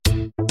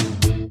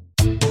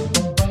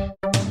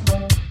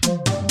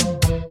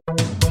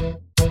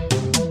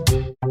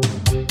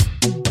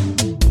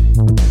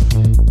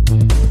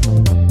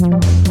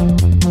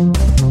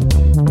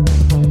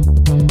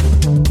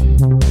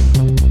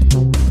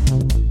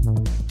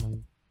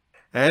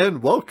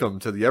And welcome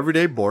to the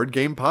Everyday Board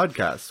Game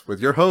Podcast with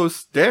your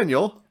hosts,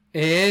 Daniel.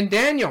 And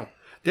Daniel.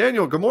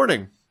 Daniel, good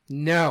morning.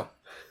 No.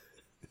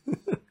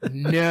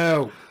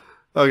 No.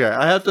 Okay,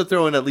 I have to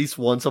throw in at least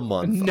once a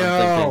month.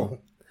 No.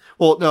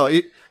 Well,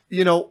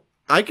 no,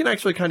 I can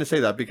actually kind of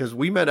say that because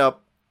we met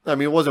up, I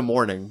mean, it wasn't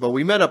morning, but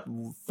we met up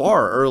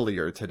far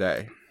earlier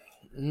today.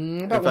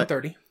 About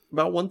 1:30.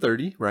 About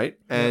 1:30, right?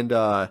 And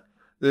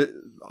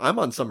I'm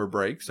on summer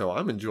break, so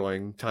I'm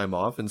enjoying time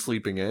off and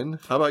sleeping in.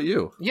 How about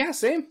you? Yeah,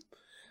 same.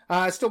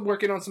 Still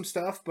working on some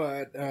stuff,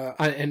 but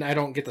I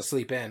don't get to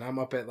sleep in. I'm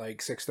up at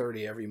like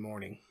 6:30 every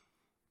morning.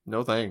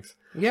 No thanks.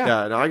 Yeah.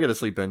 Yeah, no, I get to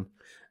sleep in.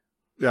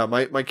 Yeah,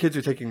 my kids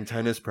are taking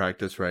tennis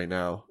practice right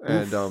now,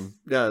 and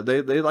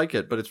they like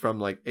it, but it's from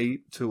like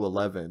 8 to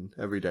 11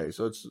 every day,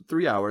 so it's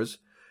 3 hours.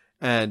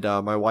 And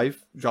my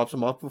wife drops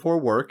them off before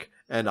work,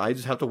 and I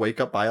just have to wake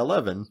up by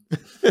 11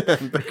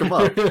 and pick them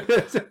up.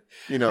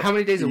 How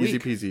many days a easy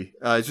week? peasy.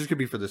 It's just gonna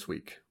be for this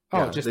week. Oh,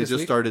 yeah, just they this just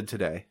week? started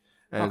today,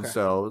 and Okay.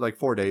 so like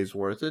 4 days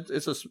worth.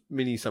 It's a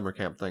mini summer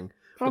camp thing.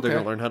 But they're Okay.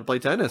 gonna learn how to play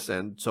tennis,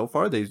 and so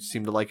far they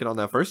seem to like it on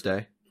that first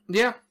day.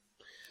 Yeah.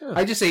 Yeah.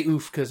 I just say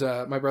oof because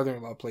my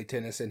brother-in-law played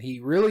tennis and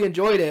he really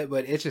enjoyed it,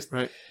 but it's just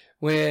Right.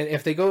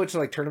 if they go into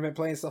like tournament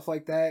play and stuff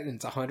like that and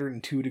it's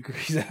 102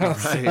 degrees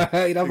outside,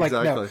 Right. I'm like, no.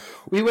 Exactly.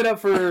 We went up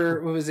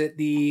for, what was it,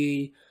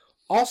 the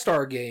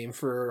All-Star game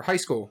for high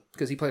school,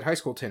 because he played high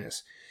school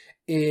tennis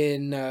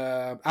in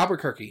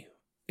Albuquerque.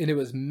 And it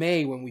was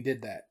May when we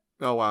did that.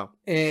 Oh wow.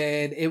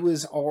 And it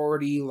was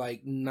already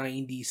like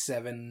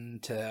 97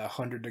 to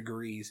 100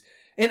 degrees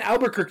in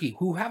Albuquerque,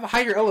 who have a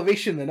higher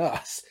elevation than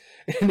us.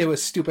 And it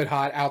was stupid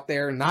hot out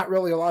there. Not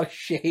really a lot of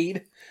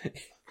shade.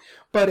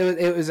 But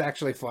it was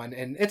actually fun.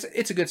 And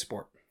it's a good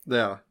sport.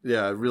 Yeah,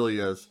 it really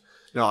is.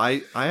 No,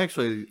 I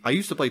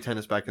used to play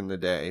tennis back in the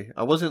day.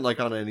 I wasn't like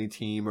on any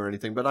team or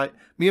anything, but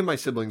me and my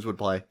siblings would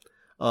play.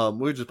 We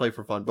would just play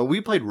for fun. But we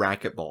played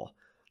racquetball.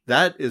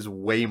 That is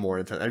way more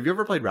intense. Have you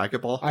ever played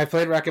racquetball? I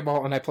played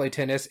racquetball and I played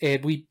tennis,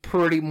 and we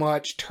pretty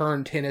much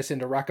turned tennis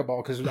into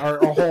racquetball because our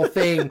whole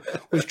thing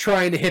was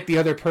trying to hit the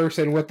other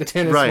person with the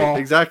tennis ball. Right,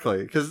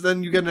 exactly. Because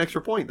then you get an extra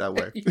point that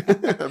way.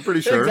 I'm pretty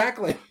sure.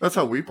 Exactly. That's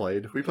how we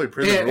played. We played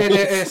prison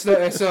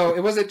rules. So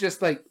it wasn't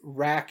just like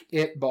rack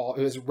it ball;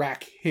 it was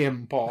rack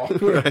him ball.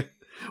 Right.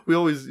 We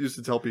always used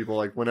to tell people,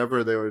 like,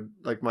 whenever they would,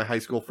 like, my high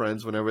school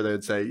friends, whenever they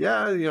would say,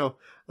 yeah,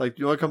 like,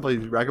 you want to come play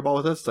racquetball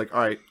with us? It's like,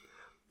 all right.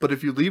 But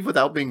if you leave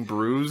without being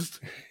bruised,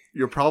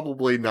 you're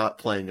probably not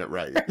playing it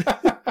right.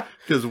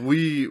 Because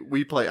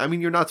we play, I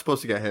mean, you're not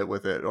supposed to get hit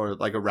with it or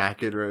like a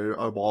racket or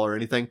a ball or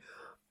anything.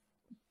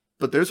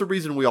 But there's a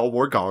reason we all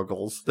wore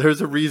goggles.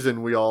 There's a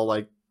reason we all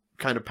like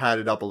kind of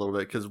padded up a little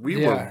bit because we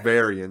were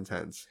very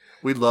intense.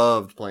 We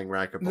loved playing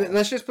racquetball.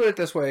 Let's just put it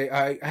this way.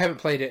 I haven't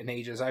played it in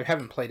ages. I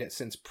haven't played it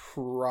since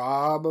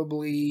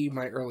probably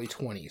my early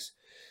 20s.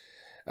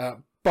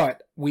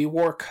 But we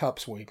wore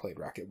cups when we played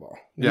racquetball.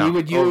 Yeah. We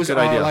would use good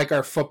idea. like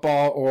our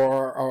football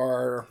or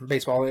our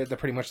baseball. They're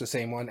pretty much the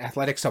same one.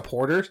 Athletic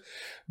supporters,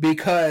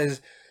 because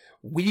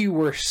we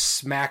were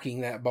smacking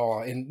that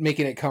ball and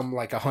making it come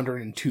like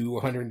 102,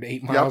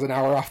 108 miles an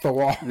hour off the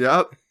wall.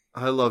 Yep.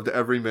 I loved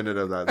every minute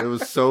of that. It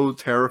was so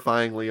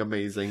terrifyingly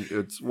amazing.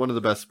 It's one of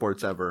the best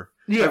sports ever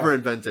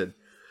invented.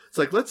 It's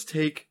like, let's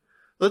take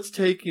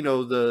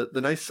the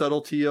nice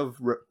subtlety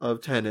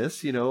of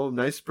tennis,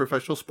 nice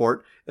professional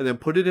sport, and then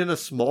put it in a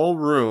small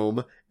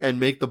room and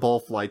make the ball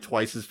fly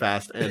twice as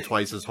fast and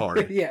twice as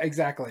hard. Yeah,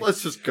 exactly.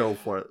 Let's just go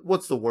for it.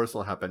 What's the worst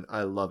that'll happen?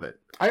 I love it.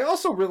 I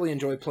also really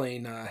enjoy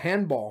playing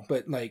handball,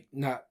 but like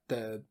not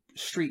the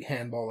street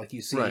handball like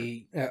you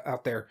see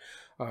out there,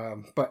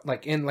 but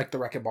like in like the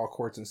racquetball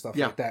courts and stuff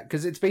like that.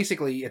 Because it's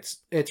basically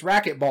it's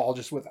racquetball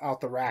just without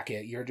the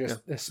racket. You're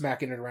just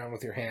smacking it around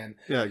with your hand.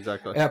 Yeah,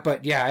 exactly.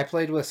 But yeah, I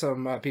played with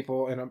some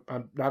people, and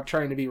I'm not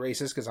trying to be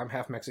racist because I'm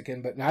half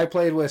Mexican, but I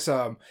played with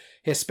some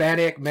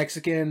Hispanic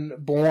Mexican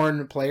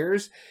born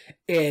players,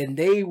 and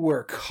they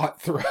were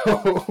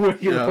cutthroat when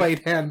you played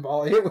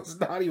handball. It was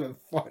not even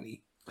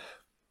funny.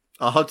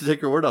 I'll have to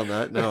take your word on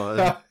that.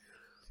 No.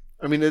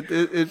 I mean,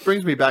 it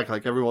brings me back,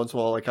 like, every once in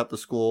a while, like, at the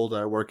school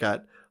that I work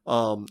at,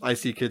 I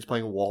see kids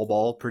playing wall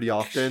ball pretty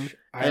often,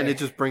 and it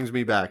just brings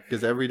me back,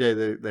 because every day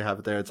they have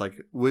it there. It's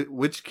like,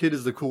 which kid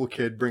is the cool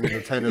kid bringing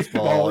the tennis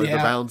ball or the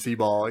bouncy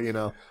ball,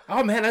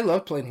 Oh, man, I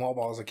loved playing wall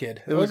ball as a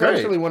kid. It was great.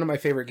 actually one of my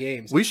favorite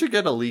games. We should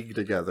get a league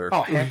together.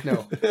 Oh, heck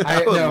no.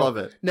 I would love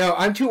it. No,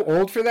 I'm too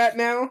old for that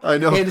now. I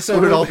know. And so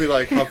we would all be,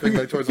 like, huffing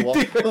like, towards the wall.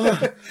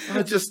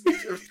 Just,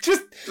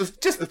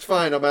 it's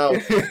fine, I'm out.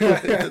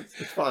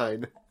 It's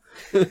fine.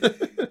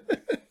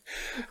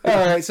 All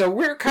right, so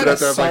we're kind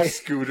of like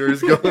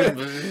scooters going.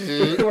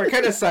 We're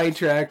kind of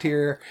sidetracked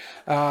here,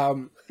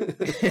 because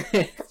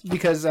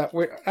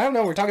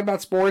we're talking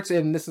about sports,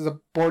 and this is a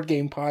board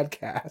game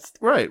podcast.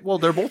 Right. Well,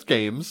 they're both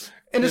games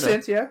in a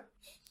sense, yeah.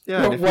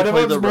 Yeah. Well, one of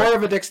them's more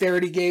of a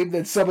dexterity game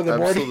than some of the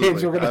board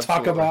games we're going to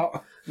talk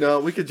about. No,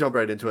 we could jump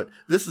right into it.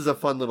 This is a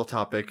fun little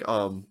topic.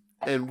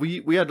 And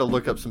we had to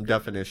look up some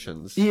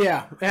definitions.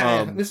 Yeah.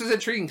 This is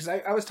intriguing because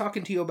I was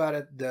talking to you about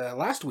it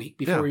last week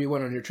before you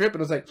went on your trip,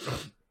 and I was like,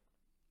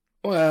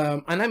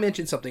 And I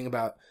mentioned something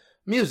about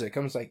music. I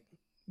was like,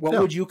 what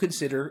would you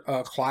consider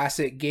a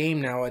classic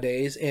game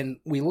nowadays? And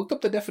we looked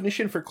up the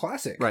definition for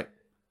classic. Right.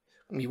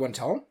 You want to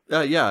tell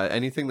them? Yeah,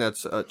 anything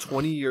that's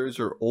 20 years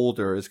or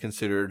older is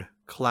considered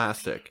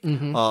classic.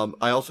 Mm-hmm.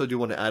 I also do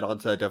want to add on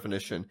to that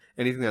definition.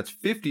 Anything that's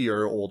 50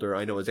 or older,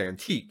 I know is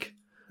antique.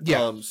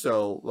 Yeah.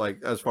 So,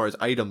 like, as far as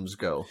items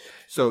go.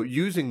 So,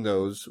 using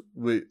those...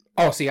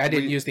 I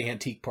didn't use the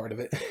antique part of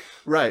it.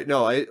 Right.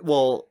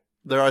 No,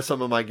 there are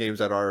some of my games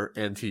that are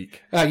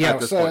antique.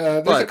 There's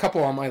a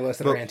couple on my list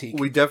that are antique.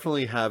 We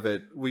definitely have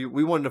it. We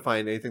wanted to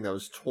find anything that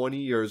was 20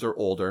 years or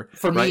older.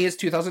 For me, it's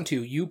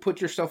 2002. You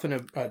put yourself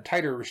in a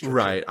tighter restriction.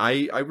 Right.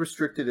 I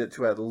restricted it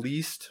to at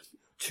least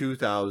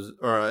 2000,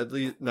 or at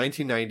least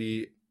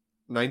 1990,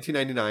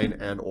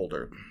 1999 and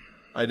older.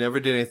 I never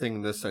did anything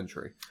in this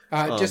century.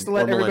 Just to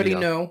let everybody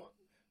know,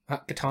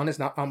 Catan is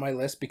not on my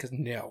list because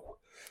no.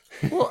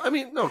 Well, I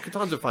mean, no,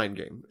 Catan's a fine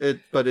game. It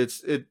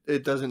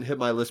doesn't hit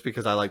my list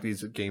because I like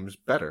these games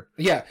better.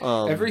 Yeah,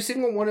 every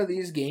single one of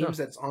these games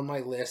that's on my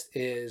list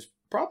is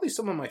probably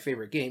some of my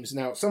favorite games.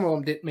 Now, some of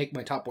them didn't make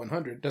my top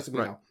 100. Doesn't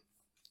mean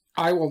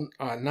I will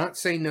not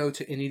say no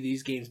to any of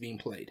these games being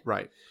played.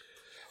 Right.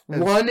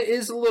 One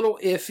is a little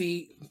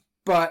iffy,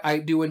 but I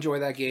do enjoy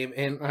that game,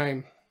 and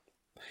I'm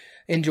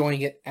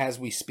enjoying it as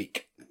we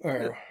speak.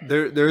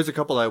 There's a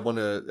couple I want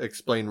to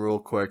explain real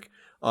quick.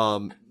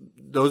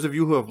 Those of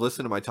you who have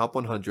listened to my top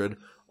 100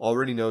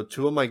 already know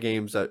two of my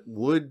games that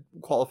would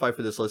qualify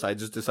for this list. I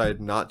just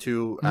decided not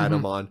to add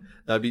them on.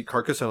 That'd be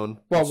Carcassonne.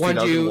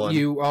 Well,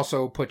 you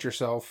also put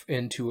yourself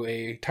into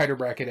a tighter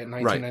bracket at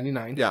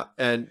 1999. Right. Yeah,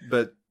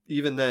 but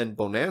even then,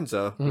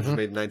 Bonanza, which was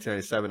made in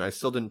 1997, I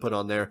still didn't put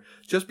on there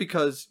just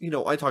because,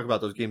 I talk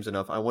about those games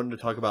enough. I wanted to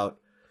talk about,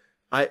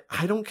 I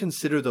don't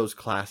consider those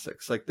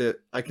classics. I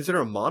consider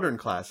them modern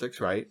classics,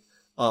 right?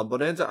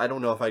 Bonanza, I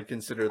don't know if I'd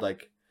consider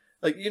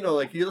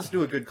you listen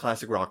to a good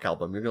classic rock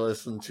album. You're going to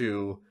listen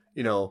to,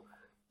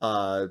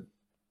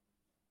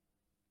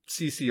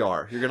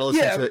 CCR. You're going to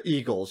listen to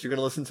Eagles. You're going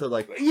to listen to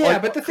but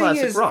the thing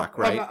is, rock,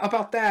 right?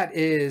 About that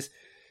is,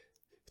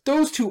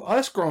 those to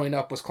us growing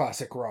up was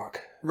classic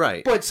rock.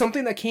 Right. But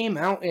something that came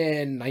out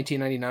in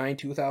 1999,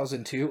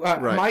 2002,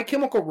 My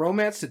Chemical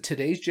Romance to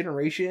today's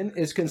generation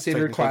is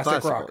considered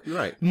classic rock.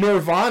 Right.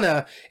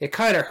 Nirvana, it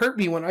kind of hurt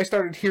me when I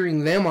started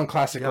hearing them on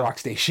classic rock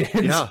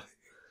stations. Yeah.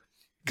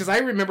 Because I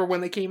remember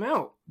when they came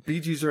out. Bee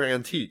Gees are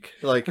antique.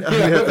 At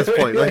this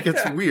point.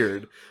 It's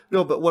weird.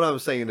 No, but what I'm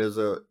saying is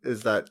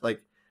that,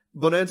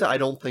 Bonanza, I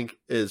don't think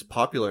is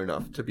popular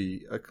enough to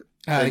be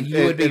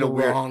you would be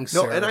wrong,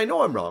 sir. No, and I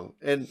know I'm wrong.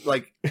 And,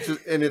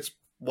 and it's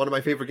one of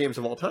my favorite games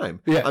of all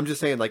time. Yeah. I'm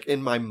just saying,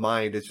 in my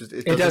mind, it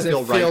doesn't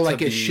feel feel right like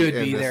to it be should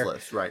in be this there.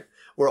 list, right?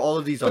 Where all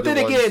of these but other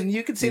then ones again,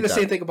 you can say the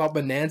same thing about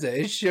Bonanza.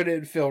 It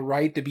shouldn't feel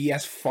right to be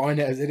as fun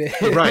as it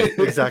is. Right,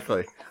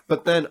 exactly.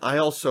 But then I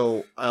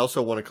also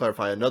want to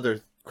clarify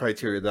another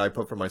criteria that I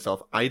put for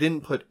myself. I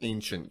didn't put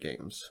ancient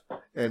games.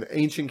 And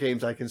ancient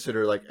games I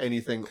consider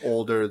anything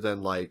older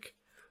than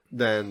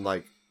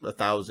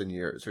 1,000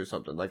 years or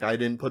something. I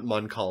didn't put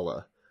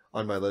Mancala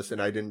on my list,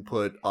 and I didn't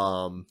put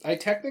I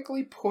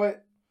technically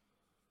put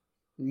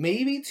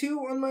maybe 2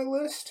 on my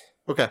list.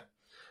 Okay.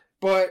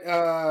 But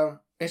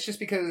it's just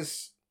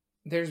because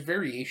there's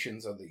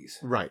variations of these.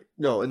 Right.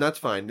 No, and that's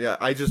fine. Yeah,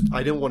 I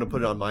didn't want to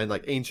put it on mine.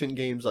 Ancient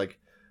games,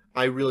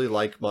 I really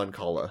like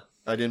Mancala.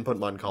 I didn't put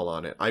Mancala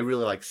on it. I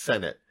really like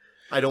Senate.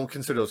 I don't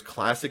consider those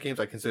classic games.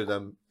 I consider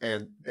them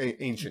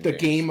ancient games. The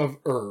Game of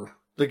Ur.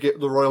 The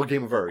Royal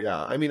Game of Ur,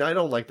 yeah. I mean, I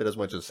don't like that as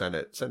much as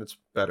Senate. Senate's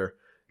better.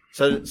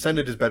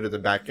 Senate is better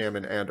than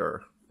Backgammon and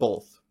Ur.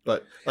 Both.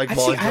 But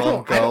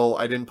Mahjong Go,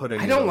 I didn't put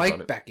any of those on it. I don't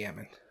like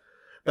Backgammon.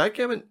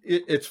 Backgammon,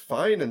 it's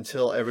fine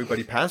until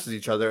everybody passes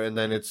each other, and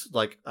then it's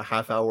a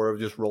half hour of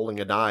just rolling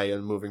a die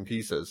and moving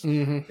pieces.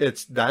 Mm-hmm.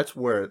 That's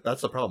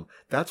the problem.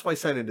 That's why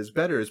Senate is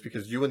better, is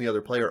because you and the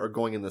other player are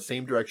going in the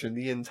same direction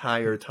the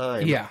entire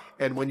time. Yeah.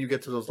 And when you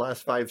get to those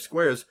last 5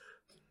 squares,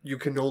 you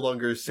can no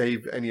longer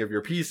save any of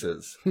your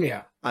pieces.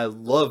 Yeah. I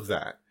love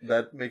that.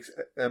 That makes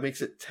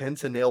it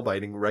tense and nail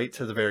biting right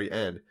to the very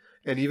end.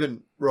 And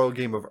even Royal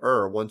Game of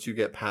Ur, once you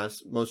get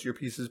past most of your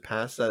pieces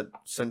past that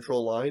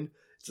central line,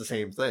 it's the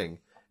same thing.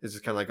 It's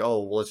just kind of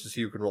let's just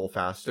see who can roll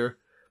faster.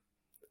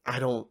 I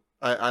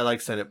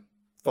like Senate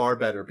far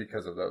better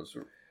because of those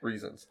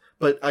reasons.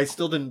 But I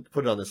still didn't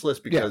put it on this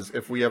list because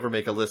if we ever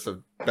make a list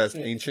of best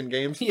ancient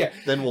games,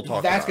 then we'll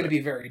talk about it. That's going to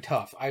be very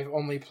tough. I've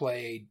only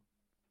played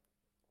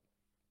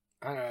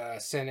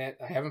Senate.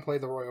 I haven't played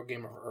the Royal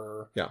Game of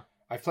Ur. Yeah.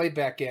 I played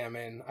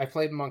Backgammon. I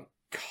played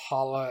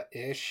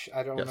Mancala-ish.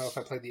 I don't know if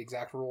I played the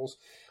exact rules.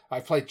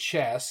 I played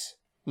chess.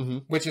 Mm-hmm.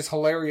 Which is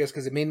hilarious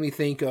because it made me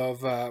think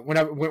of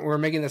when we were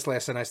making this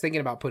list, and I was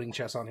thinking about putting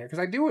chess on here because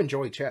I do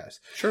enjoy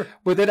chess. Sure.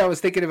 But then I was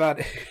thinking about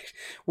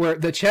where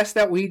the chess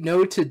that we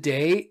know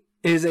today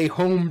is a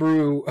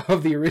homebrew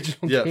of the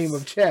original game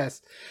of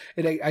chess,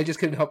 and I just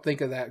couldn't help think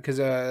of that because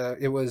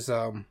it was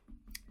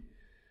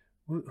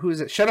who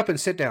is it? Shut Up and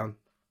Sit Down.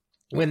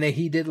 When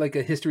he did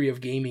a history of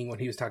gaming when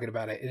he was talking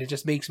about it, and it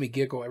just makes me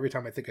giggle every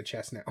time I think of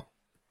chess now.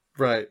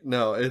 Right.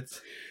 No,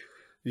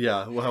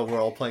 Yeah, well,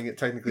 we're all playing it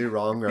technically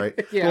wrong, right?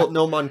 Yeah. Well,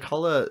 no,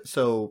 Mancala.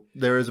 So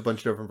there is a bunch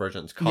of different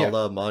versions.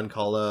 Kala,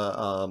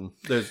 Mancala.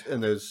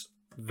 There's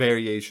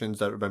variations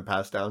that have been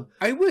passed down.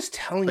 I was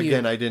telling you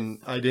again. I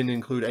didn't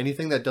include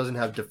anything that doesn't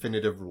have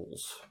definitive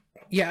rules.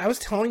 Yeah, I was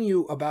telling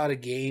you about a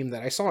game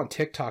that I saw on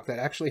TikTok that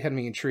actually had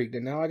me intrigued,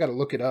 and now I got to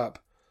look it up.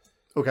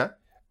 Okay.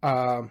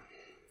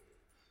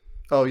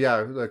 Oh yeah,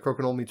 the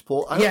Crokinole meets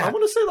pool. I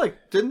want to say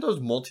didn't those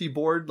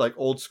multi-board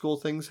old school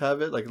things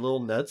have it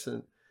little nets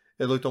and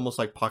it looked almost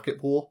like pocket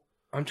pool?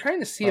 I'm trying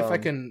to see if I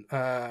can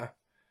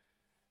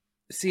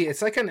see.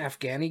 It's like an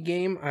Afghani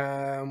game.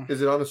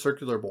 Is it on a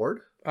circular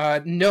board?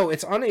 No,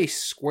 it's on a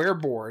square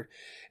board,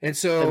 and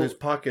so there's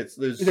pockets.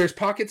 There's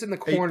pockets in the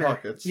corner. 8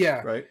 pockets.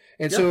 Yeah, right.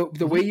 And so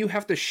the way you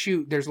have to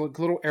shoot, there's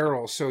little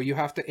arrows, so you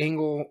have to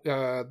angle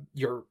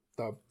the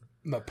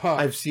puck.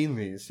 I've seen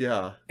these.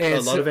 Yeah, and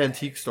a lot of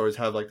antique stores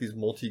have these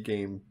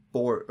multi-game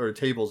board or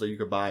tables that you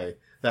could buy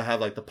that have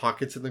the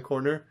pockets in the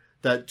corner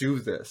that do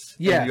this.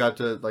 Yeah, and you have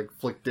to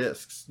flick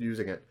discs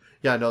using it.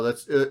 Yeah, no,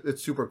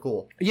 it's super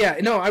cool. Yeah,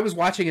 no, I was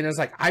watching it and I was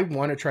like, I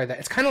want to try that.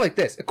 It's kind of like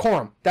this.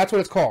 Quorum. That's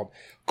what it's called.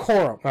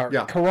 Quorum.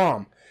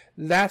 Quorum.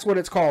 That's what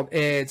it's called.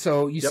 And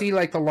so you see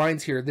the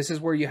lines here. This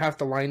is where you have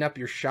to line up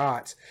your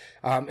shots.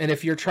 And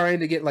if you're trying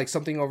to get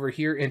something over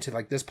here into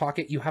this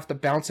pocket, you have to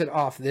bounce it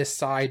off this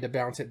side to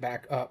bounce it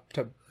back up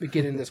to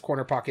get in this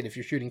corner pocket if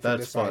you're shooting from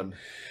this side. That's fun.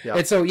 Yeah.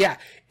 And so,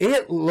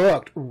 it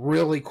looked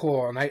really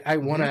cool. And I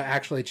want to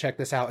actually check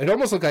this out. It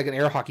almost looked like an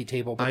air hockey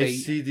table. But I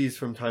see these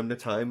from time to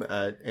time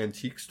at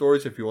antique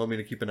stores. If you want me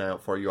to keep an eye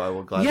out for you, I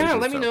will gladly do so.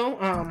 Let me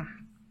know.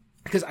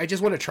 Because I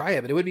just want to try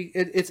it, but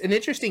it's an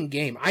interesting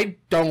game. I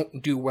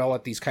don't do well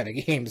at these kind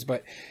of games,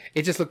 but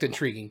it just looked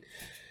intriguing.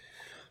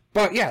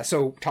 But yeah,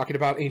 so talking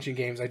about ancient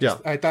games, I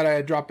thought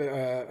I'd drop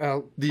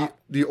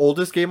the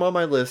oldest game on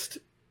my list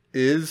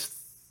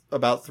is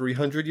about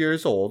 300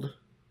 years old,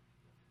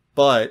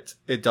 but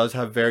it does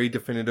have very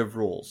definitive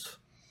rules.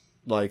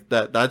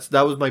 That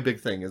was my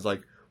big thing. Is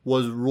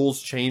was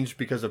rules changed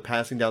because of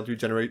passing down through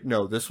generations?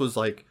 No, this was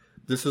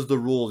this is the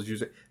rules.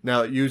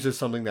 Now it uses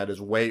something that is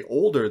way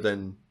older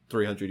than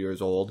 300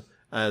 years old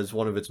as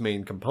one of its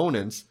main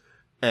components,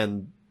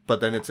 but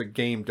then it's a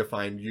game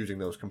defined using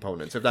those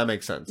components, if that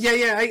makes sense.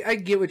 Yeah, I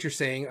get what you're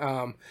saying.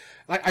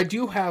 I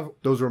do have...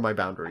 Those were my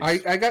boundaries.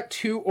 I got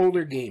 2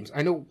 older games.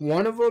 I know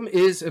one of them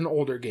is an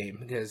older game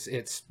because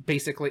it's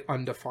basically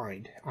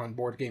undefined on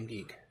Board Game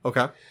Geek.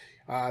 Okay.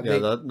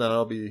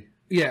 That'll be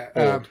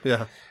old.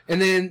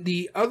 And then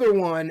the other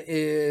one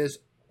is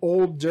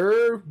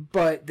older,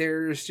 but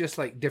there's just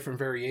different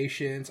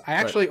variations. I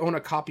actually own a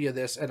copy of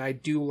this, and I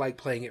do like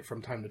playing it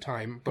from time to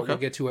time, but we'll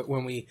get to it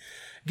when we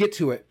get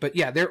to it. But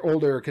yeah, they're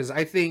older because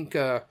I think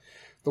the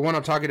one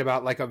I'm talking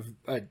about,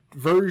 a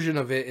version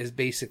of it is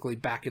basically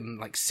back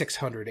in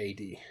 600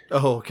 AD.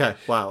 Oh, okay.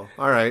 Wow.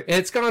 All right.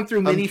 It's gone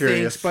through many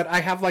things, but I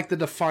have the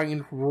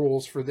defined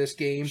rules for this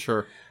game.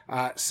 Sure.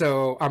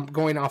 So I'm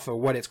going off of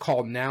what it's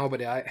called now,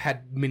 but it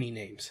had many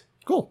names.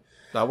 Cool.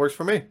 That works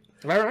for me.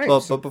 All right.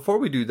 Well, but before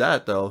we do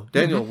that, though,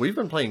 Daniel, we've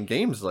been playing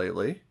games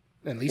lately.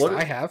 At least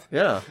I have.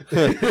 Yeah.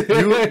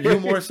 you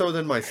more so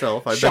than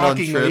myself. I've been on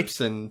trips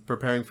and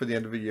preparing for the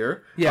end of the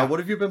year. Yeah. What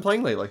have you been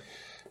playing lately?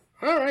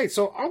 All right,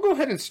 so I'll go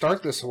ahead and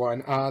start this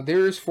one.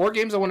 There's 4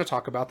 games I want to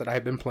talk about that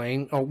I've been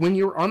playing. When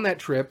you were on that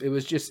trip, it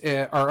was just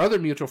our other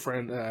mutual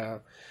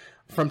friend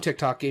from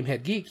TikTok,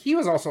 Gamehead Geek. He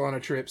was also on a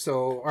trip,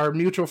 so our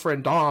mutual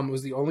friend Dom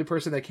was the only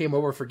person that came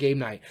over for game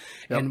night.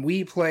 Yep. And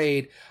we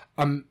played...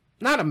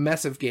 not a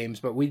mess of games,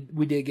 but we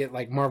did get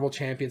Marvel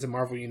Champions and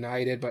Marvel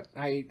United. But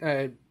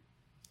we're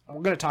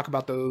going to talk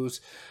about those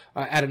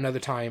at another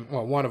time.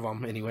 Well, one of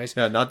them, anyways.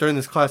 Yeah, not during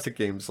this classic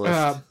games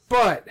list.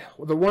 But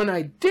the one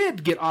I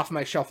did get off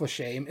my shelf with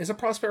shame is a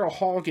Prospero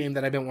Hall game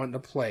that I've been wanting to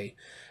play,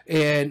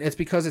 and it's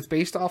because it's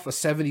based off a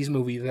 '70s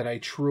movie that I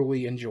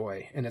truly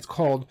enjoy, and it's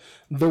called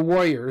The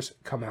Warriors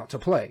Come Out to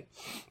Play.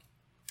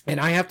 And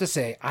I have to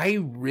say, I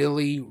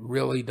really,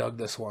 really dug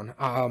this one.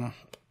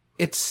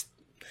 It's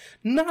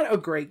not a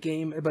great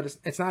game, but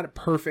it's not a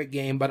perfect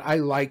game, but I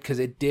like because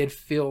it did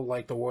feel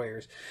like the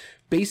Warriors.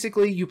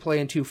 Basically, you play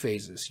in 2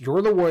 phases.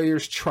 You're the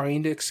Warriors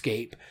trying to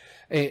escape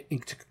and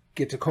to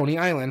get to Coney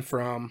Island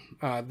from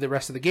the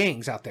rest of the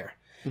gangs out there.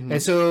 Mm-hmm.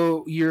 And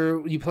so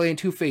you play in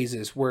 2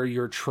 phases where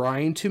you're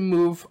trying to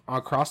move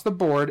across the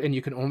board, and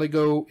you can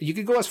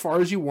go as far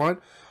as you want,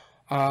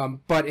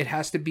 but it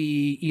has to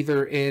be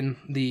either in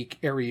the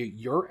area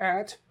you're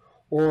at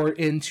or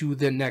into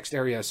the next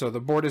area. So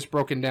the board is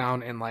broken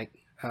down in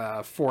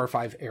 4 or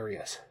 5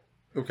 areas.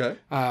 Okay.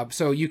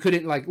 So you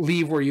couldn't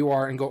leave where you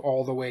are and go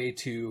all the way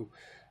to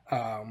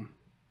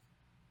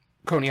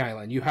Coney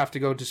Island. You have to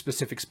go to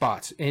specific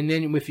spots. And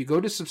then if you go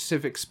to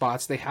specific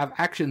spots, they have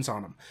actions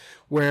on them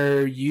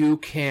where you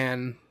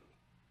can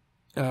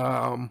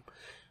draw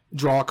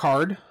a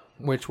card,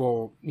 which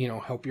will,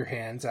 help your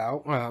hands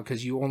out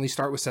because you only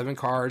start with 7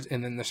 cards,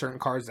 and then there's certain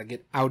cards that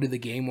get out of the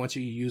game once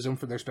you use them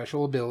for their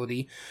special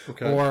ability.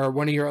 Okay. Or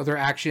one of your other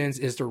actions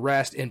is to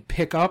rest and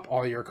pick up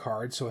all your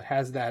cards, so it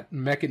has that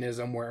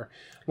mechanism where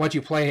once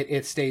you play it,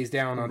 it stays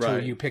down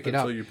until you pick it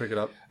up. Until you pick it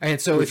up. And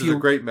so which is a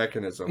great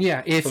mechanism.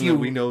 Yeah,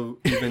 we know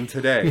even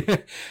today.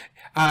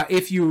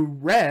 If you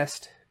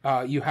rest,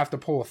 you have to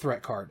pull a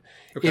threat card.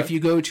 Okay. If you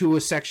go to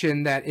a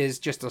section that is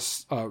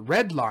just a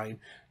red line,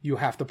 you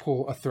have to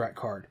pull a threat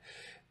card.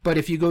 But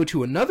if you go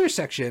to another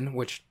section,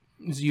 which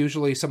is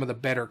usually some of the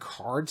better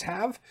cards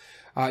have,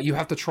 you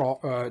have to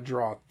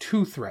draw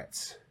 2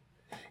 threats.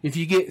 If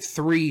you get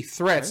 3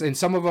 threats, and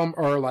some of them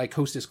are like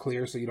coast is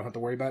clear, so you don't have to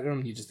worry about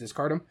them, you just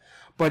discard them.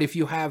 But if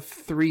you have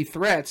 3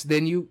 threats,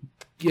 then you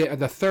get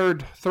the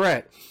 3rd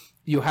threat.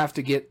 You have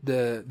to get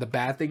the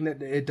bad thing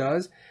that it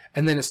does,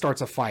 and then it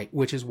starts a fight,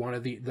 which is one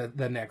of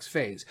the next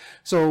phase.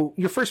 So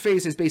your first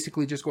phase is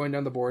basically just going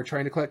down the board,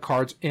 trying to collect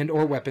cards and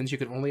or weapons. You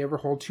can only ever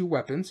hold 2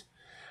 weapons.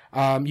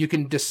 You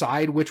can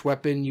decide which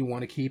weapon you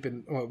want to keep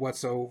and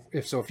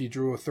if you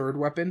drew a 3rd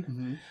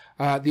weapon.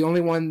 Mm-hmm. The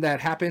only one that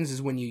happens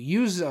is when you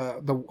use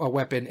a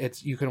weapon,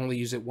 you can only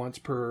use it once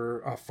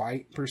per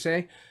fight per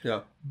se.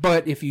 Yeah.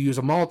 But if you use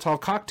a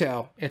Molotov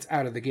cocktail, it's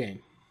out of the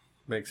game.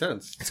 Makes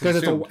sense. It's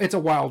because it's a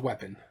wild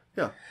weapon.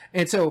 Yeah.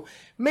 And so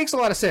it makes a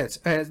lot of sense.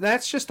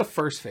 That's just the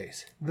first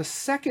phase. The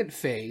second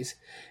phase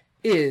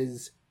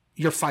is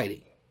you're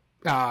fighting.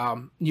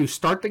 You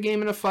start the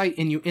game in a fight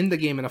and you end the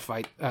game in a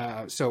fight.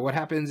 So what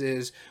happens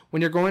is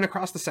when you're going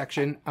across the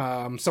section,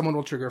 someone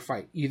will trigger a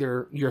fight.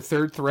 Either your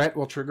 3rd threat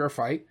will trigger a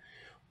fight,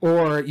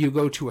 or you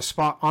go to a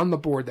spot on the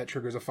board that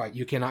triggers a fight.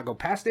 You cannot go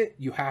past it.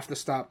 You have to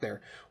stop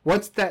there.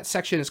 Once that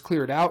section is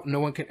cleared out, no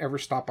one can ever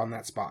stop on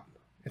that spot.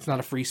 It's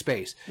not a free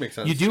space. Makes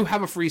sense. You do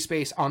have a free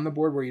space on the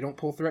board where you don't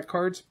pull threat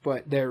cards,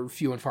 but they're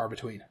few and far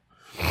between.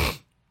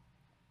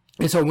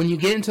 And so when you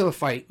get into the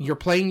fight, you're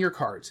playing your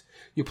cards.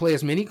 You play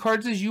as many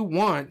cards as you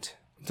want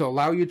to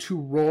allow you to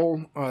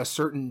roll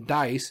certain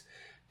dice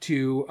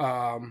to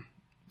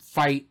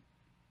fight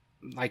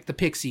like the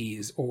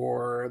Pixies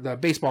or the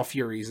Baseball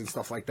Furies and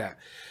stuff like that.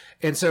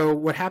 And so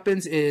what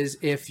happens is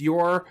if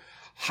you're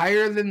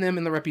higher than them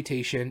in the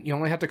reputation, you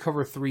only have to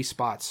cover 3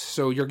 spots.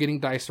 So you're getting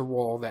dice to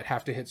roll that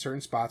have to hit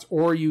certain spots,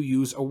 or you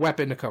use a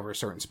weapon to cover a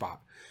certain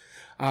spot.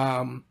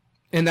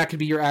 And that could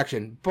be your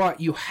action, but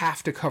you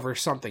have to cover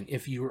something.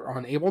 If you're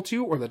unable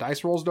to, or the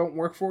dice rolls don't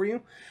work for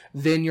you,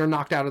 then you're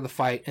knocked out of the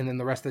fight, and then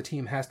the rest of the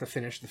team has to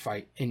finish the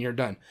fight, and you're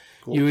done.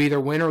 Cool. You either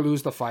win or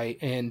lose the fight,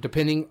 and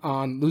depending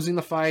on losing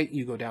the fight,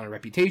 you go down in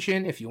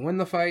reputation. If you win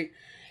the fight,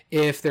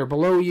 if they're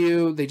below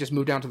you, they just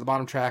move down to the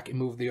bottom track and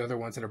move the other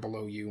ones that are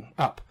below you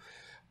up.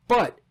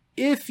 But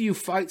if you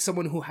fight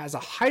someone who has a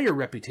higher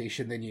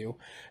reputation than you,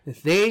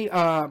 they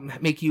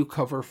make you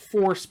cover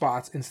 4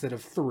 spots instead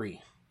of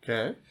 3.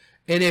 Okay.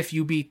 And if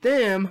you beat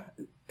them,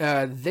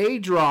 they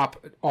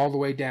drop all the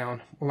way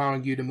down,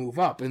 allowing you to move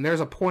up. And there's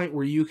a point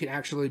where you can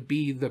actually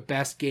be the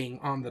best gang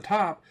on the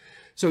top,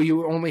 so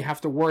you only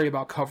have to worry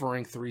about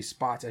covering 3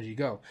 spots as you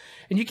go.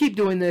 And you keep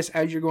doing this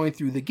as you're going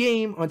through the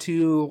game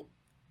until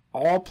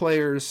all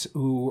players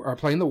who are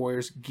playing the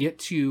Warriors get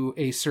to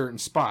a certain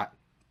spot.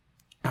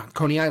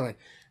 Coney Island.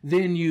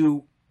 Then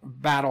you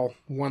battle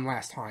one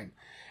last time.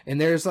 And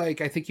there's I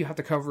think you have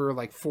to cover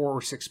 4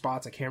 or 6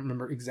 spots. I can't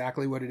remember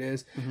exactly what it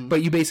is. Mm-hmm.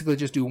 But you basically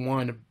just do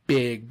one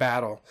big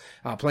battle.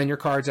 Playing your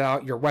cards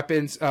out. Your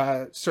weapons,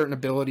 certain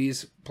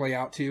abilities play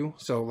out too.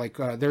 So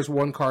there's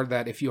one card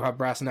that if you have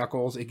brass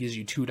knuckles, it gives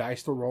you 2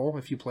 dice to roll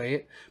if you play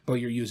it, but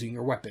you're using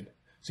your weapon.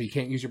 So you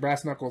can't use your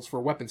brass knuckles for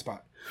a weapon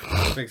spot.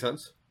 Makes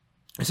sense.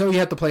 So you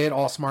have to play it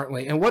all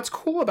smartly. And what's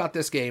cool about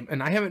this game,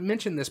 and I haven't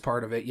mentioned this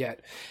part of it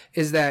yet,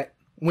 is that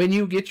when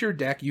you get your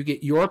deck, you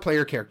get your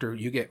player character,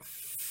 you get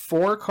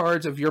 4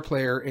 cards of your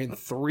player and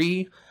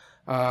 3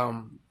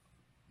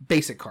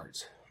 basic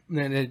cards.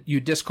 And then you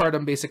discard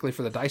them basically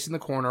for the dice in the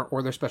corner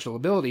or their special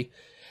ability.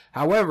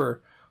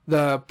 However,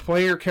 the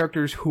player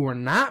characters who are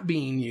not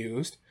being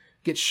used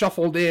get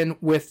shuffled in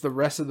with the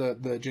rest of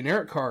the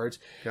generic cards.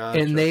 Gotcha.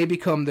 And they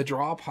become the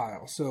draw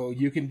pile. So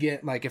you can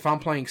get, if I'm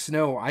playing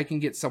Snow, I can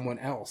get someone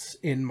else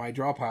in my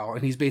draw pile,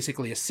 and he's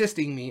basically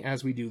assisting me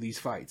as we do these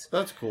fights.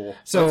 That's cool.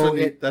 So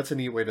that's a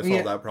neat way to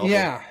solve that problem.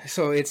 Yeah,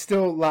 so it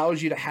still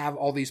allows you to have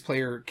all these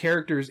player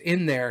characters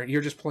in there. You're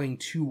just playing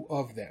 2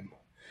 of them.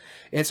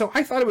 And so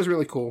I thought it was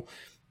really cool.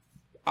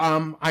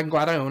 I'm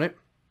glad I own it.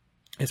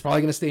 It's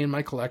probably going to stay in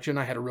my collection.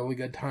 I had a really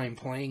good time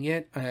playing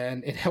it,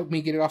 and it helped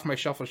me get it off my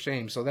shelf of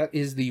shame. So that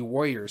is the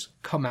Warriors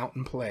Come Out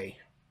and Play.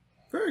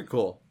 Very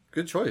cool.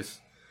 Good choice.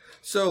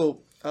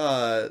 So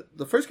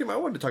the first game I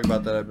wanted to talk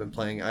about that I've been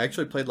playing, I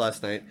actually played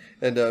last night.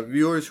 And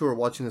viewers who are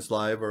watching this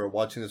live or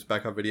watching this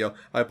back on video,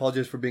 I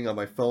apologize for being on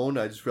my phone.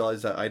 I just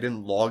realized that I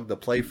didn't log the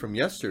play from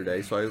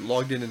yesterday, so I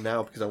logged in and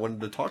now because I wanted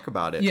to talk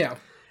about it. Yeah.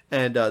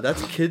 And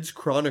that's Kids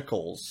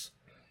Chronicles.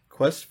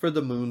 Quest for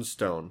the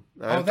Moonstone.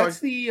 That's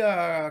the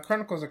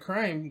Chronicles of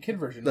Crime kid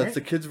version, right? That's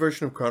the kids'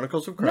 version of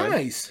Chronicles of Crime.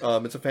 Nice.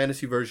 It's a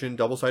fantasy version,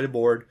 double-sided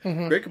board.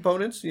 Mm-hmm. Great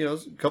components, a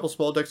couple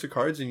small decks of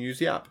cards, and you use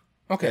the app.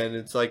 Okay. And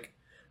it's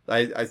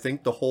I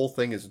think the whole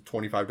thing is a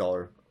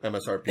 $25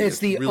 MSRP. It's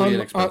the really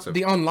inexpensive.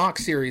 The Unlock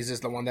series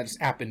is the one that's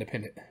app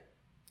independent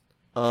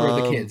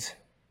for the kids.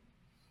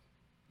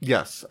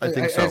 Yes, I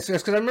think so.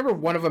 Because I remember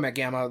one of them at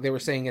Gamma, they were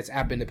saying it's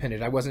app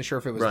independent. I wasn't sure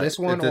if it was this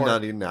one It did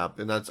not need an app,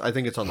 and I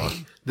think it's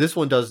unlocked. This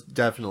one does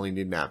definitely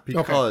need an app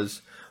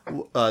because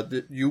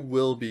you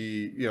will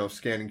be,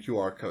 scanning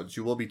QR codes.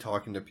 You will be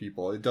talking to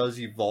people. It does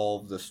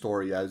evolve the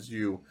story as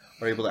you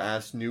are able to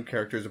ask new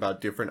characters about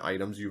different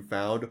items you've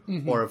found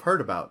or have heard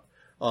about.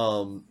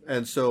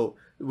 And so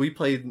we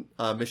played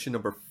mission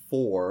number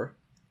 3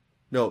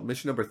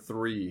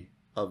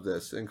 of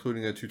this,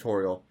 including a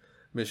tutorial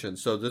mission.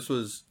 So this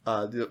was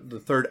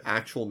the third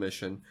actual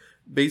mission.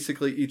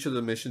 Basically, each of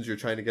the missions you're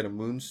trying to get a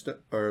moonstone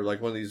or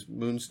like one of these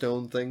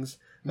moonstone things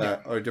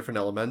that are different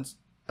elements.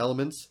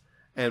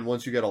 And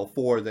once you get all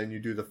 4, then you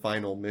do the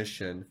final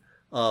mission.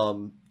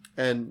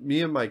 And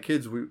me and my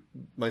kids,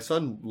 my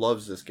son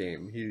loves this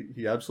game.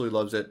 He absolutely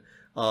loves it.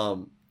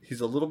 He's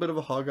a little bit of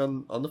a hog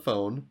on the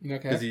phone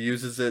because he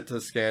uses it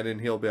to scan,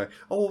 and he'll be like,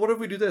 "Oh, well, what if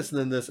we do this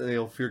and then this?" And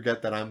he'll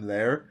forget that I'm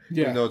there,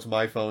 even though it's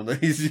my phone that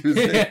he's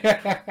using.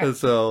 And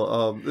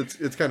so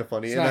it's kind of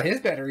funny. It's not his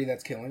battery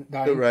that's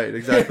dying. Right,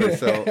 exactly.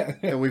 So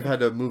and we've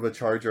had to move a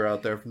charger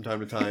out there from time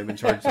to time and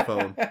charge the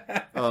phone.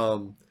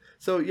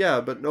 So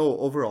yeah, but no,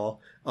 overall,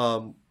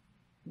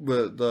 we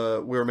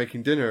were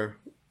making dinner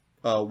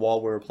while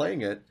we were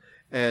playing it.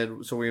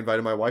 And so we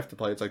invited my wife to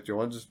play. It's like, do you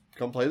want to just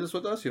come play this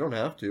with us? You don't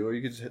have to. Or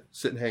you can just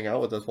sit and hang out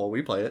with us while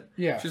we play it.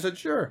 Yeah. She said,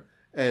 sure.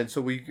 And so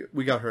we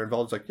got her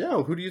involved. It's like,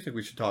 yeah, who do you think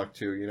we should talk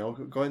to?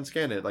 Go ahead and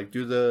scan it. Like,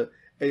 do the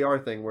AR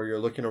thing where you're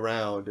looking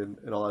around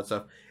and all that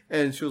stuff.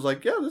 And she was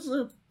like, yeah, this is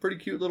a pretty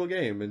cute little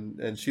game.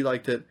 And she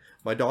liked it.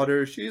 My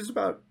daughter, she's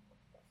about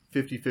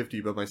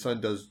 50-50, but my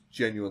son does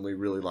genuinely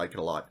really like it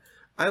a lot.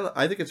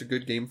 I think it's a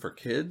good game for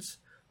kids.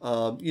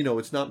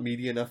 It's not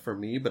meaty enough for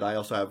me, but I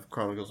also have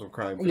Chronicles of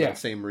Crime for that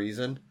same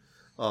reason.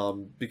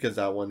 Because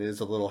that one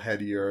is a little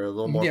headier, a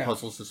little more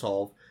puzzles to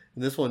solve.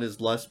 And this one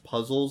is less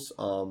puzzles.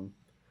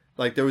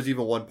 Like there was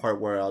even one part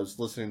where I was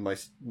listening to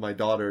my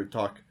daughter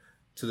talk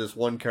to this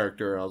one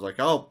character, and I was like,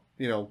 "Oh,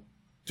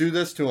 do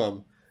this to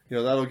him.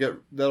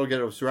 That'll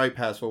get us right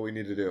past what we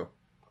need to do."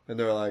 And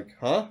they're like,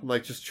 "Huh?" I'm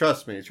like, "Just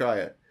trust me, try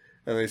it."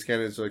 And they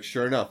scanned it. It's like,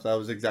 sure enough, that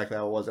was exactly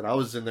how it was. And I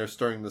was in there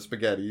stirring the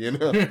spaghetti, in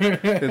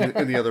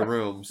the other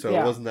room, so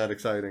it wasn't that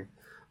exciting.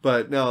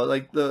 But no,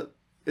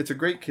 it's a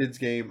great kids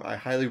game. I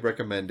highly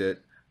recommend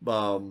it.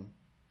 The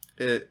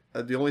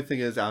only thing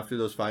is, after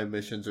those 5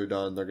 missions are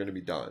done, they're going to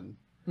be done.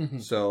 Mm-hmm.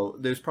 So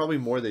there's probably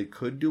more they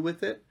could do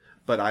with it,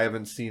 but I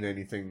haven't seen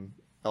anything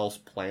else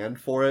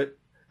planned for it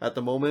at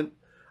the moment.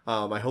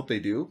 I hope they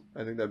do.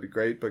 I think that'd be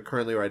great. But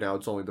currently, right now,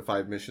 it's only the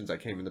 5 missions that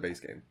came in the base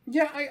game.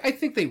 Yeah, I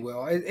think they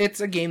will. It's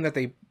a game that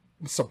they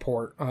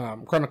support.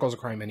 Chronicles of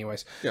Crime,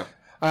 anyways. Yeah.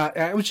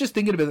 I was just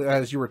thinking about it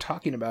as you were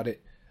talking about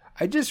it.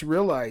 I just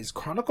realized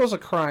Chronicles of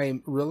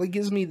Crime really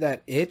gives me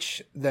that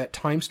itch that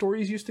Time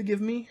Stories used to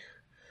give me.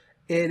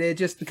 And it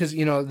just, because,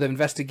 the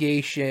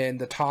investigation,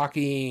 the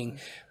talking,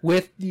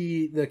 with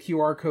the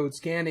QR code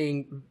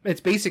scanning,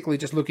 it's basically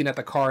just looking at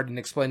the card and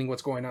explaining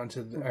what's going on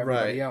to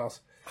everybody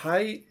else.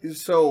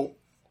 So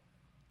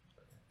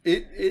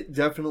it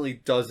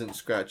definitely doesn't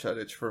scratch that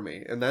itch for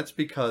me. And that's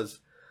because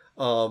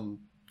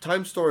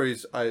Time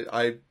Stories,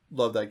 I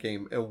love that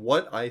game. And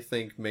what I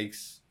think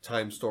makes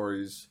Time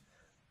Stories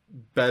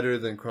better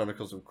than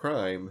Chronicles of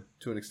Crime,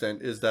 to an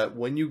extent, is that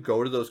when you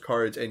go to those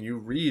cards and you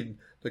read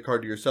the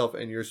card to yourself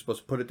and you're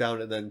supposed to put it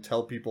down and then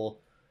tell people,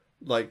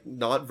 like,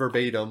 not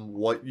verbatim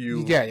what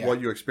you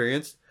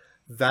experienced,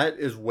 that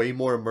is way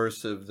more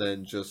immersive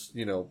than just,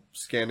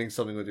 scanning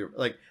something with your,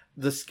 like,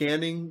 the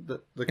scanning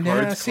the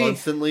cards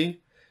constantly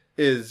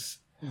is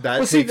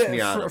takes me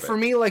out of it. For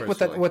me, like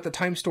with the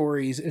Time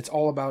Stories, it's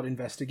all about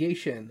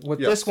investigation. With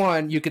this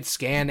one, you could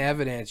scan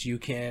evidence, you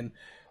can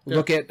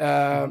look at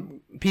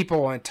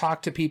people and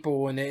talk to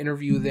people and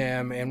interview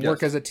them and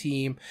work as a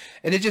team,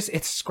 and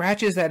it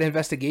scratches that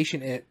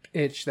investigation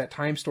itch that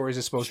Time Stories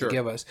is supposed to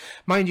give us.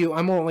 Mind you,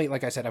 I've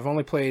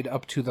only played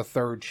up to the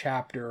 3rd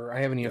chapter.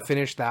 I haven't even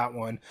finished that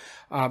one,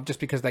 just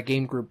because that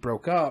game group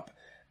broke up,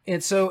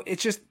 and so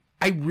it's just,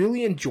 I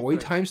really enjoy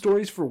Time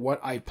Stories for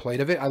what I played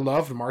of it. I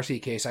loved Marcy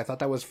Case. I thought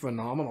that was a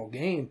phenomenal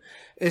game.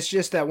 It's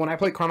just that when I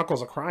play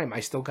Chronicles of Crime,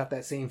 I still got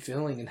that same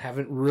feeling and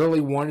haven't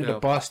really wanted to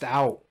bust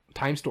out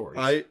Time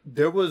Stories.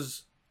 There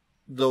was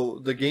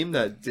the game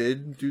that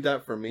did do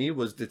that for me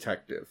was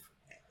Detective.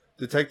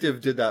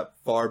 Detective did that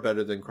far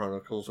better than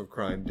Chronicles of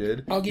Crime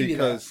did. I'll give you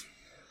that.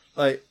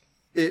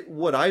 Because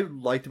what I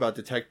liked about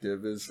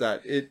Detective is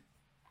that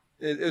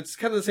it's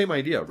kind of the same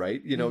idea,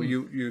 right?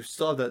 You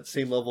still have that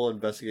same level of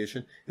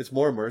investigation. It's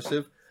more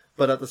immersive,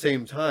 but at the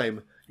same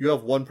time, you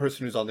have one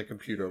person who's on the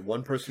computer,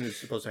 one person who's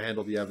supposed to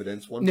handle the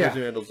evidence, one person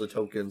who handles the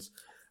tokens.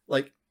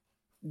 Like,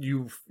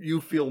 you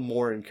feel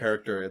more in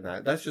character in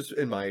that. That's just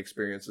in my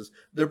experiences.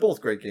 They're both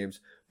great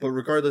games, but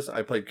regardless,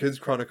 I played Kids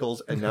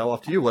Chronicles, and now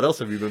off to you. What else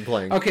have you been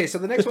playing? Okay, so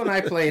the next one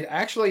I played, I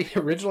actually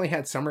originally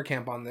had summer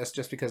camp on this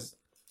just because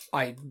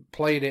I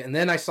played it, and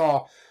then I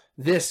saw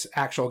this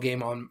actual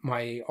game on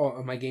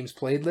my games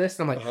played list.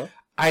 I'm like,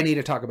 I need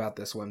to talk about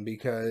this one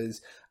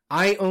because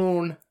I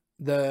own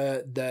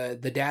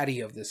the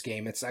daddy of this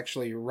game. It's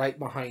actually right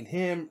behind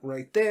him,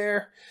 right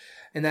there.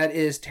 And that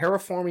is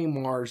Terraforming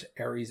Mars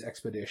Ares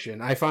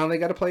Expedition. I finally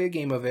got to play a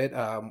game of it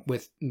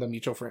with the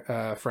mutual friend,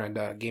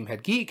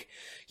 Gamehead Geek.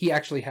 He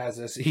actually has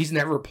this. He's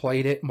never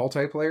played it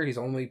multiplayer. He's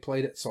only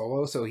played it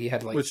solo. So he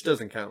had which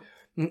doesn't count.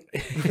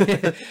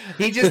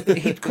 he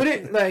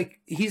couldn't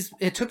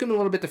it took him a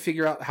little bit to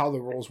figure out how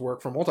the rules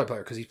work for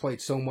multiplayer because he played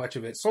so much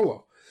of it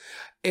solo.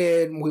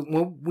 And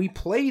when we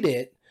played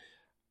it,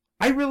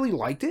 I really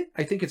liked it.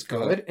 I think it's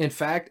good. In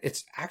fact,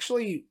 it's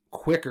actually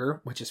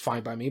quicker, which is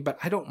fine by me, but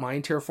I don't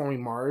mind Terraforming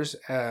Mars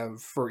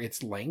for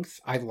its length.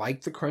 I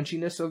like the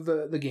crunchiness of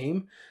the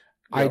game.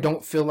 I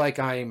don't feel like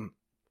I'm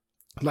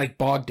like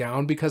bogged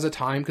down because of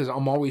time, because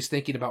I'm always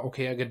thinking about,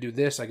 okay, I gotta do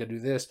this, I gotta do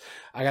this,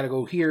 I gotta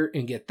go here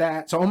and get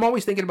that. So I'm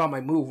always thinking about my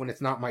move when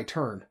it's not my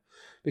turn,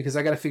 because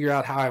I gotta figure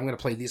out how I'm gonna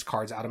play these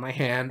cards out of my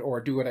hand or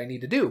do what I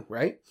need to do,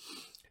 right?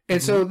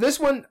 And so this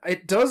one,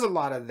 it does a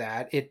lot of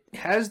that. It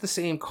has the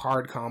same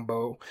card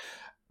combo,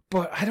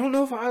 but I don't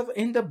know if I'll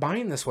end up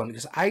buying this one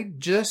because I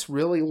just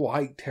really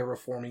like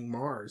Terraforming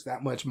Mars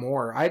that much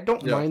more. I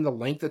don't mind the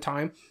length of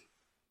time.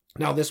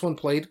 Now, this one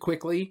played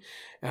quickly.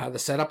 The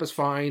setup is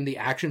fine. The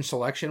action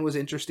selection was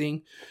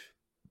interesting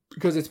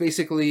because it's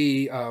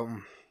basically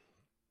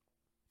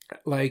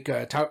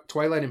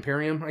Twilight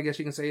Imperium, I guess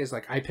you can say, is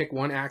like I pick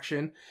one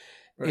action.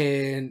 Right.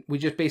 And we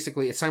just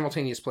basically, it's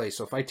simultaneous play.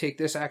 So if I take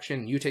this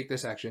action, you take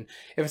this action.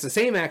 If it's the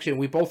same action,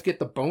 we both get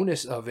the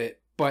bonus of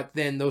it, but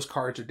then those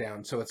cards are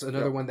down. So it's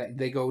another one that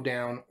they go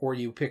down or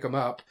you pick them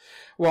up.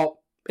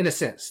 Well, in a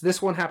sense,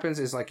 this one happens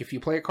is like if you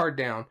play a card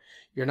down,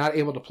 you're not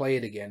able to play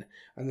it again.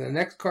 And the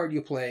next card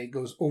you play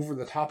goes over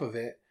the top of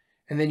it.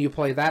 And then you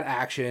play that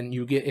action.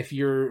 You get, if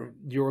you're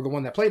the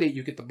one that played it,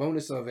 you get the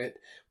bonus of it.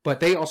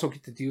 But they also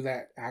get to do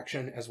that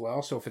action as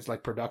well. So if it's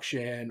like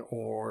production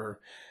or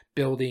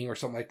building or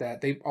something like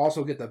that, they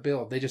also get the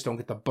build. They just don't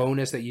get the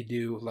bonus that you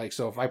do. Like,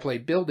 so if I play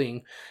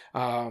building,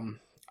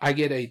 I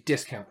get a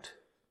discount.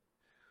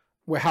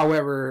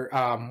 However,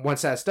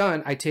 once that's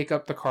done, I take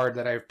up the card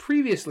that I've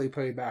previously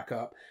played back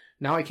up.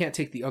 Now I can't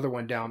take the other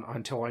one down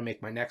until I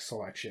make my next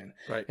selection.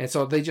 Right. And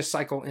so they just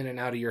cycle in and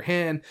out of your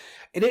hand.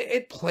 And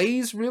it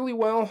plays really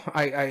well.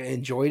 I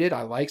enjoyed it.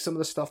 I like some of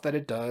the stuff that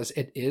it does.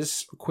 It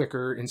is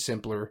quicker and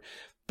simpler.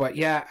 But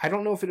yeah, I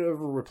don't know if it'll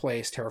ever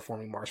replace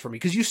Terraforming Mars for me,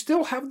 because you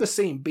still have the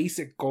same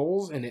basic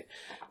goals in it,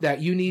 that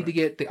you need to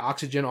get the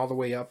oxygen all the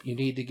way up. You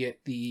need to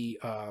get the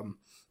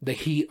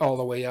heat all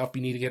the way up.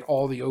 You need to get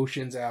all the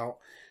oceans out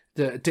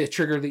to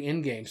trigger the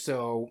end game.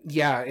 So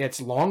yeah,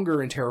 it's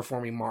longer in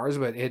Terraforming Mars,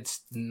 but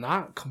it's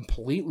not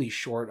completely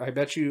short. I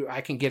bet you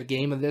I can get a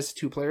game of this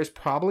 2 players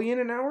probably in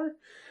an hour,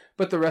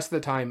 but the rest of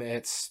the time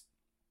it's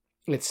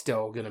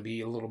still going to be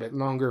a little bit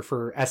longer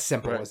for as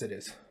simple as it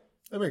is.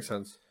 That makes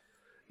sense.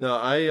 No,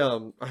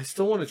 I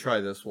still want to try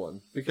this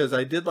one because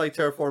I did like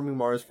Terraforming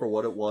Mars for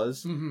what it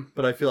was,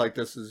 but I feel like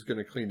this is going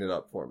to clean it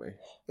up for me.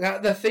 Now,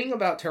 the thing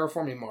about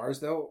Terraforming Mars,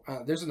 though,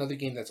 there's another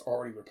game that's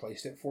already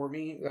replaced it for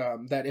me,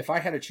 that if I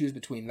had to choose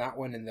between that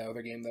one and the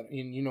other game, that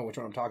you know which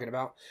one I'm talking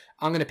about,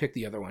 I'm going to pick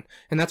the other one,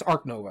 and that's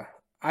Ark Nova.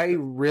 I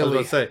was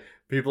about to say,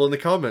 people in the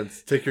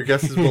comments, take your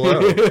guesses below.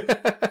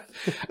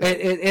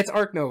 It's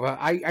Ark Nova.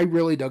 I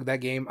really dug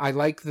that game. I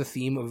like the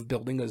theme of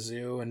building a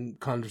zoo and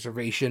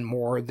conservation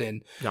more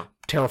than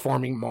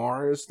terraforming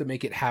Mars to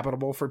make it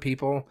habitable for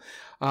people.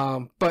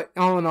 But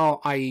all in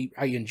all, I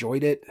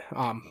enjoyed it.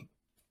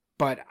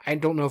 But I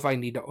don't know if I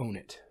need to own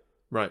it.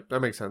 Right. That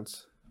makes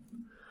sense.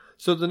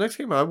 So the next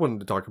game I wanted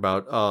to talk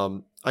about,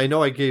 I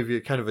know I gave you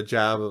kind of a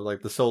jab of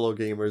like the solo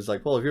gamers,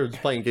 like, well, if you're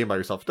just playing a game by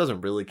yourself, it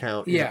doesn't really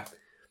count. Yeah. Know?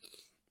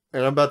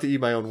 And I'm about to eat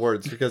my own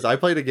words because I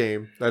played a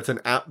game that's an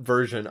app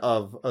version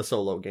of a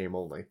solo game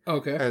only.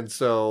 Okay. And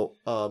so,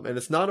 and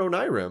it's not on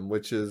Irem,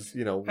 which is,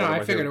 you know,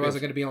 I figured it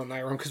wasn't going to be on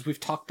Irem because we've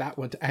talked that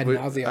one to ad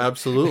nauseum.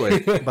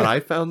 Absolutely. But I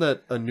found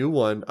that a new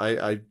one,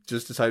 I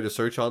just decided to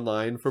search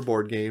online for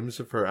board games,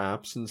 for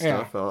apps and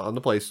stuff on the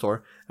Play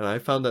Store. And I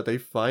found that they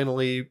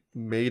finally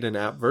made an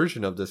app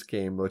version of this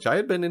game, which I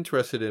had been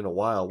interested in a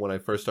while when I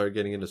first started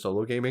getting into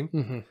solo gaming.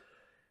 Mm-hmm.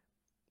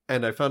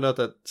 And I found out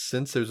that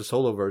since there's a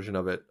solo version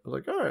of it, I was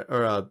like, all right,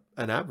 or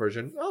an app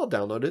version, I'll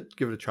download it,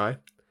 give it a try.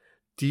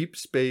 Deep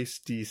Space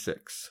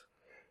D6.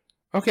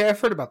 Okay,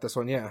 I've heard about this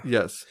one, yeah.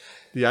 Yes.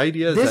 The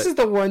idea is this is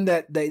the one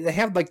that they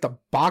have like the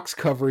box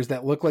covers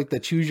that look like the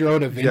Choose Your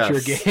Own Adventure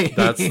game.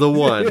 That's the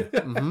one.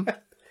 Mm-hmm.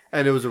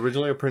 And it was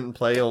originally a print and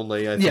play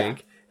only, I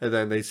think. And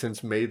then they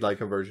since made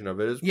like a version of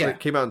it. It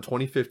came out in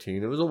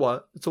 2015. It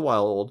was it's a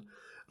while old.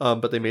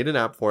 But they made an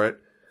app for it.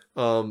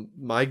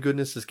 My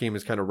goodness, this game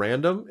is kind of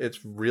random.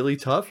 It's really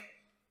tough,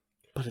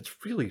 but it's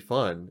really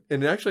fun.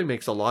 And it actually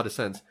makes a lot of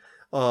sense.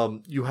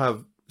 You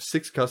have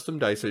 6 custom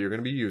dice that you're going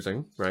to be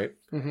using, right?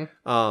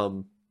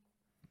 Mm-hmm.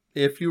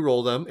 If you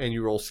roll them and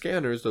you roll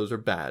scanners, those are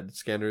bad.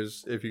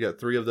 Scanners, if you get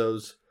 3 of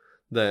those,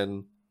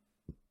 then,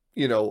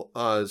 you know,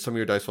 some of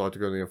your dice will have to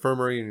go to the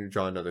infirmary and you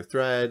draw another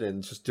thread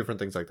and just different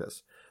things like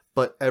this.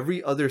 but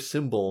every other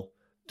symbol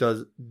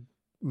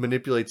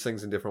manipulates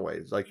things in different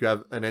ways. Like you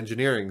have an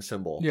engineering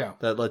symbol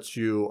that lets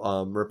you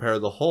repair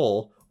the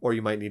hull, or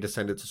you might need to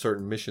send it to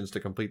certain missions to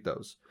complete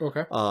those.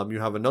 Okay. You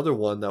have another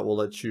one that will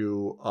let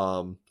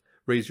you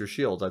raise your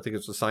shields. I think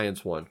it's the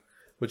science one,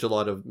 which a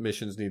lot of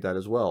missions need that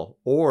as well.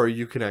 Or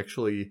you can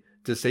actually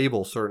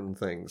disable certain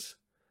things.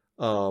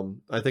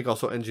 I think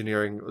also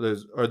engineering,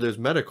 there's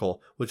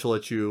medical, which will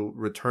let you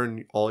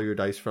return all your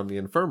dice from the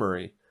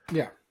infirmary.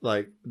 Yeah.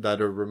 Like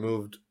that are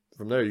removed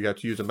from there. You have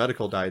to use a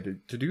medical die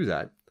to do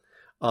that.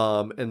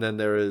 And then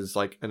there is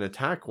like an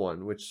attack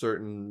one, which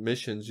certain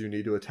missions you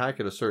need to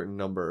attack at a certain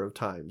number of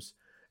times.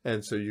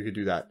 And so you could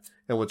do that.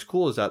 And what's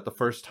cool is that the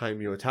first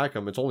time you attack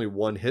them, it's only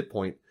 1 hit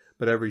point,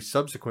 but every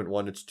subsequent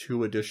one, it's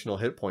 2 additional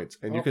hit points.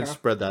 And you can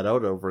spread that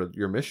out over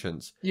your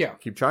missions. Yeah.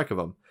 Keep track of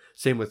them.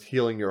 Same with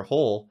healing your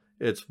hull.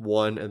 It's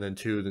 1 and then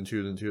 2, then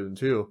 2, then 2, then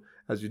 2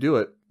 as you do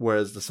it.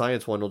 Whereas the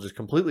science one will just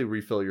completely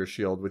refill your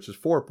shield, which is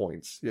 4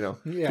 points, Yeah.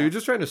 So you're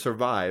just trying to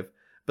survive.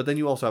 But then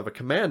you also have a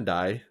command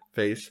die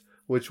face,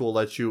 which will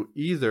let you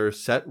either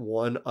set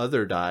one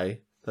other die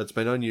that's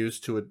been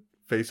unused to a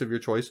face of your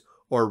choice,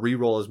 or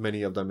re-roll as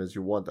many of them as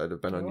you want that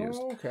have been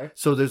unused. Okay.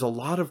 So there's a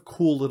lot of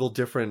cool little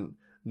different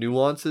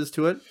nuances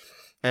to it.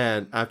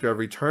 And after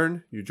every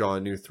turn, you draw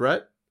a new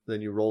threat.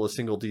 Then you roll a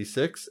single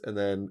d6, and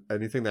then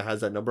anything that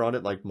has that number on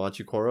it, like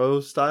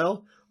Machikoro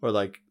style, or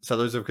like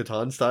Settlers of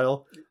Catan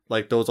style,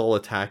 like those all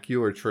attack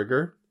you or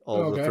trigger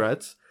all the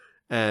threats.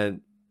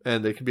 And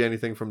they could be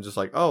anything from just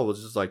like,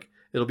 it's just like,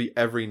 it'll be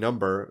every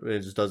number and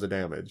it just does the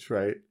damage,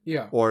 right?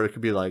 Yeah. Or it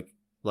could be like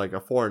a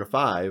 4 and a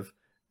 5,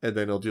 and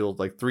then it'll deal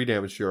like 3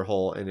 damage to your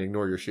hull and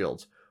ignore your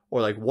shields.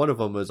 Or like one of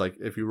them is like,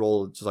 if you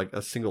roll just like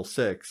a single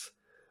 6,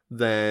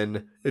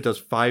 then it does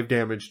 5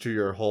 damage to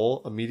your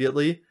hull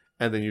immediately,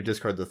 and then you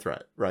discard the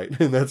threat, right?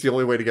 And that's the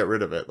only way to get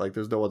rid of it. Like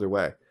there's no other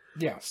way.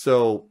 Yeah.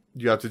 So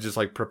you have to just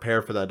like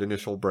prepare for that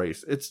initial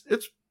brace. It's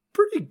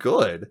pretty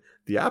good.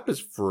 The app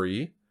is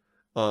free.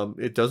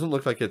 It doesn't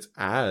look like it's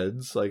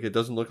ads. Like it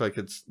doesn't look like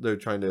they're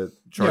trying to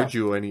charge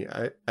you any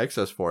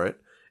excess for it.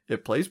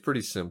 It plays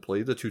pretty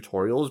simply. The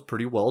tutorial is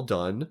pretty well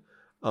done.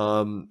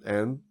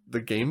 And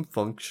the game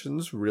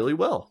functions really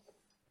well.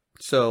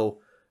 So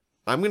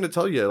I'm going to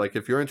tell you, like,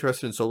 if you're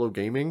interested in solo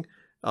gaming,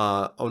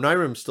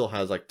 Onirim still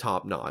has like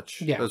top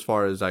notch as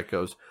far as that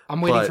goes.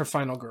 I'm waiting for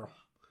Final Girl.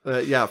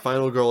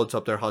 Final Girl, it's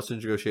up there,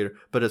 Hostage Negotiator.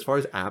 But as far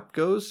as app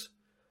goes,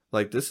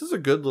 like, this is a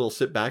good little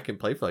sit back and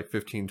play for like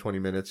 15, 20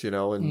 minutes,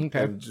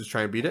 and just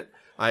try and beat it.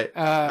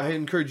 I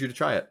encourage you to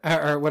try it.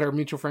 Or what our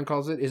mutual friend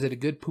calls it, is it a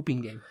good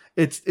pooping game?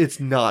 It's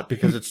not,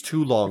 because it's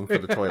too long for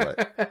the toilet.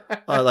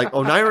 Like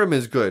Onirim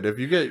is good. If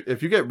you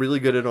get really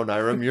good at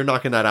Onirim, you're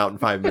knocking that out in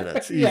 5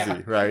 minutes.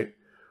 Easy, right?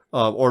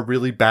 Or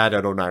really bad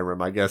at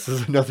Onirim, I guess,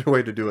 is another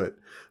way to do it.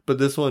 But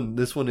this one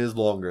is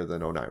longer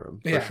than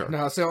Onirim, for sure.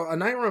 No, so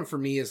Onirim for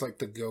me is like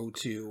the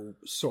go-to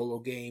solo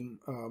game,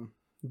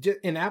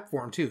 in app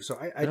form too. So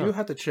I do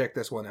have to check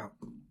this one out.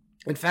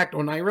 In fact,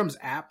 Onirim's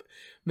app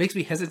makes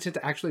me hesitant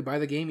to actually buy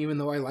the game, even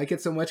though I like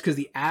it so much, because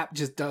the app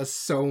just does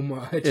so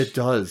much. It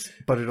does,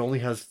 but it only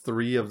has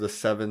 3 of the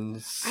 7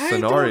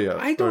 scenarios.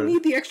 I don't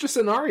need the extra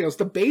scenarios.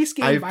 The base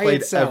game I've by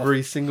played itself.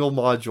 every single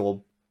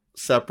module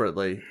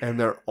separately, and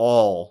they're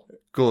all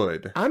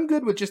good. I'm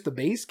good with just the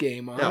base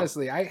game,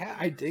 honestly. Yeah.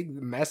 I dig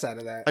the mess out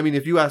of that. I mean,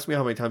 if you ask me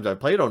how many times I've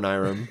played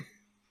Onirim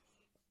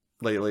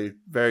lately,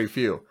 very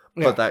few.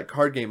 Yeah. But that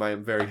card game, I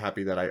am very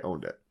happy that I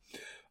owned it.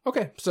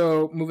 Okay,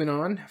 so moving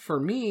on. For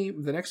me,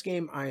 the next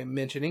game I am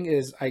mentioning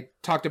is, I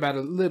talked about it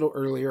a little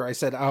earlier. I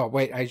said, I'm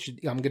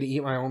going to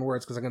eat my own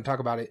words because I'm going to talk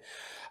about it.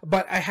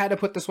 But I had to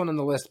put this one on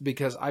the list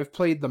because I've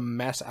played the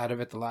mess out of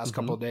it the last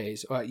couple of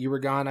days. You Were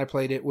Gone, I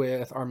played it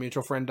with our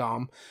mutual friend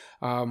Dom.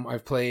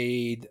 I've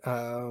played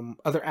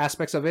other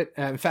aspects of it.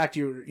 In fact,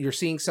 you're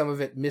seeing some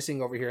of it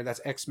missing over here. That's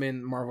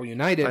X-Men Marvel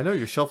United. I know,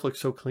 your shelf looks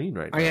so clean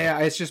right now. Yeah,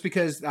 it's just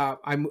because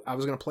I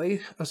was going to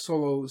play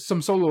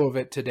some solo of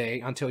it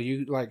today until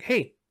you like,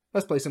 hey,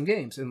 let's play some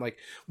games. And like,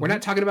 we're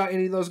not talking about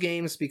any of those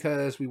games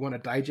because we want to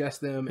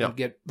digest them and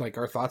get like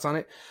our thoughts on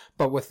it.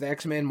 But with the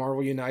X-Men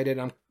Marvel United,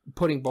 I'm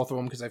putting both of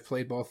them because I've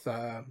played both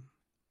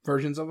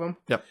versions of them.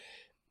 Yep.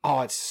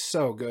 Oh, it's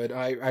so good.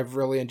 I've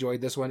really enjoyed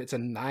this one. It's a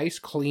nice,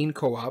 clean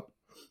co-op.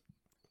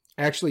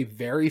 Actually,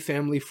 very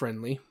family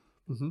friendly.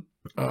 Mm-hmm.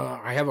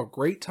 I have a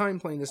great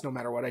time playing this no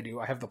matter what I do.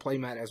 I have the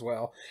playmat as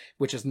well,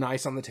 which is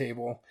nice on the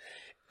table.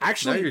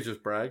 Actually, now you're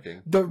just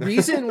bragging. The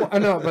reason,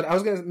 no, but I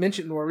was going to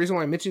mention, the reason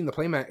why I'm mentioning the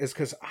playmat is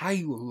because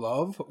I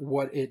love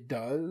what it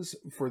does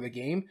for the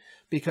game.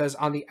 Because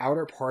on the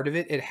outer part of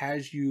it, it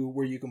has you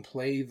where you can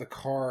play the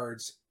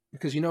cards.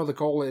 Because the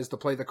goal is to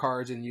play the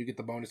cards and you get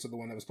the bonus of the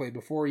one that was played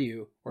before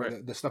you, or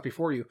the stuff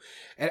before you.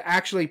 It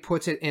actually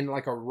puts it in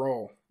like a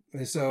row.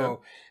 And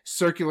so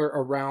circular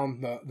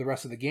around the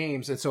rest of the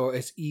games. And so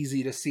it's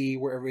easy to see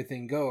where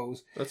everything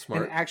goes. That's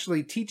smart. And it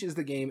actually teaches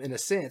the game in a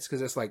sense,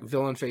 because it's like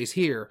villain phase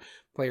here,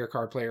 player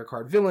card,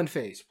 villain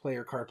phase,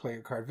 player card,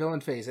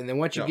 villain phase. And then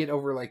once you get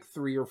over like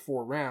 3 or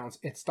 4 rounds,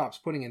 it stops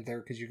putting it there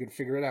because you can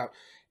figure it out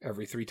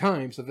every 3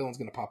 times the villain's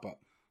going to pop up.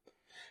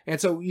 And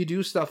so you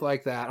do stuff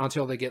like that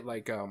until they get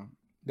like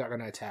they're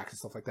gonna attack and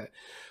stuff like that.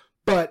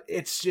 But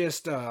it's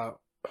just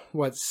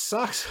what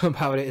sucks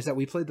about it is that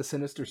we played the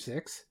Sinister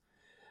Six.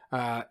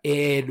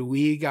 And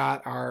we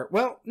got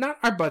not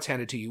our butts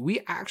handed to you.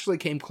 We actually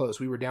came close.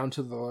 We were down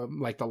to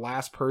the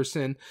last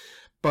person,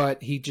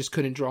 but he just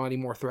couldn't draw any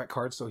more threat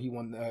cards, so he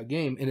won the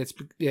game.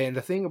 And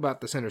the thing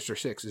about the Sinister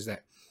Six is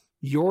that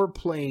you're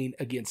playing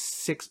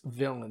against 6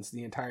 villains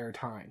the entire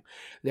time.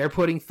 They're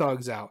putting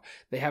thugs out.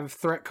 They have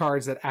threat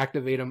cards that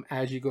activate them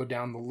as you go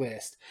down the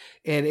list.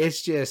 And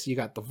it's just, you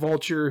got the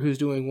Vulture who's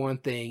doing one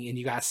thing, and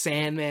you got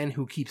Sandman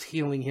who keeps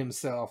healing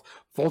himself.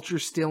 Vulture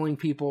stealing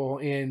people,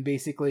 and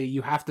basically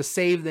you have to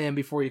save them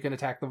before you can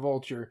attack the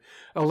Vulture.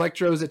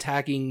 Electro's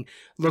attacking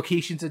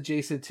locations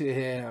adjacent to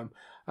him.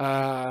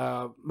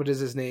 What is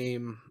his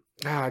name?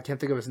 I can't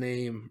think of his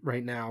name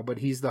right now, but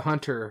he's the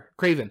hunter,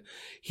 Craven.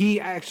 He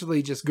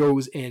actually just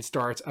goes and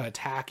starts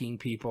attacking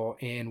people,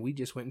 and we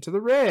just went into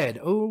the red.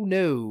 Oh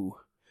no.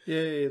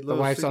 Yay, the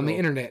wife's signal on the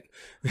internet.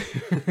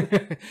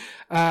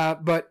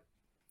 But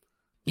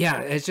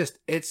yeah,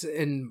 it's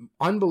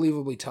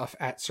unbelievably tough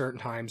at certain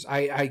times.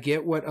 I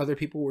get what other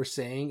people were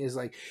saying is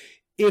like,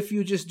 if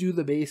you just do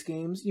the base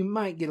games, you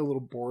might get a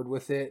little bored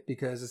with it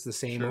because it's the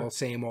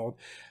same old.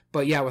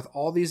 But yeah, with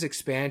all these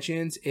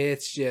expansions,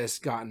 it's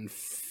just gotten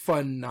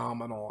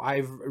phenomenal.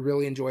 I've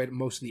really enjoyed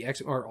most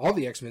of all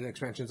the X-Men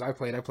expansions I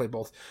played. I played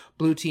both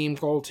Blue Team,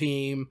 Gold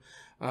Team,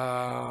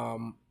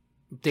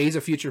 Days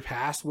of Future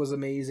Past was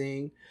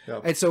amazing.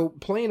 Yep. And so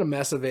playing a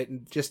mess of it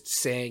and just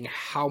saying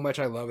how much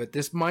I love it,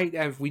 this might,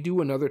 if we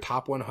do another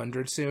top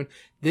 100 soon,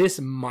 this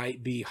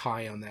might be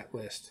high on that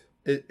list.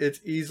 It's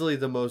easily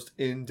the most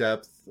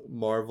in-depth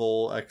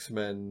Marvel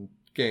X-Men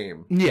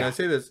game. Yeah. And I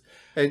say this,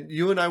 and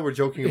you and I were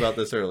joking about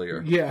this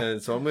earlier. Yeah.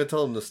 And so I'm going to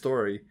tell them the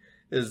story,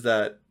 is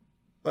that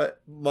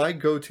my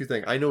go-to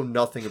thing, I know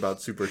nothing about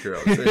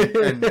superheroes.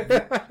 And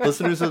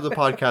listeners of the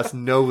podcast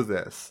know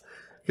this.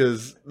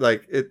 Because,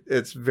 like,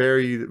 it's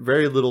very,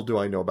 very little do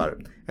I know about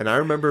it. And I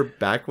remember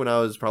back when I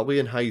was probably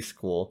in high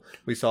school,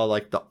 we saw,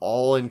 like, the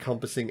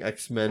all-encompassing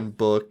X-Men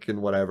book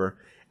and whatever.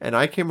 And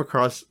I came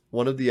across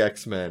one of the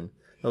X-Men.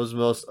 That was the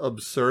most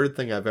absurd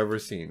thing I've ever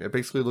seen. It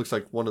basically looks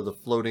like one of the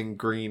floating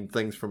green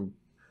things from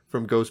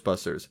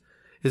Ghostbusters.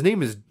 His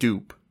name is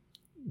Doop.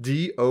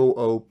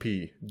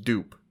 D-O-O-P.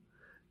 Doop.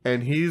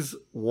 And he's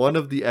one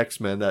of the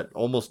X-Men that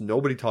almost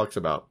nobody talks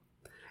about.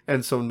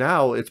 And so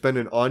now it's been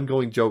an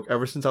ongoing joke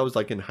ever since I was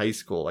like in high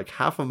school, like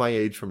half of my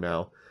age from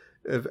now.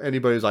 If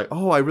anybody's like,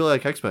 oh, I really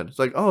like X-Men. It's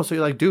like, oh, so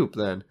you like Doop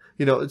then.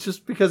 You know, it's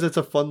just because it's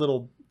a fun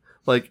little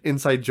like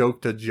inside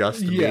joke to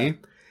just me.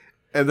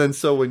 And then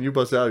so when you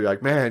bust it out, you're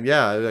like, man,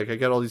 yeah, like I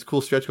got all these cool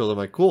stretch goals. I'm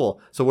like,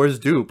 cool. So where's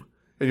Doop?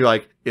 And you're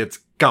like, it's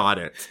got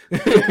it.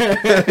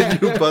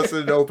 And you bust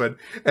it open.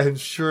 And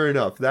sure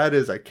enough, that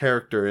is a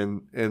character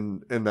in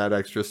that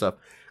extra stuff.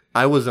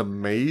 I was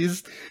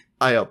amazed.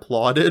 I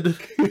applauded.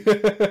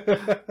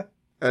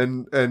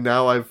 And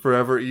now I've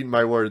forever eaten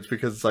my words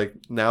because it's like,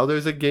 now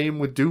there's a game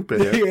with Doop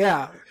in it.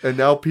 Yeah. And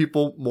now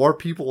more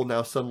people will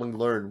now suddenly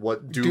learn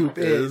what Doop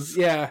is.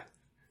 Yeah.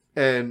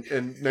 And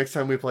next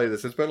time we play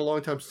this, it's been a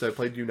long time since I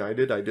played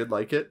United. I did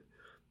like it.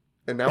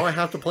 And now I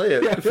have to play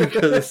it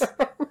because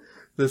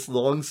this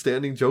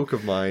long-standing joke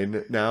of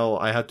mine, now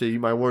I have to eat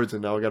my words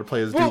and now I got to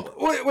play as Doop.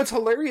 What's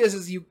hilarious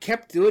is you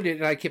kept doing it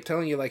and I kept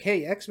telling you like,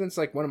 hey, X-Men's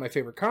like one of my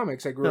favorite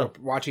comics. I grew up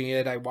watching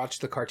it. I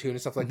watched the cartoon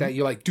and stuff like that.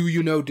 You're like, do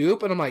you know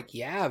Doop? And I'm like,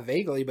 yeah,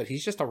 vaguely, but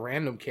he's just a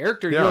random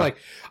character. Yeah. You're like,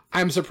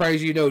 I'm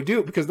surprised you know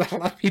Doop because not a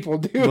lot of people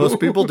do. Most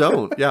people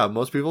don't. Yeah,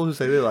 most people who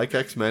say they like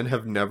X-Men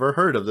have never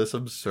heard of this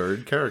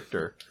absurd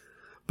character.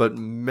 But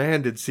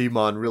man, did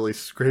Simon really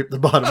scrape the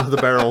bottom of the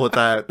barrel with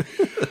that.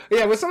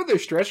 Yeah, with some of their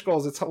stretch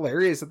goals, it's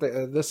hilarious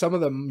that some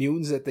of the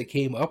mutants that they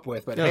came up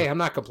with. But hey, I'm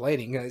not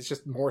complaining. It's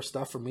just more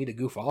stuff for me to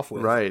goof off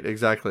with. Right,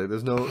 exactly.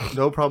 There's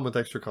no problem with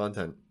extra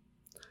content.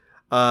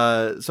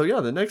 So yeah,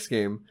 the next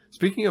game.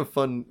 Speaking of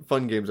fun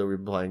games that we've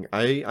been playing,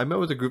 I met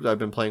with a group that I've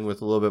been playing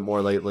with a little bit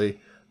more lately.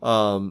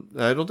 I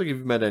don't think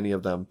you've met any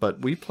of them,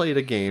 but we played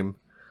a game.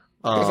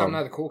 Because I'm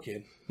not a cool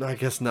kid. No, I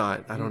guess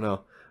not. I don't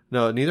know.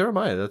 No, neither am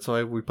I. That's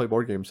why we play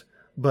board games.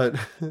 But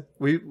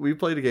we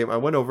played a game. I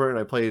went over and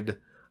I played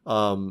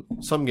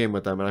some game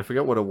with them, and I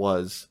forget what it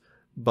was.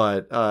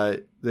 But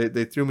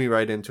they threw me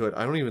right into it.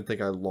 I don't even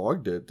think I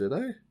logged it, did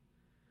I?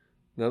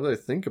 Now that I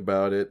think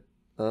about it.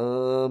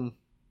 Oh,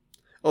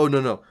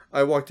 no.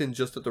 I walked in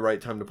just at the right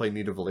time to play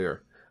Nidavellir.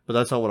 But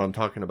that's not what I'm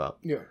talking about.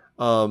 Yeah.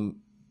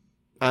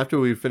 After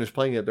we finished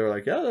playing it, they were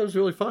like, yeah, that was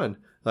really fun.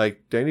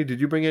 Like, Danny,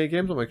 did you bring any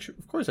games? I'm like,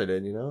 of course I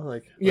did, you know?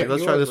 Like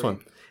let's try this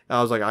one. And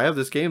I was like, I have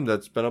this game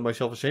that's been on my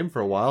shelf of shame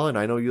for a while, and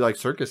I know you like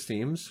circus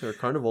themes or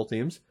carnival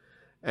themes.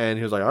 And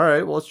he was like, all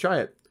right, well, let's try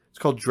it. It's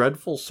called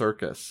Dreadful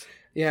Circus.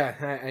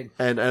 Yeah.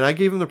 And I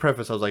gave him the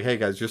preface. I was like, hey,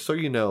 guys, just so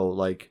you know,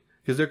 like,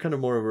 because they're kind of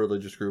more of a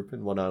religious group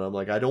and whatnot. I'm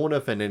like, I don't want to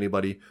offend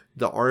anybody.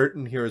 The art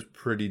in here is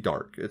pretty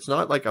dark. It's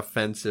not, like,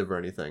 offensive or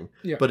anything.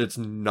 Yeah. But it's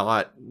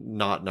not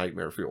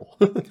nightmare fuel.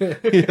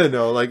 You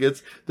know, like,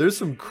 there's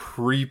some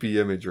creepy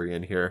imagery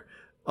in here.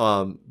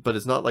 But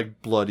it's not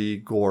like bloody,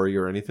 gory,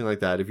 or anything like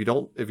that. If you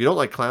don't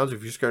like clowns,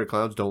 if you're scared of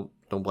clowns, don't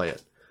play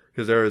it,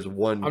 because there is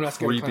one I'm not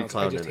scared creepy of clowns.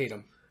 clown. I just hate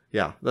them.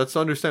 Yeah, that's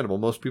understandable.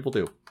 Most people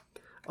do.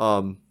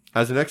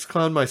 As an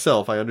ex-clown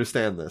myself, I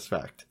understand this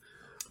fact,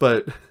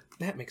 but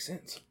that makes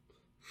sense.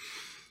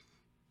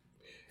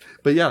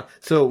 But yeah,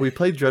 so we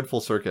played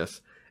Dreadful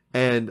Circus,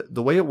 and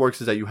the way it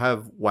works is that you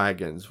have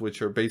wagons,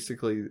 which are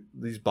basically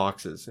these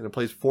boxes, and it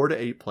plays 4 to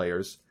 8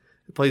 players.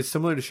 It plays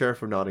similar to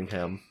Sheriff of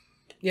Nottingham.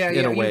 Yeah,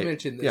 in a way. You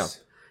mentioned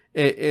this.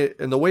 Yeah,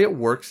 and the way it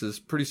works is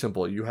pretty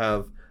simple. You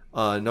have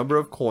a number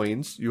of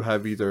coins. You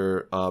have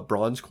either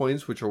bronze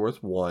coins, which are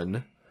worth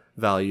 1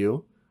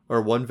 value,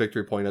 or 1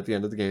 victory point at the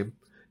end of the game.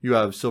 You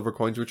have silver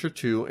coins, which are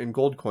 2, and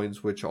gold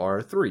coins, which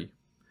are 3.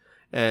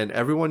 And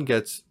everyone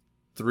gets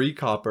 3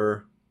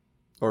 copper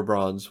or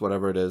bronze,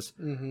 whatever it is,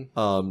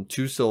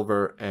 2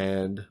 silver,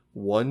 and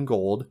 1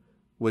 gold,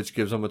 which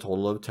gives them a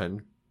total of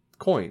 10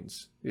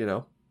 coins,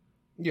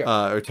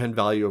 or 10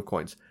 value of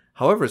coins.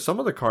 However, some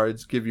of the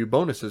cards give you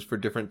bonuses for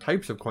different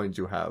types of coins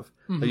you have.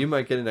 Like you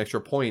might get an extra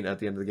point at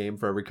the end of the game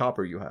for every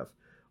copper you have.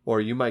 Or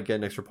you might get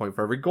an extra point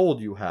for every gold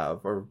you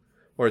have.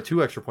 Or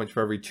 2 extra points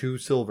for every 2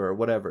 silver, or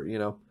whatever,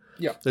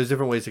 Yeah. There's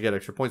different ways to get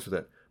extra points with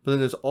it. But then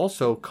there's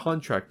also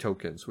contract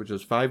tokens, which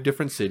is 5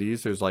 different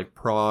cities. There's like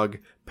Prague,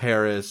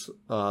 Paris,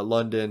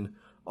 London,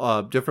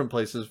 different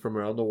places from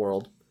around the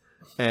world.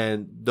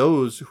 And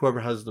whoever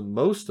has the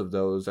most of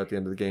those at the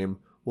end of the game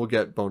will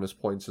get bonus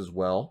points as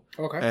well.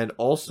 Okay. And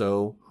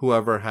also,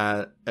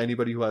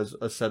 anybody who has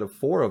a set of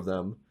 4 of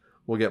them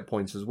will get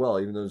points as well,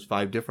 even though there's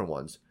 5 different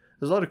ones.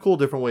 There's a lot of cool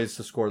different ways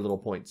to score little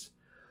points.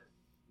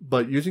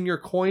 But using your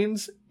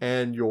coins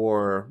and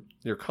your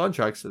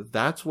contracts,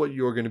 that's what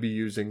you're going to be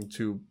using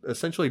to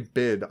essentially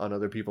bid on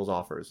other people's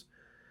offers.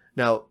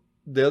 Now,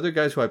 the other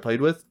guys who I played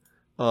with,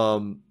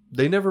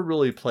 they never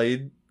really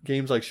played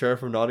games like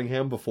Sheriff of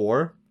Nottingham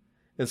before,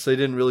 and so they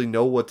didn't really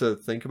know what to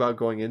think about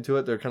going into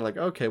it. They're kind of like,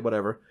 okay,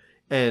 whatever.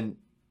 And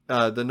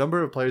the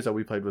number of players that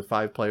we played with,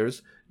 5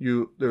 players,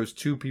 there was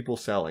 2 people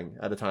selling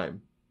at a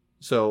time.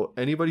 So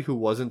anybody who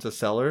wasn't a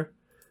seller,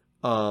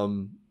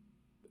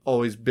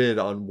 always bid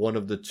on one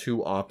of the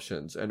 2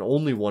 options, and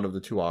only one of the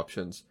 2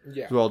 options.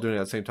 Yeah. So we're all doing it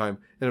at the same time.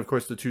 And of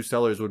course, the 2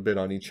 sellers would bid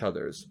on each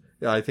other's.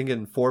 Yeah, I think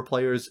in 4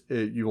 players,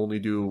 you only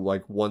do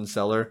like 1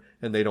 seller,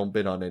 and they don't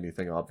bid on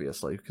anything,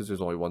 obviously, because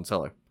there's only 1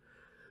 seller.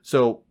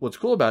 So what's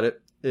cool about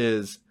it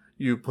is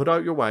you put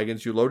out your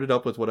wagons, you load it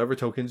up with whatever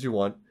tokens you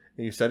want,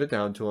 and you set it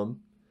down to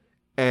them.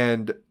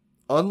 And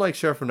unlike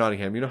Sheriff of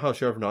Nottingham, you know how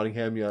Sheriff of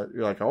Nottingham, you're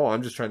like, oh,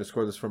 I'm just trying to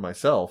score this for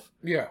myself.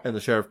 Yeah. And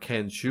the sheriff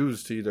can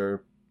choose to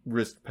either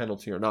risk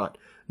penalty or not.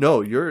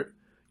 No, you're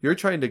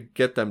trying to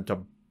get them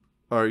to,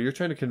 or you're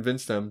trying to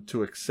convince them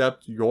to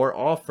accept your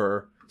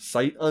offer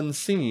sight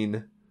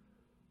unseen,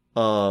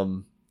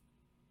 to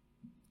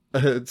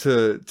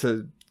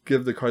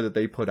give the card that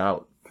they put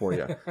out for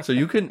you. So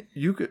you could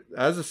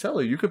as a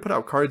seller, you could put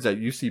out cards that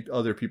you see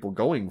other people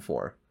going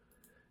for.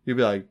 You'd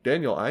be like,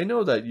 Daniel, I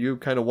know that you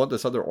kind of want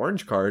this other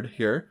orange card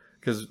here,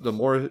 because the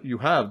more you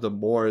have, the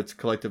more it's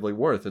collectively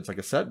worth. It's like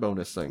a set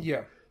bonus thing.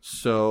 Yeah.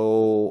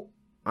 So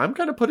I'm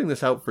kind of putting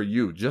this out for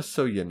you, just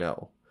so you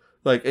know.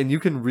 Like, and you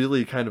can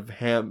really kind of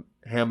ham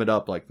it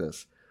up like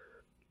this.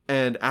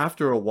 And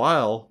after a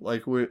while,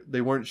 like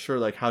they weren't sure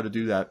like how to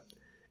do that.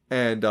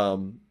 And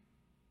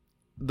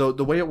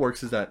the way it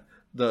works is that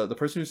the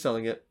person who's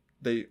selling it,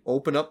 they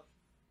open up,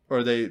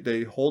 or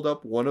they hold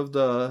up one of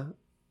the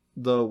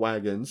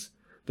wagons.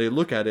 They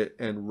look at it,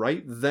 and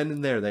right then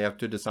and there, they have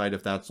to decide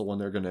if that's the one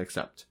they're going to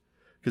accept.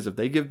 Because if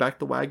they give back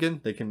the wagon,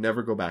 they can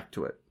never go back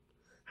to it.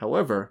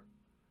 However,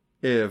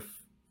 if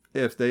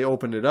they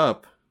open it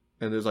up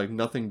and there's like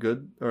nothing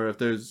good, or if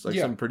there's like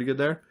something pretty good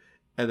there,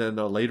 and then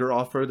a later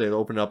offer they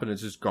open it up and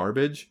it's just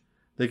garbage,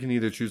 they can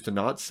either choose to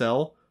not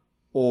sell,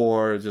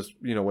 or just,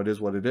 it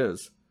is what it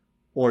is.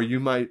 Or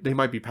they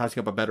might be passing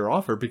up a better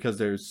offer because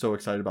they're so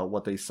excited about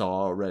what they saw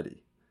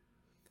already.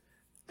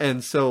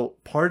 And so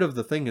part of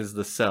the thing is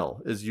the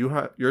sell is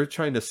you're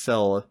trying to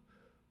sell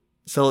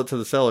it to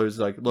the sellers.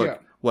 Like,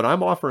 look, what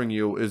I'm offering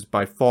you is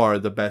by far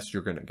the best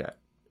you're going to get.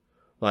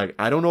 Like,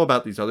 I don't know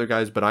about these other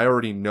guys, but I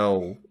already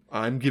know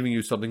I'm giving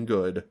you something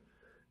good,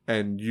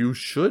 and you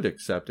should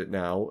accept it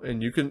now.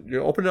 And you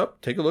open it up,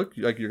 take a look.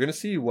 Like, you're going to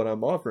see what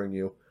I'm offering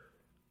you,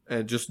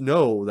 and just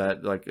know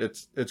that like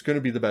it's going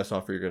to be the best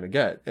offer you're going to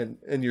get.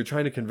 And you're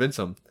trying to convince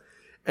them.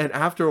 And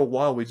after a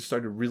while, we just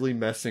started really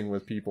messing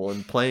with people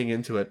and playing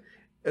into it.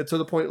 And to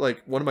the point,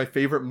 like, one of my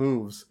favorite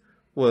moves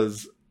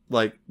was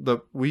like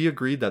we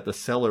agreed that the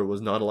seller was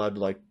not allowed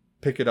to like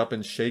pick it up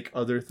and shake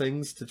other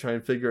things to try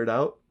and figure it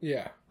out.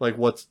 Yeah. Like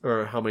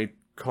or how many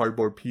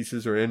cardboard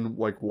pieces are in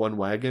like one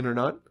wagon or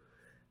not.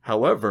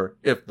 However,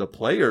 if the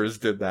players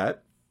did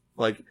that,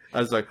 like, I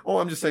was like, oh,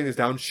 I'm just setting this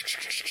down. Set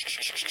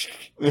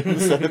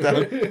it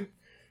down.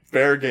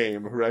 Fair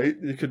game, right?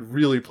 You could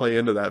really play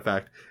into that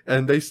fact.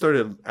 And they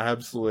started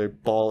absolutely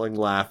bawling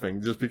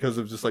laughing just because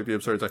of just like the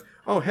absurd. It's like,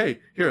 oh, hey,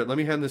 here, let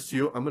me hand this to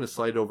you. I'm going to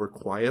slide it over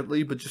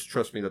quietly, but just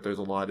trust me that there's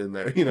a lot in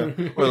there,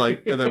 Or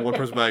like, and then one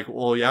person be like,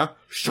 well, yeah,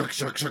 shook.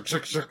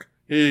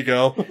 here you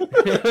go.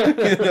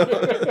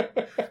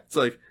 It's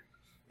like,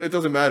 it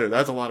doesn't matter.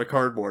 That's a lot of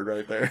cardboard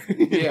right there.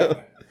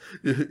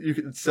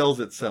 It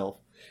sells itself.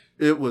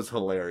 It was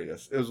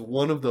hilarious. It was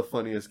one of the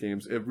funniest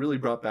games. It really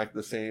brought back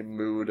the same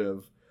mood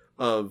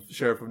of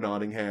Sheriff of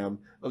Nottingham,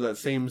 of that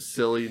same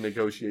silly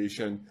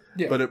negotiation,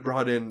 but it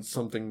brought in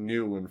something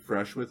new and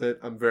fresh with it.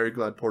 I'm very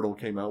glad Portal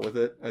came out with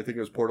it. I think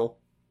it was Portal.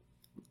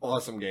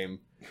 Awesome game.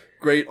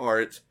 Great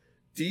art.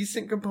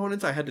 Decent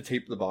components. I had to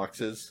tape the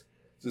boxes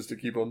just to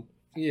keep them.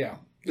 Yeah.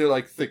 They're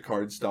like thick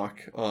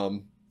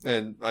cardstock.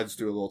 And I just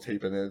do a little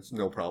tape in it. It's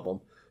no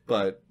problem.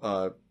 But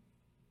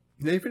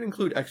they even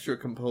include extra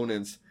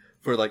components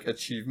for like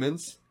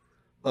achievements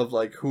of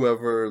like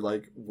whoever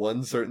like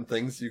won certain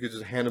things. You could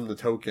just hand them the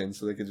token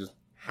so they could just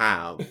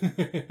have.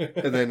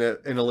 And then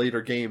in a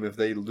later game, if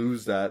they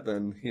lose that,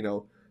 then, you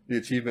know, the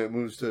achievement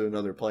moves to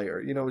another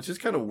player. You know, it's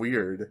just kind of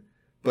weird.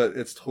 But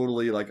it's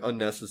totally, like,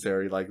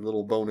 unnecessary, like,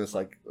 little bonus,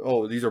 like,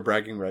 oh, these are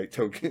bragging right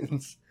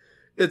tokens.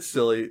 It's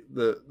silly.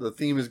 The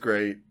theme is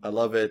great. I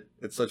love it.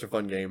 It's such a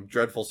fun game.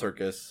 Dreadful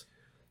Circus.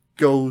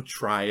 Go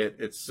try it.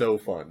 It's so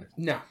fun.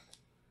 No.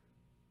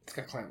 It's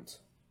got clowns.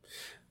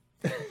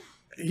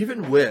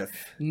 Even with.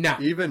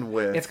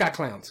 It's got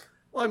clowns.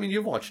 Well, I mean,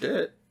 you've watched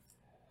it.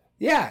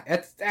 Yeah,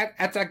 that's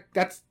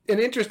an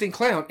interesting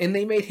clown, and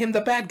they made him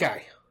the bad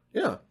guy.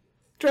 Yeah.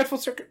 Dreadful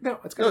Circus. No,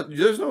 it's good.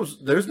 No,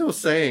 there's no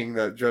saying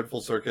that Dreadful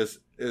Circus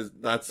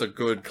that's a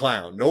good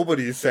clown.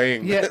 Nobody's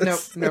saying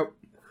this. Nope.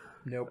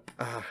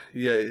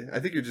 Yeah, I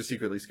think you're just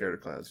secretly scared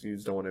of clowns. You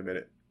just don't want to admit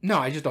it. No,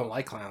 I just don't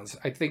like clowns.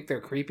 I think they're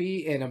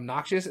creepy and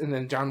obnoxious, and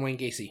then John Wayne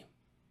Gacy.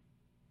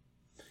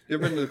 You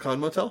ever been to the Clown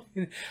Motel?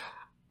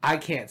 I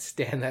can't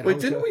stand that. Wait,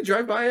 didn't we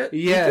drive by it?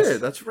 Yes. We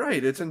did. That's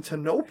right. It's in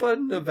Tonopah,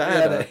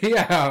 Nevada.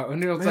 Yeah.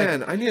 And it was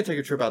Man, I need to take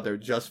a trip out there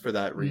just for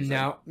that reason.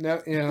 No,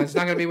 it's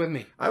not going to be with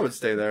me. I would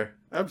stay there.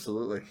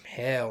 Absolutely.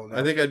 Hell no.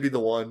 I think I'd be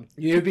the one.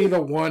 You'd be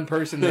the one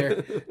person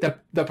there.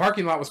 The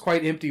parking lot was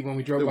quite empty when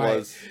we drove by. It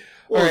was.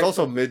 Well, it was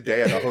also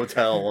midday at a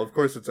hotel. Of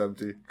course it's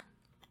empty.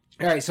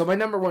 All right, so my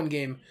number one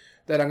game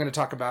that I'm going to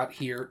talk about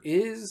here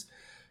is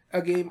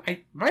a game.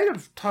 I might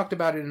have talked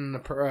about it in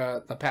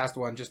the past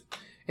one, just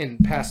in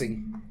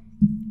passing.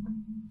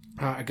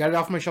 I got it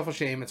off my shelf of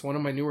shame. It's one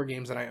of my newer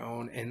games that I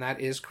own, and that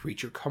is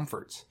Creature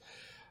Comforts.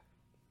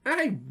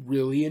 I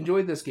really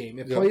enjoyed this game.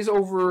 It plays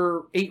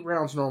over 8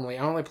 rounds normally.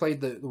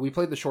 We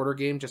played the shorter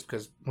game just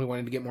because we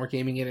wanted to get more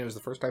gaming in. It was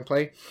the first time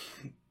play.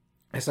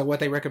 And so what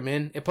they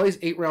recommend, it plays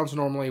 8 rounds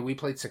normally. We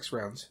played 6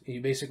 rounds. You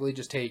basically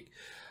just take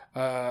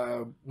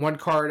 1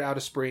 card out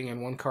of spring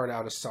and 1 card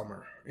out of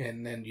summer,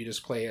 and then you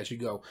just play as you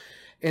go.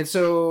 And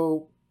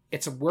so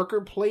it's a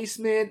worker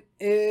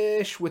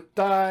placement-ish with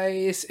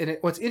dice. And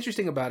what's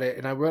interesting about it,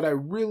 and what I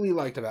really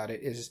liked about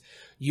it, is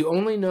you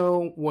only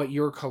know what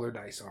your color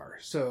dice are.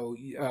 So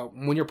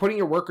when you're putting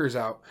your workers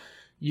out,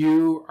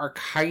 you are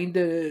kind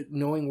of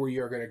knowing where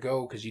you're going to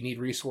go because you need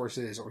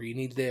resources or you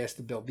need this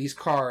to build these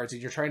cards.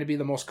 And you're trying to be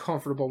the most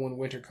comfortable when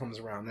winter comes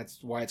around.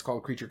 That's why it's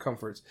called Creature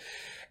Comforts.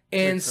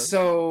 And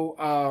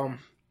so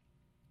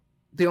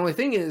the only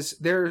thing is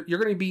you're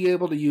going to be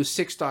able to use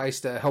 6 dice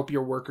to help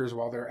your workers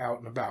while they're out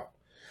and about.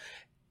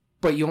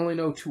 But you only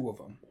know 2 of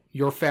them.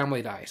 Your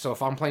family die. So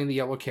if I'm playing the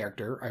yellow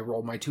character, I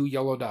roll my 2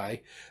 yellow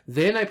die.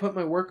 Then I put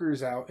my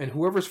workers out, and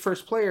whoever's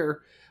first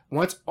player,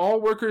 once all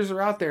workers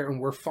are out there and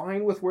we're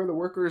fine with where the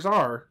workers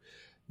are,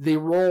 they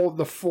roll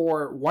the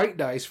 4 white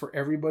dice for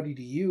everybody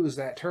to use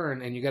that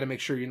turn, and you got to make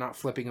sure you're not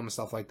flipping them and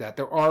stuff like that.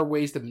 There are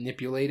ways to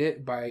manipulate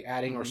it by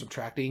adding or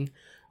subtracting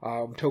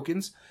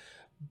tokens.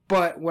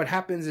 But what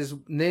happens is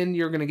then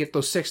you're going to get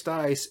those 6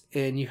 dice,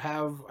 and you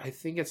have, I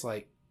think it's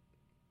like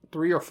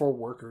 3 or 4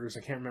 workers.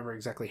 I can't remember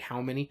exactly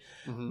how many,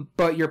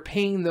 but you're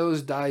paying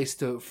those dice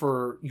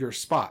for your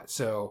spot.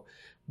 So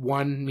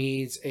one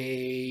needs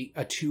a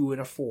 2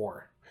 and a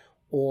 4,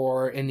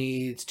 or it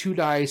needs 2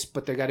 dice,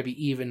 but they got to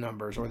be even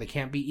numbers, or they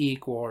can't be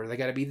equal, or they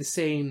got to be the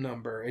same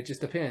number. It just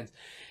depends.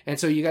 And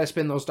so you got to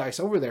spend those dice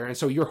over there. And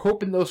so you're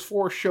hoping those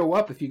 4 show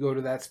up if you go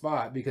to that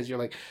spot, because you're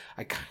like,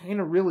 I kind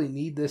of really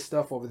need this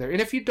stuff over there. And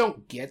if you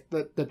don't get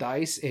the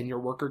dice and your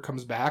worker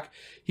comes back,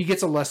 he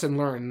gets a lesson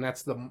learned, and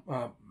that's the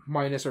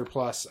minus or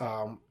plus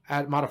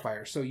add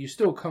modifier. So you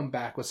still come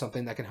back with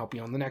something that can help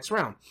you on the next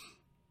round.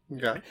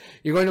 Okay.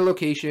 You're going to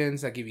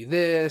locations that give you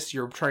this.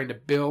 You're trying to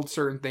build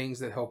certain things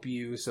that help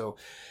you. So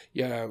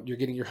you're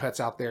getting your huts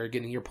out there,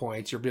 getting your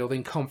points. You're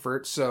building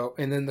comfort. So,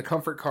 and then the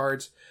comfort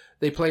cards,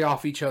 they play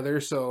off each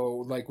other.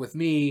 So like with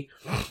me,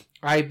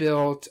 I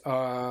built,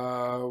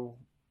 board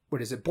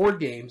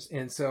games.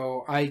 And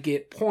so I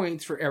get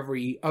points for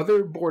every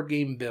other board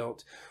game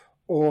built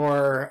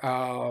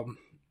or,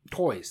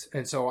 toys.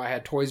 And so I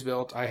had toys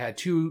built. I had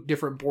 2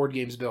 different board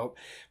games built,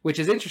 which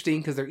is interesting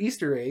because they're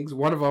Easter eggs.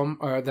 One of them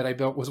that I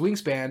built was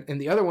Wingspan,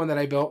 and the other one that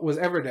I built was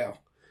Everdell.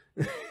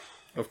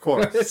 Of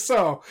course.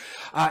 So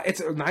it's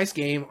a nice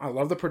game. I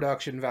love the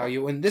production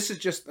value. And this is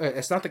just,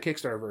 it's not the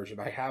Kickstarter version.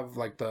 I have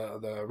like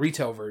the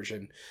retail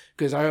version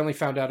because I only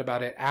found out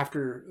about it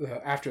after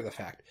the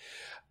fact.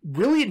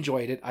 Really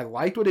enjoyed it. I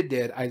liked what it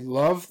did. I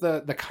love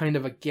the kind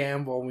of a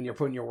gamble when you're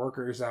putting your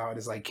workers out.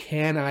 Is like,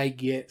 can I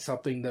get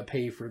something to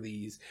pay for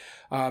these?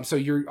 So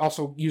you're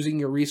also using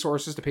your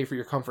resources to pay for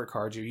your comfort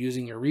cards. You're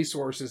using your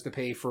resources to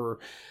pay for,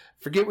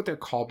 forget what they're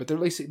called, but they're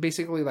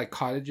basically like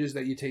cottages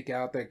that you take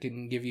out that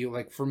can give you,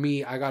 like, for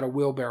me, I got a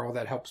wheelbarrow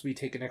that helps me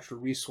take an extra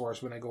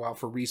resource when I go out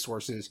for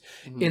resources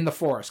in the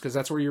forest, because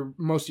that's where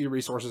most of your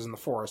resources in the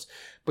forest.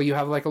 But you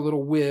have like a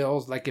little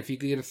wheels, like if you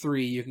get a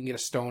 3, you can get a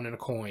stone and a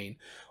coin.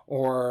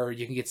 Or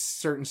you can get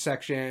certain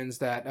sections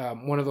that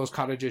one of those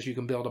cottages you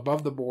can build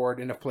above the board,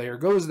 and if a player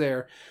goes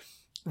there,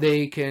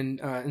 they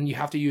can, and you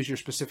have to use your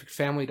specific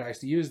family dice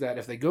to use that.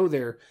 If they go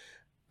there,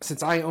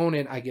 since I own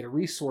it, I get a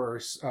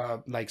resource.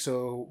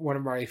 So one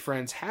of my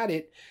friends had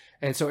it,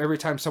 and so every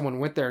time someone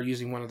went there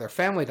using one of their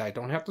family die,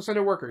 don't have to send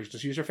a workers,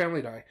 just use your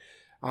family die.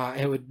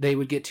 They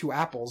would get 2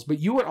 apples, but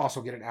you would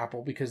also get an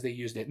apple because they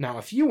used it. Now,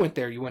 if you went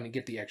there, you wouldn't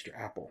get the extra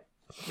apple.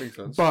 Makes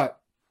sense. But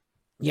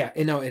yeah,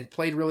 it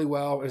played really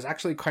well. It was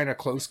actually kind of a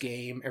close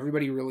game.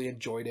 Everybody really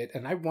enjoyed it,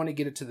 and I want to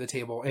get it to the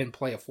table and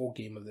play a full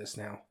game of this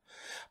now.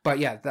 But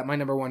yeah, my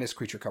number 1 is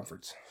Creature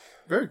Comforts.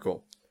 Very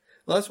cool.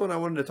 The last one I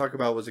wanted to talk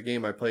about was a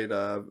game I played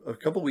a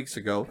couple weeks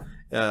ago.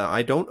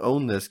 I don't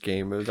own this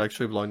game. It was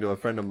actually belonged to a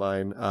friend of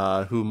mine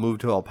who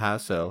moved to El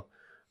Paso.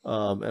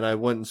 And I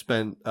went and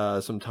spent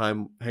some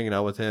time hanging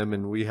out with him,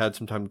 and we had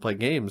some time to play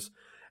games.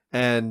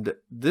 And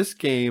this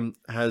game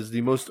has the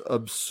most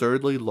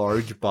absurdly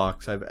large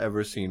box I've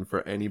ever seen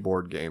for any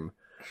board game.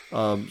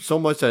 So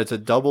much that it's a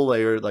double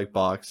layered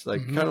box,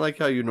 kind of like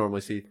how you normally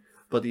see.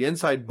 But the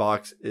inside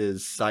box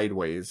is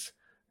sideways.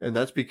 And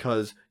that's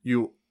because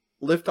you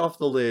lift off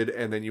the lid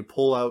and then you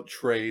pull out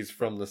trays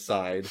from the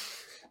side.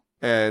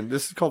 And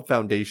this is called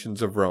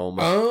Foundations of Rome.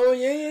 Oh,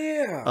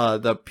 yeah.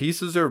 The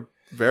pieces are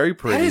very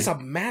pretty. That is a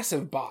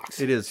massive box.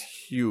 It is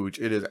huge.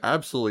 It is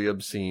absolutely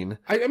obscene.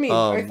 I mean,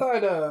 I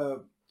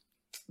thought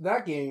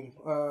that game,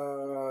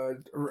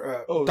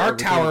 Dark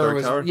Tower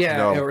was,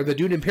 no. Or the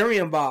Dune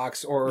Imperium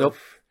box, or nope.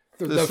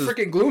 the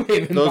freaking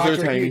Gloomhaven those box are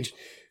tiny. huge.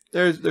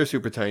 They're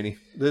super tiny.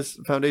 This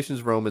Foundations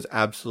of Rome is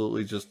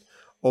absolutely just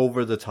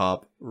over the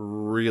top,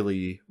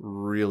 really,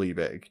 really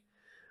big.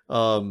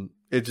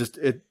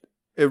 It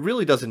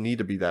really doesn't need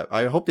to be that.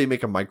 I hope they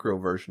make a micro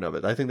version of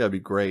it. I think that'd be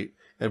great,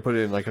 and put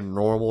it in a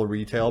normal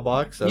retail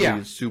box. That'd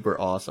be super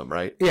awesome,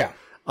 right? Yeah.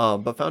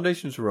 But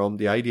Foundations of Rome,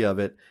 the idea of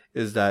it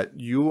is that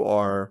you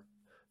are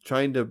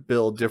trying to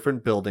build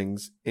different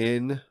buildings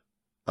in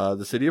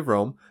the city of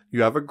Rome.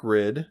 You have a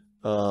grid,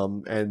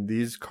 and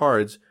these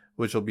cards,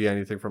 which will be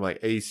anything from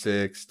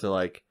A6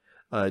 to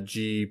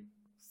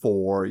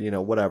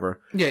G4,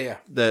 whatever. Yeah.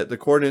 The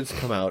coordinates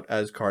come out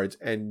as cards,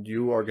 and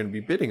you are going to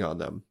be bidding on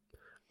them.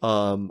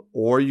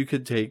 Or you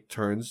could take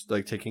turns,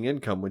 taking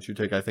income, which you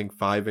take, I think,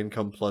 5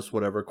 income plus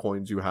whatever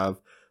coins you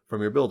have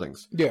from your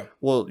buildings. Yeah.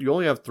 Well, you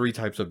only have 3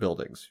 types of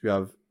buildings. You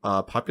have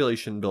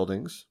population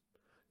buildings.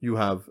 You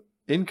have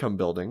income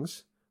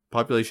buildings.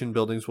 Population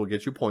buildings will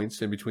get you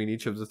points in between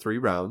each of the 3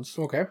 rounds.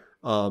 Okay.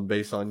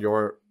 Based on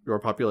your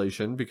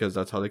population, because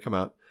that's how they come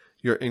out.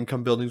 Your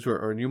income buildings will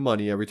earn you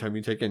money every time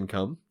you take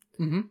income.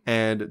 Mm-hmm.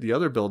 And the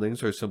other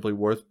buildings are simply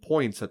worth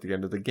points at the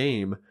end of the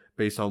game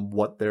based on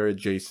what they're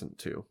adjacent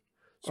to.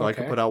 So I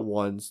can put out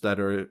ones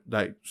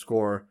that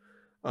score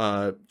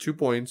 2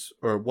 points,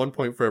 or 1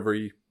 point for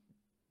every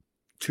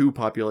 2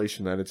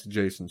 population that it's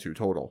adjacent to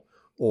total,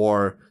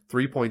 or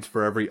 3 points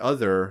for every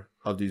other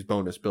of these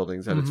bonus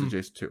buildings that it's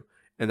adjacent to.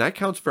 And that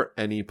counts for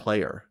any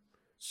player,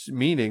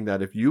 meaning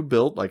that if you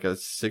build a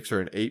 6 or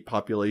an 8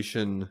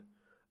 population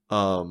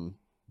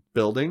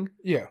building,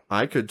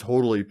 I could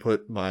totally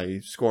put my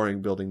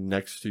scoring building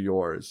next to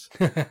yours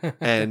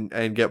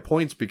and get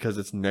points because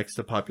it's next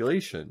to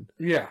population.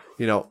 Yeah.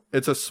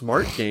 It's a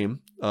smart game.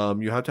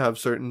 You have to have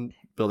certain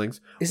buildings.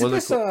 Isn't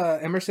this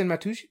Emerson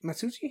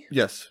Matsuchi?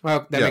 Yes.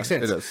 Well, that makes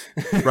sense. It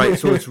is. Right.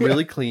 So it's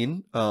really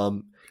clean.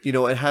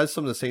 It has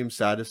some of the same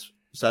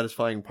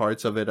satisfying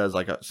parts of it as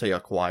say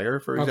Acquire,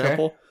 for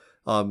example.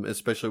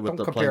 Especially with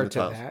the playing the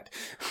tiles. That.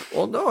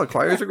 Well, no,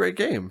 Acquire is a great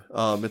game.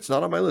 It's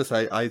not on my list.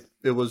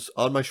 It was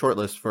on my short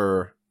list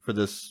for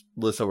this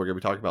list that we're going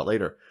to be talking about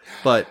later.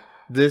 But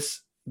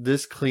this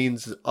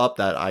cleans up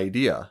that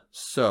idea.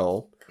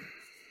 So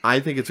I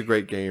think it's a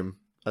great game.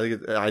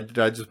 Did I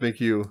just make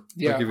you?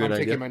 Yeah, give you I'm an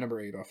taking idea? my number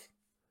 8 off.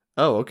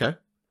 Oh, okay,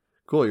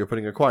 cool. You're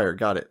putting Acquire.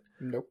 Got it.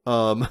 Nope.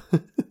 I'm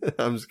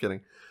just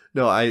kidding.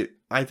 No, I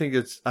think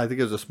it's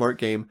a smart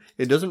game.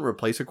 It doesn't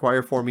replace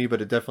Acquire for me,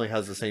 but it definitely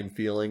has the same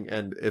feeling.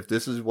 And if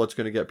this is what's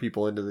going to get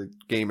people into the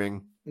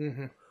gaming,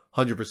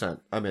 100%,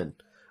 I'm in.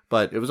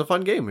 But it was a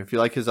fun game. If you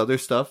like his other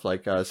stuff,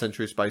 like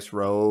Century Spice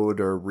Road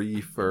or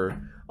Reef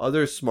or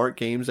other smart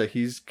games that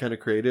he's kind of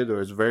created,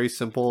 or it's a very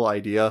simple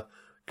idea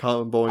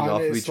comboing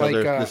off of each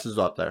other, this is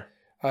up there.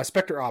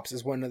 Spectre Ops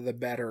is one of the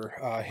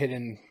better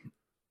hidden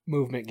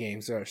movement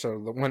games. So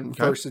the one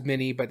versus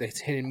mini, but it's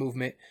hidden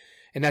movement.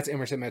 And that's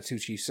Emerson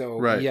Matsuchi.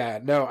 So,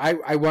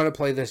 I want to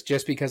play this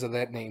just because of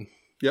that name.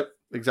 Yep,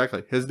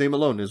 exactly. His name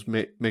alone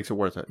makes it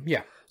worth it.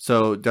 Yeah.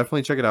 So,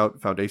 definitely check it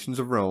out. Foundations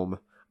of Rome.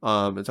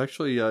 It's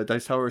actually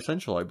Dice Tower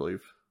Essential, I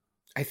believe.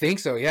 I think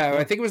so. Yeah,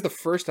 I think it was the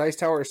first Ice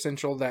Tower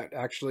Essential that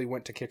actually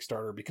went to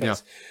Kickstarter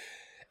because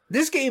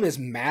this game is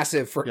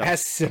massive for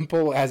as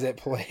simple as it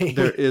plays.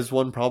 There is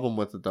one problem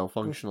with it though,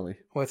 functionally.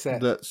 What's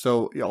that?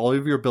 So all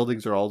of your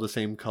buildings are all the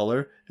same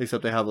color,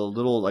 except they have a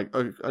little like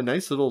a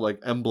nice little like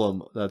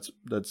emblem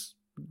that's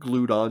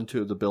glued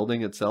onto the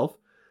building itself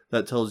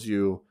that tells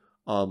you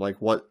like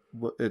what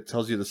it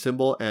tells you the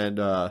symbol and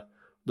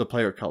the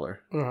player color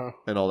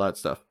and all that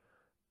stuff.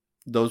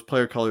 Those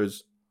player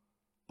colors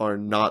are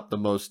not the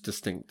most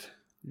distinct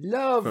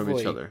from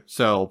each other.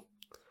 So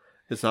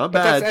it's not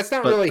bad. That's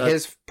not really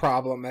his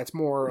problem. That's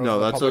more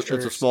of it's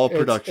a small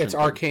production. It's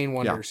Arcane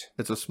Wonders.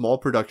 Yeah, it's a small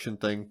production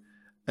thing.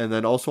 And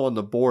then also on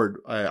the board,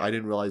 I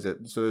didn't realize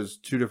it. So there's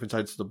two different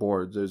sides to the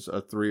board. There's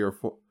a 3 or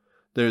 4.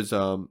 There's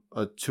a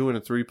 2 and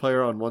a 3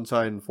 player on one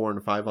side and 4 and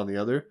a 5 on the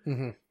other.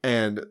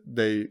 And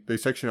they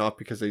section off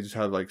because they just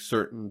have like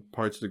certain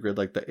parts of the grid,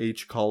 like the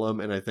H column,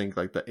 and I think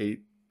like the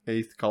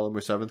 8th column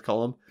or 7th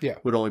column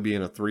would only be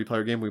in a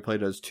 3-player game. We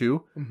played as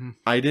 2.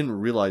 I didn't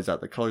realize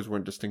that the colors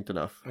weren't distinct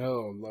enough.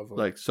 Oh, lovely.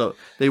 Like, so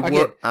they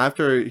were,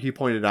 after he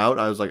pointed out,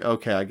 I was like,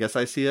 okay, I guess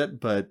I see it,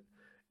 but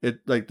it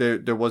like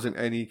there wasn't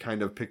any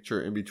kind of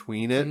picture in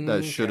between it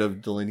that should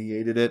have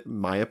delineated it, in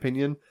my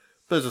opinion.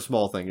 But it's a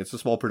small thing. It's a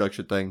small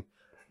production thing.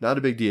 Not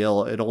a big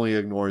deal. It only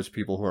ignores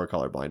people who are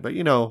colorblind. But,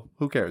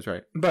 who cares,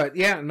 right? But,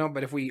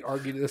 but if we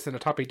argued this in a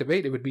topic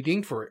debate, it would be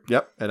dinged for it.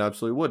 Yep, it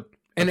absolutely would.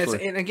 And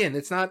again,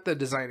 it's not the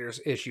designer's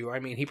issue. I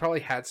mean, he probably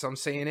had some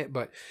say in it,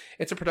 but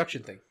it's a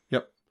production thing.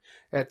 Yep.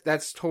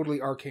 That's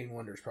totally Arcane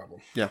Wonders'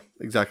 problem. Yeah,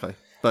 exactly.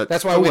 But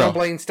that's why we don't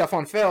blame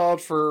Stefan Feld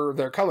for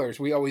their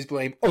colors. We always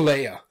blame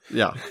Olea.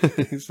 Yeah,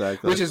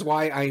 exactly. Which is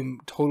why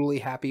I'm totally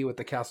happy with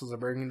the Castles of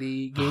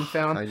Burgundy game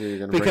found. I knew you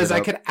were gonna because I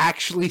could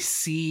actually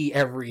see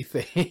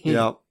everything.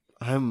 Yeah,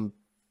 Can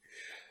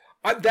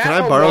I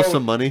borrow borrow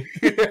some money?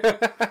 I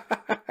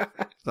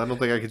don't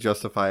think I could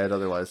justify it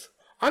otherwise.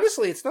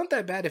 Honestly, it's not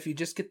that bad if you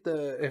just get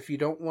if you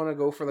don't want to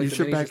go for like. You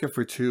should back it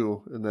for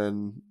 2, and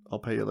then I'll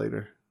pay you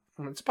later.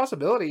 It's a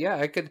possibility, yeah.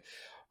 I could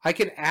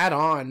add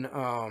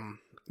on,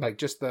 like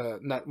just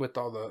not with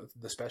all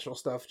the special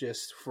stuff,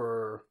 just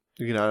for.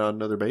 You can add on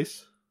another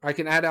base. I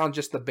can add on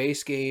just the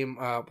base game,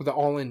 with the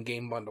all-in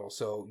game bundle.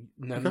 So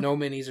no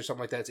minis or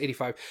something like that. It's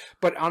 $85.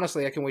 But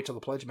honestly, I can wait till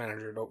the pledge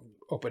manager to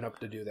open up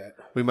to do that.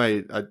 We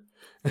might.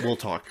 We'll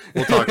talk.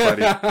 We'll talk,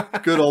 buddy.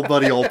 Good old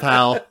buddy, old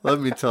pal.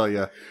 Let me tell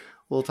you.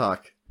 We'll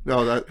talk.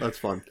 No, that's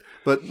fun.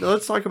 But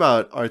let's talk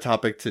about our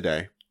topic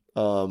today.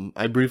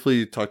 I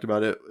briefly talked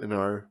about it in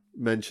our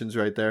mentions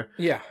right there.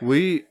 Yeah.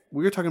 We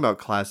were talking about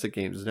classic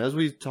games. And as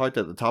we talked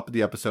at the top of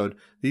the episode,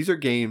 these are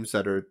games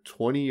that are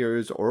 20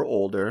 years or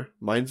older.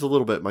 Mine's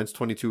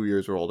 22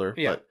 years or older.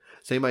 Yeah. But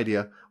same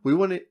idea.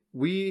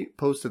 We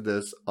posted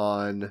this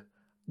on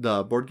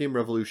the Board Game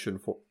Revolution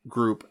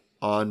group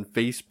on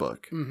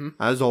Facebook.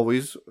 As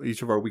always,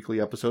 each of our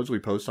weekly episodes we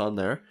post on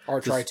there.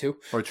 Or try to.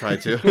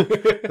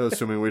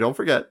 Assuming we don't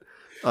forget.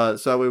 So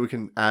that way we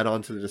can add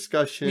on to the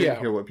discussion,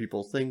 hear what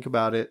people think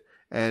about it,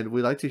 and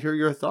we'd like to hear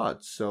your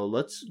thoughts. So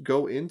let's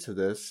go into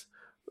this.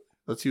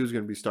 Let's see who's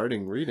going to be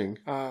starting reading.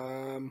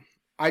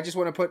 I just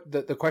want to put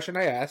the question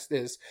I asked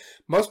is,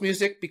 most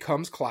music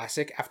becomes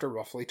classic after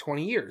roughly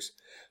 20 years.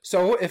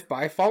 So if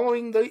by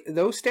following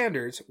those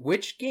standards,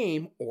 which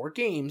game or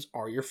games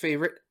are your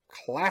favorite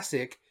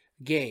classic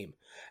game?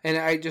 And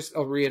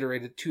I'll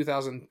reiterate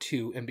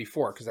 2002 and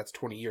before, because that's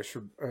 20 years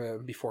from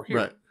before here.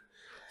 Right.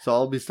 So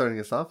I'll be starting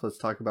us off. Let's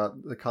talk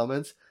about the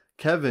comments.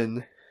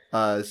 Kevin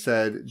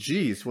said,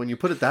 geez, when you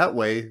put it that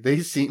way,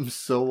 they seem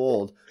so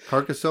old.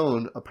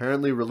 Carcassonne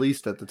apparently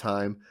released at the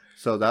time,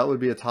 so that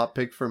would be a top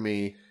pick for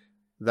me.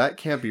 That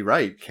can't be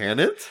right, can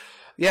it?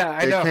 Yeah,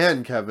 I know. It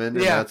can, Kevin,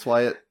 and that's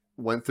why it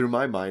went through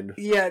my mind.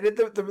 Yeah,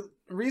 the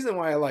reason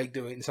why I like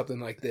doing something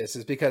like this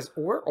is because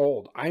we're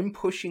old. I'm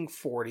pushing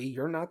 40.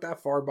 You're not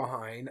that far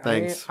behind.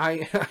 Thanks.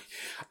 I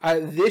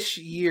this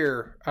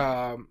year,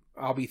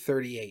 I'll be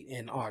 38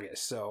 in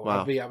August, so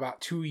I'll be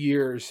about 2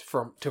 years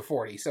to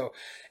 40. So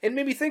it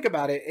made me think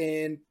about it,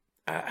 and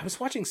I was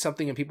watching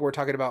something, and people were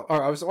talking about,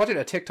 or I was watching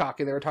a TikTok,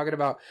 and they were talking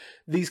about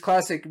these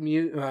classic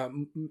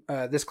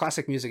this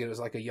classic music. It was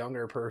like a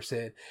younger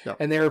person,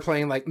 and they were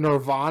playing like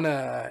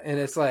Nirvana, and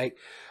it's like,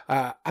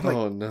 I'm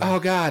like,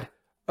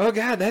 oh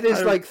god, that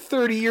is like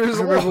 30 years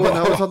old. I remember when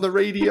I was on the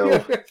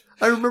radio.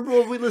 I remember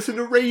when we listened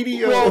to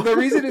radio. Well, the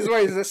reason is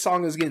why this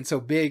song is getting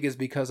so big is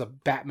because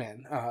of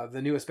Batman.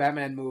 The newest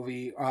Batman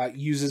movie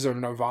uses a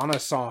Nirvana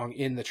song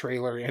in the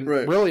trailer and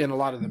really in a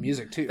lot of the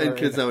music too. And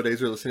kids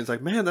nowadays are listening. It's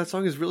like, man, that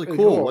song is really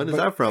cool. When is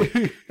that from?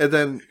 And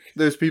then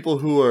there's people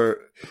who are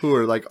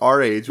like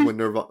our age when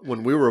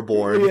we were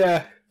born.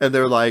 Yeah. And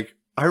they're like,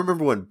 I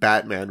remember when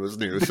Batman was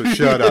new, so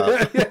shut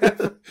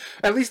up.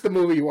 At least the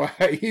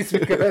movie-wise,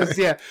 because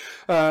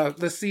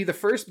let's see, the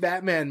first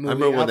Batman movie. I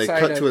remember when they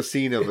cut to a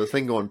scene of a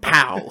thing going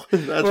pow.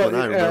 That's what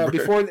I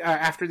remember.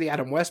 After the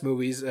Adam West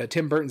movies,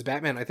 Tim Burton's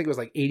Batman, I think it was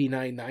like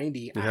 89,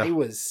 90. Yeah. I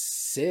was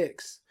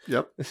 6.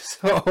 Yep.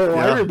 So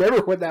I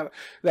remember when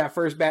that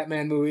first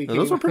Batman movie came.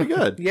 Those were pretty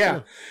good.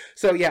 Yeah.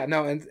 So yeah,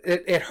 no, and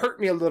it hurt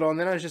me a little. And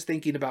then I was just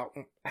thinking about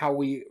how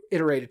we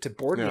iterated to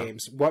board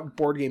games, what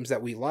board games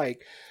that we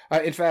like.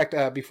 In fact,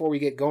 before we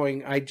get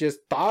going, I just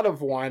thought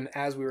of one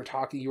as we were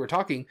talking. You were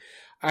talking.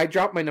 I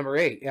dropped my number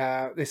 8.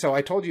 So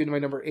I told you my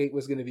number 8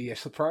 was going to be a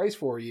surprise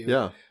for you.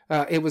 Yeah.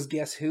 It was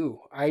Guess Who.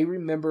 I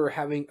remember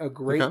having a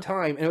great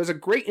time, and it was a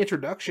great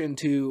introduction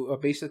to a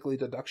basically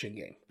deduction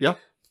game. Yeah.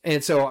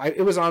 And so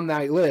it was on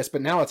that list,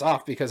 but now it's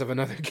off because of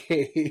another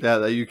game. Yeah,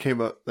 that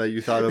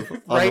you thought of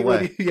on right the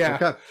way. Yeah.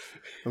 Okay.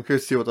 I'm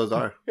curious to see what those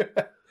are.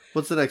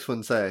 What's the next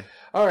one say?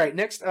 All right.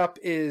 Next up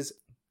is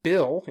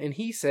Bill, and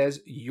he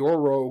says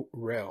Euro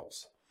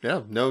Rails.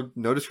 Yeah. No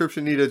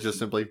description needed. Just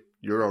simply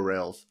Euro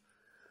Rails.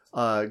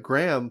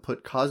 Graham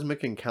put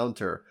Cosmic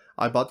Encounter.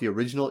 I bought the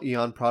original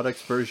Eon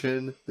Products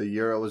version the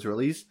year it was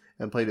released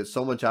and played it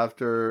so much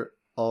after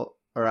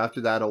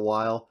that a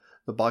while.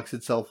 The box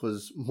itself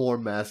was more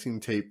masking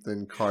tape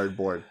than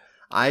cardboard.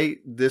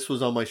 This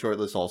was on my short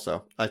list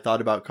also. I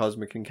thought about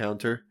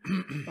Encounter.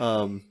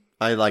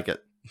 I like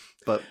it,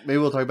 but maybe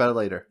we'll talk about it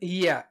later.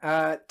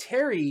 Yeah.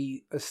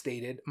 Terry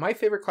stated, my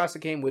favorite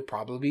classic game would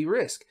probably be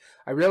Risk.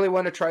 I really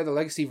want to try the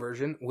Legacy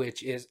version,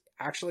 which is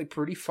actually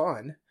pretty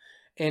fun.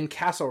 And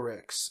Castle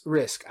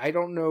Risk. I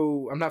don't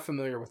know. I'm not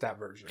familiar with that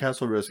version.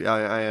 Castle Risk.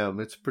 I am.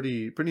 It's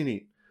pretty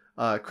neat.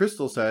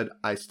 Crystal said,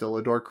 I still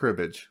adore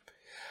Cribbage.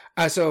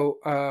 So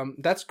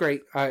that's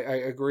great. I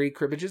agree.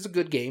 Cribbage is a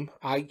good game.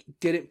 I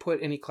didn't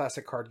put any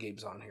classic card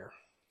games on here.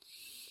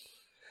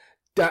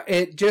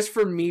 It just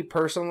for me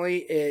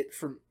personally,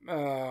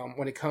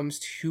 when it comes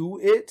to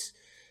it,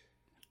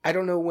 I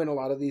don't know when a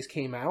lot of these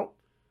came out.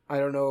 I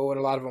don't know when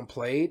a lot of them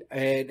played,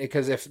 and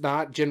because if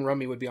not, Gin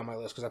Rummy would be on my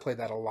list because I played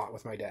that a lot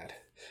with my dad.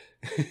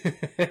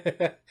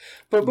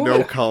 But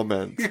no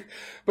comment.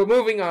 But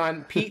moving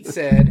on, Pete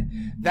said,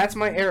 "That's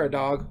my era,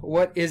 dog.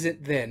 What is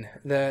it then?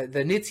 The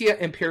Nizia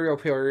Imperial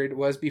period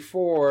was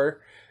before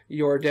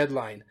your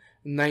deadline.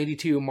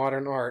 92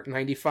 Modern Art,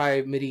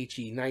 95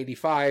 Medici,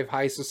 95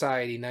 High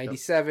Society,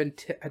 97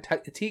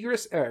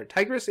 Tigris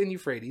and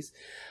Euphrates,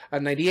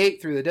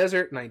 98 Through the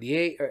Desert,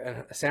 98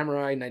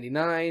 Samurai,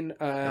 99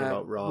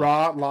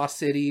 Raw, Lost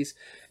Cities,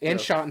 and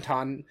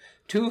Shantan,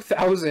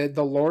 2000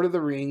 The Lord of the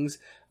Rings,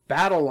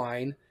 Battle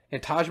Line,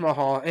 and Taj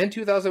Mahal, and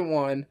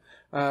 2001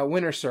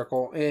 Winter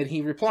Circle." And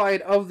he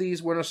replied, "Of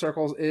these, Winter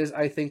Circles is,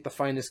 I think, the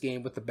finest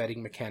game with the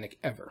betting mechanic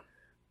ever."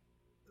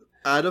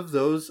 Out of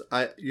those,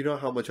 you know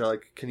how much I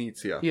like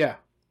Knizia. Yeah.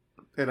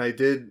 And I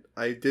did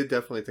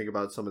definitely think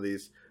about some of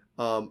these.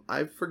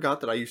 I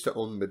forgot that I used to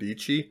own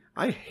Medici.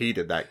 I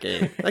hated that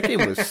game. That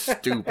game was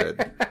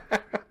stupid.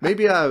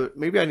 Maybe I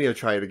need to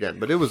try it again,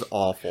 but it was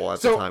awful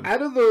at the time. So,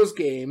 out of those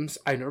games,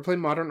 I never played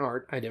Modern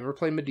Art. I never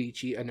played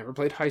Medici. I never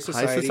played High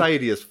Society. High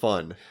Society is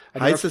fun.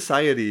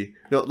 Society.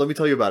 No, let me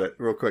tell you about it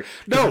real quick.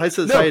 No, High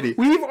Society.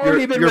 No, we've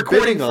already been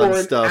recording for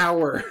an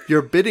hour.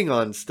 You're bidding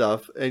on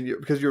stuff, and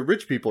because you're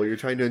rich people, you're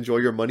trying to enjoy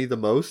your money the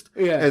most.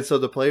 Yeah. And so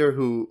the player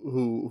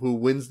who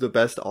wins the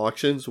best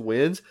auctions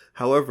wins.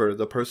 However,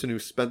 the person who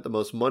spent the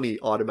most money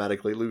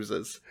automatically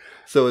loses.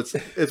 So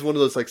it's one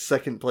of those like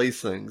second place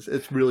things.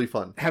 It's really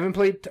fun. Haven't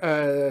played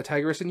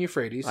Tigris and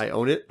Euphrates. I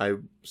own it. I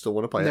still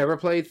want to play it. Never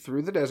played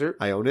Through the Desert.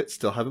 I own it.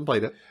 Still haven't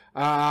played it.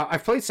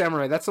 I've played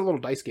Samurai. That's a little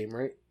dice game,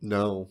 right?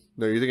 No,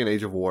 you're thinking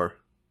Age of War.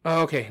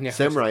 Oh, okay. Yeah.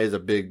 Samurai is a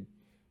big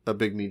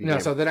meaty game. No,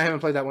 so then I haven't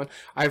played that one.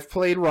 I've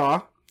played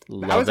Raw.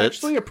 That was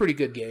actually a pretty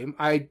good game.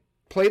 I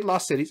played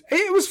Lost Cities.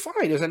 It was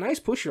fine. It was a nice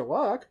push your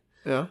luck.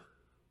 Yeah.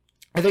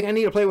 I think I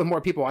need to play with more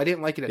people. I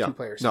didn't like it at 2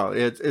 players. No,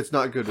 it's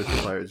not good with 2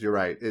 players. You're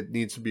right. It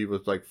needs to be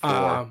with like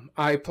 4.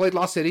 I played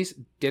Lost Cities.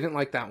 Didn't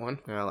like that one.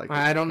 Yeah,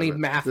 I don't need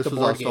math. This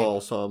was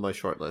also on my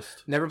short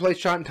list. Never played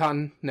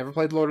Shantan. Never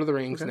played Lord of the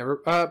Rings. Okay. Never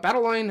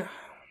Battle Line.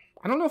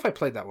 I don't know if I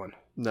played that one.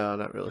 No,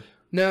 not really.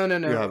 No.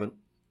 You haven't.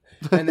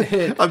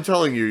 And I'm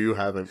telling you, you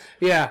haven't.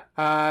 Yeah,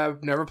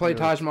 I've never played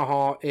Taj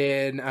Mahal,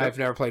 and I've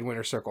never played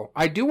Winter Circle.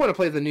 I do want to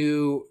play the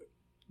new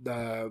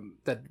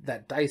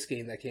that dice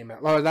game that came out.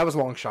 Oh, that was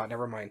Long Shot.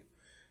 Never mind.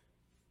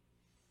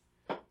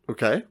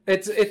 Okay.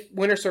 It's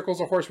Winter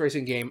Circle's a horse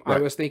racing game. Right. I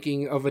was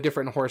thinking of a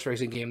different horse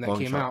racing game that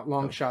came out.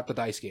 Long Shot, the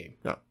dice game.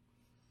 Yeah.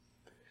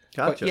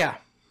 Gotcha. But, yeah.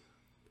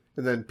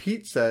 And then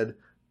Pete said,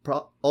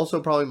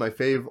 also probably my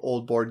fave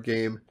old board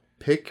game,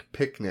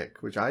 Picnic,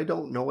 which I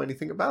don't know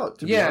anything about,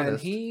 to be honest. Yeah, and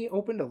he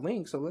opened a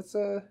link, so let's...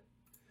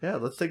 Yeah,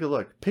 let's take a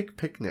look.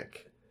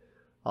 Picnic.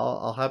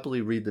 I'll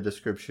happily read the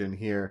description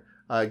here.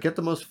 Get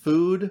the most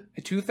food.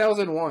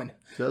 2001.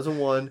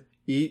 2001.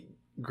 Eat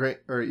grain.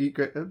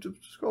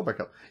 Scroll back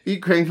up.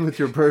 Eat grain with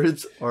your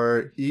birds,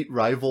 or eat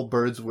rival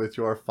birds with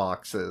your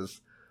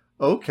foxes.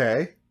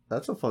 Okay,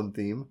 that's a fun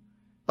theme.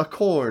 A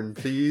corn,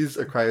 please,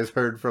 a cry is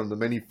heard from the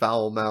many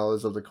foul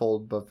mouths of the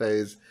cold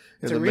buffets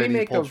in the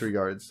many poultry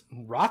yards.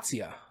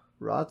 Razzia,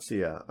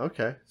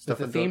 okay. With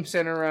the theme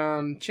centered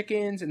around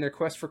chickens and their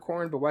quest for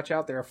corn, but watch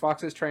out, there are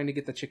foxes trying to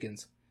get the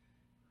chickens.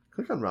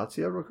 Click on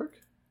Razzia real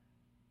quick.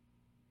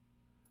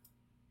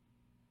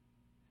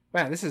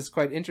 Man, this is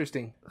quite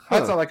interesting. Huh.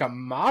 That's like a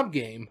mob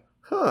game.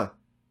 Huh.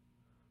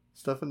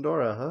 Stefan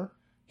Dora, huh?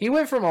 He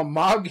went from a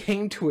mob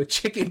game to a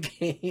chicken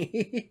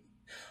game.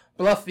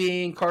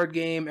 Bluffing, card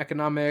game,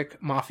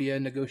 economic, mafia,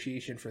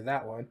 negotiation for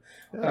that one.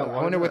 Yeah,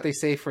 I wonder what they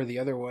say for the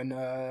other one.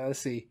 Let's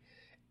see.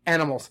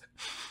 Animals.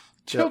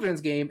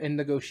 Children's game and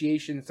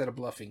negotiation instead of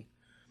bluffing.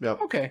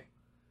 Yep. Okay.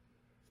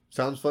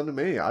 Sounds fun to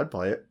me. I'd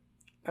play it.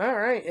 All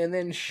right. And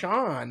then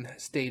Sean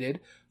stated,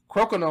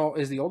 Crokinole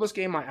is the oldest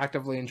game I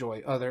actively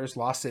enjoy. Others,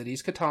 Lost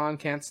Cities, Catan,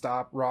 Can't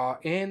Stop, Raw,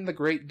 and The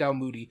Great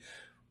Dalmoody.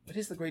 What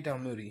is The Great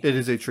Dalmoody? It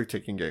is a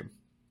trick-taking game.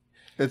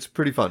 It's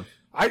pretty fun.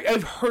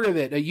 I've heard of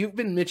it. You've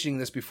been mentioning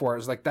this before. I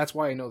was like, that's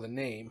why I know the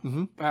name.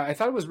 Mm-hmm. I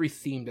thought it was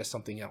rethemed as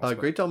something else.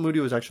 Great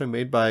Dalmoody was actually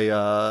made by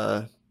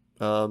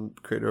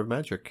creator of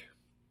Magic.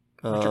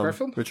 Richard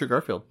Garfield? Richard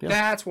Garfield, yeah.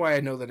 That's why I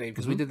know the name,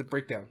 because we did the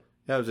breakdown.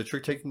 Yeah, it was a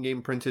trick-taking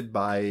game printed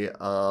by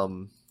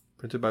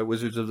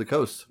Wizards of the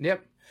Coast.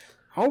 Yep.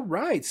 All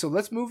right, so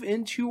let's move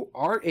into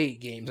our 8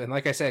 games. And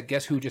like I said,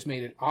 Guess Who just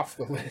made it off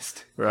the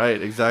list.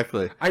 Right,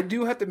 exactly. I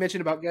do have to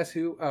mention about Guess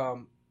Who.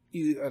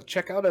 You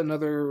check out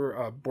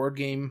another board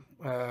game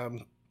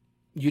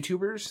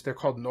YouTubers. They're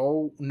called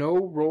No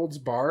Rolls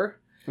Bar.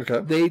 Okay.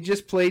 They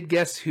just played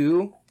Guess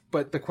Who,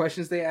 but the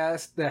questions they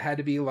asked that had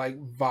to be like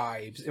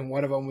vibes, and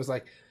one of them was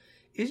like,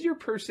 "Is your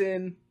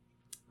person?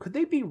 Could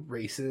they be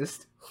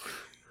racist?"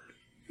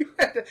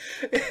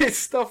 It's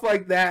stuff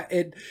like that,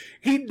 and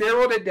he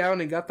narrowed it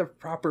down and got the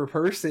proper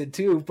person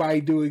too by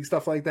doing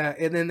stuff like that.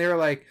 And then they're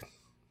like,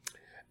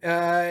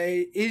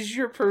 is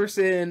your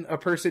person a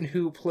person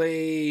who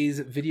plays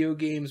video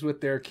games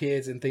with their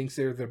kids and thinks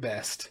they're the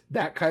best?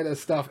 That kind of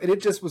stuff. And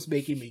it just was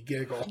making me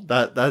giggle.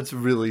 That's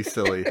really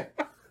silly.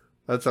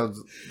 That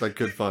sounds like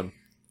good fun.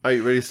 Are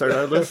you ready to start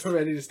our list? I'm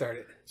ready to start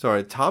it. So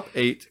our top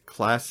 8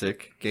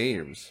 classic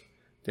games.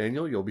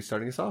 Daniel, you'll be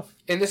starting us off.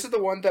 And this is the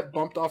one that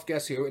bumped off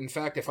Guess Who. In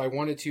fact, if I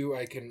wanted to,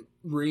 I can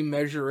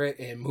remeasure it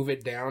and move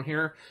it down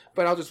here.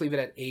 But I'll just leave it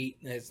at 8.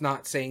 It's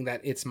not saying that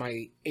it's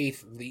my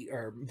 8th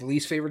or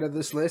least favorite of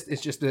this list.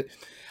 It's just that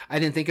I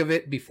didn't think of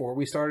it before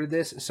we started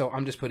this, so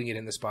I'm just putting it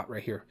in the spot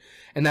right here.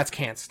 And that's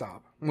Can't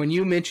Stop. When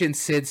you mentioned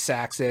Sid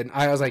Saxon,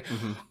 I was like,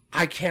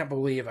 I can't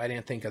believe I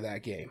didn't think of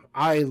that game.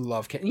 I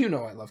love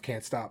I love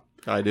Can't Stop.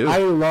 I do. I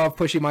love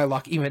pushing my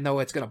luck, even though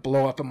it's going to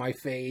blow up in my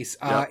face.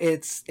 Yep.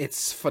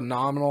 It's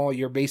phenomenal.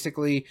 You're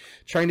basically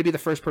trying to be the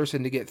first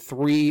person to get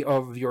 3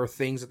 of your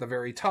things at the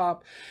very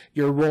top.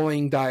 You're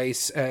rolling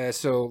dice.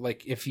 So,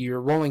 like, if you're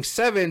rolling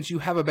 7s, you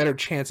have a better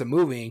chance of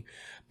moving.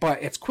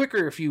 But it's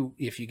quicker if you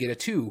get a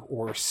 2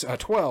 or a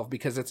 12,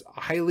 because it's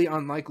highly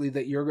unlikely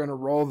that you're going to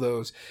roll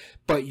those,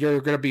 but you're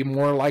going to be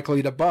more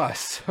likely to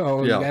bust.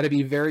 So you got to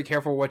be very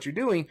careful what you're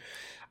doing.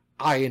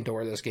 I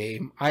adore this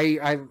game.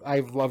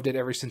 I've loved it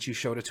ever since you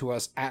showed it to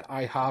us at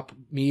IHOP.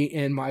 Me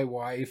and my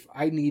wife.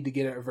 I need to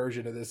get a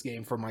version of this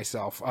game for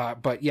myself.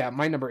 But yeah,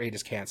 my number 8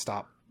 is Can't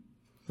Stop.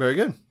 Very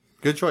good.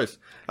 Good choice.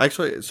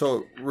 Actually,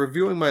 so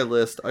reviewing my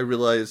list, I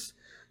realized.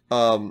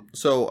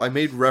 So I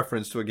made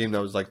reference to a game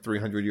that was like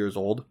 300 years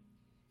old.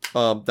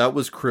 That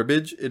was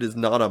Cribbage. It is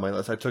not on my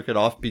list. I took it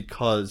off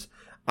because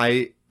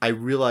I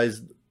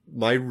realized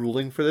my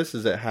ruling for this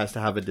is it has to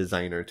have a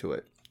designer to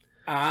it.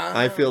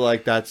 I feel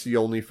like that's the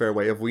only fair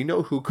way. If we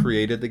know who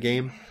created the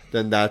game,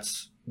 then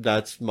that's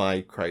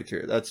my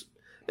criteria.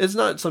 It's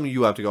not something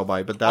you have to go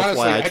by, but that's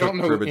honestly, why I took don't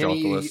know Cribbage off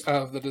the list.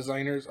 Of the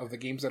designers of the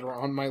games that are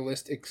on my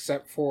list,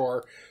 except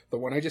for the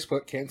one I just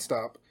put, Can't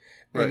Stop,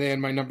 and then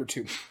my number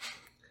 2.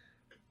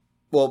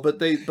 Well, but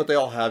they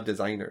all have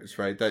designers,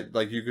 right? That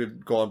like you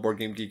could go on Board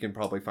Game Geek and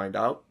probably find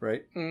out,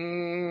 right?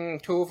 2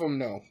 of them,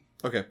 no.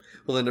 Okay,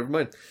 well then never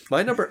mind.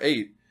 My number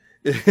 8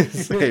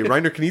 is a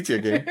Reiner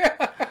Knizia game.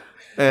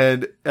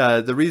 And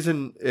the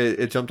reason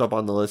it jumped up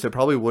on the list, it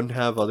probably wouldn't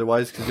have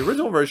otherwise, because the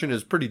original version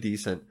is pretty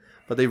decent,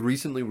 but they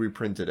recently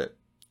reprinted it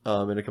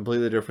in a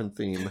completely different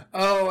theme.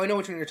 Oh, I know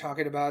which one you're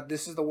talking about.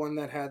 This is the one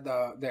that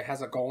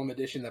has a Golem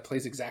edition that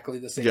plays exactly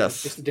the same.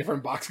 Yes. Just a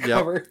different box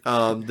cover.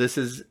 This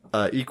is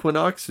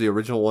Equinox. The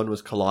original one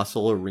was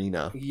Colossal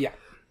Arena. Yeah.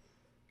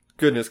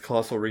 Goodness,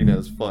 Colossal Arena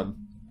is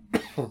fun.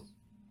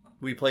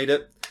 We played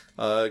it.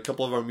 A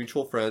couple of our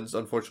mutual friends,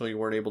 unfortunately,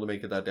 weren't able to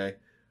make it that day.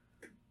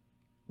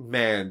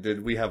 Man,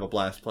 did we have a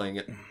blast playing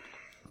it.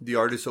 The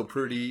art is so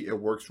pretty. It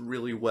works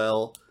really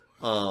well.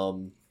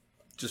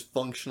 Just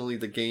functionally,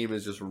 the game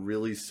is just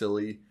really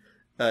silly.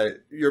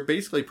 You're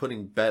basically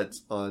putting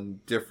bets on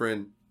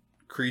different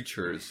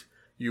creatures.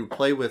 You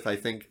play with, I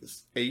think,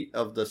 8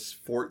 of the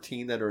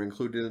 14 that are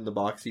included in the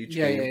box each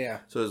game. Yeah.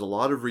 So there's a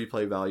lot of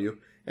replay value.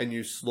 And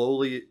you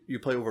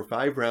play over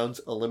 5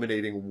 rounds,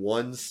 eliminating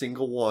one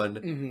single one,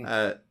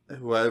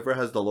 whoever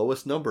has the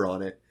lowest number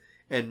on it.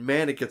 And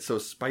man, it gets so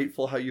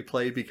spiteful how you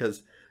play,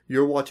 because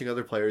you're watching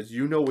other players.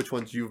 You know which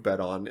ones you've bet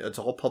on. It's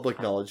all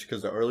public knowledge,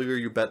 because the earlier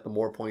you bet, the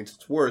more points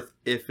it's worth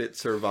if it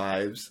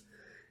survives.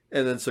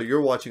 And then so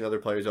you're watching other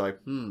players. You're like,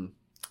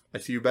 I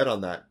see you bet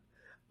on that.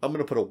 I'm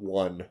going to put a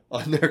 1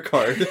 on their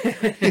card.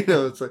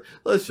 It's like,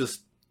 let's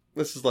just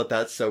let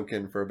that soak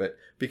in for a bit.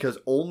 Because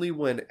only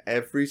when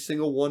every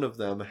single one of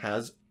them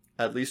has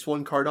at least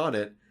 1 card on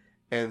it,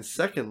 and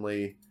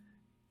secondly,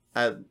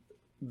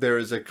 there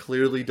is a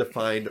clearly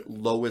defined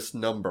lowest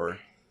number.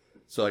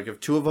 So, like, if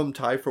two of them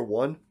tie for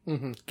one,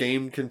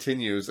 game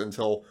continues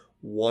until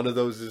one of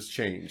those is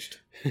changed.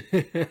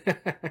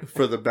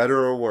 For the better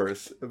or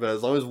worse. But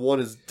as long as one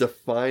is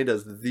defined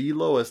as the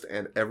lowest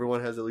and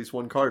everyone has at least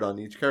one card on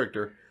each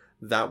character,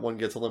 that one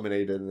gets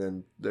eliminated and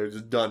then they're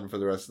just done for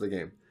the rest of the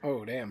game.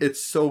 Oh, damn.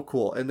 It's so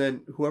cool. And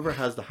then whoever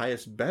has the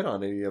highest bet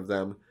on any of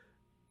them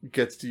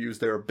gets to use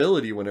their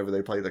ability whenever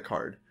they play the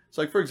card.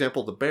 So, like, for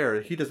example, the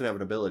bear, he doesn't have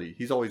an ability.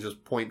 He's always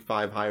just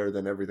 0.5 higher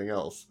than everything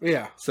else.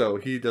 Yeah. So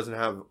he doesn't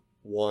have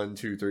 1,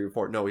 2, 3,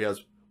 4. No, he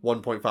has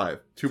 1.5,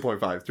 2.5,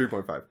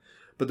 3.5.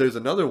 But there's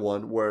another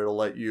one where it'll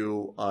let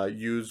you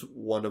use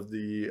one of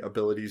the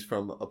abilities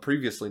from a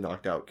previously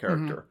knocked out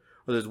character.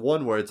 Or there's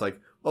one where it's like,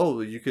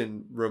 oh, you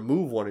can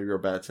remove one of your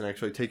bets and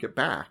actually take it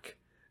back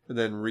and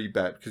then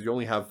re-bet because you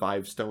only have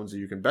 5 stones that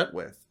you can bet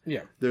with.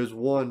 Yeah. There's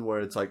one where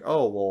it's like,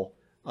 oh,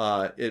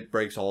 well, it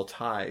breaks all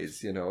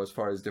ties, you know, as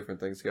far as different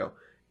things go.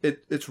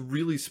 It's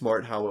really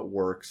smart how it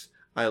works.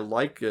 I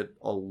like it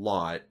a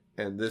lot.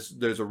 And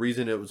there's a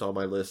reason it was on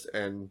my list.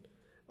 And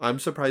I'm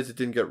surprised it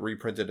didn't get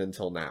reprinted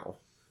until now.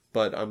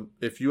 But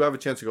if you have a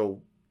chance to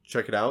go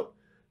check it out,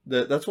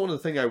 that's one of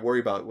the things I worry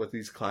about with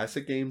these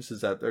classic games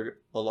is that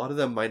a lot of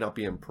them might not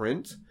be in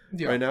print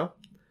right now.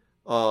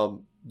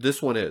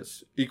 This one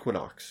is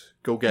Equinox.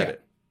 Go get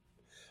it.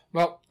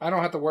 Well, I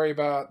don't have to worry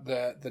about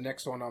the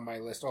next one on my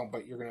list. Oh,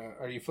 but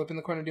are you flipping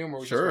the coin of doom?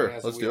 Or sure,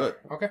 let's do it.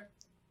 Okay.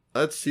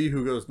 Let's see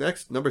who goes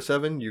next. Number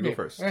 7, you go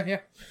first. Yeah.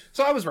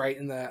 So I was right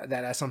in that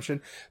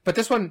assumption. But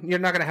this one, you're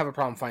not going to have a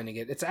problem finding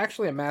it. It's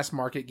actually a mass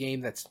market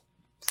game that's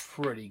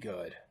pretty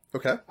good.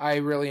 Okay. I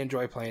really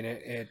enjoy playing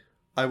it.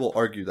 I will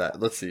argue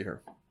that. Let's see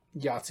here.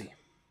 Yahtzee.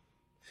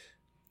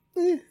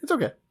 It's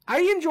okay.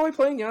 I enjoy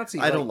playing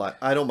Yahtzee. I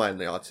don't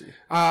mind the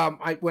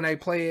Yahtzee. When I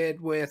play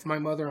it with my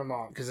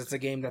mother-in-law because it's a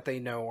game that they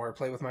know, or I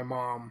play with my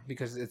mom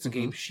because it's a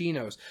game she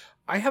knows.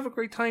 I have a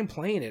great time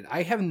playing it.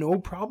 I have no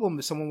problem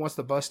if someone wants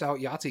to bust out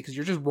Yahtzee because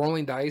you're just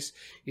rolling dice,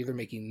 either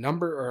making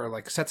number or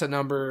like sets of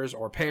numbers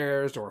or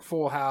pairs or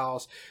full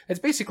house. It's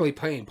basically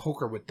playing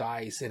poker with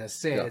dice in a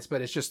sense,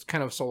 but it's just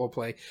kind of solo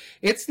play.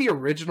 It's the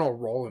original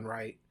roll and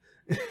write,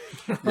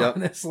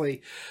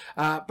 honestly.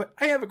 But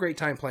I have a great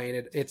time playing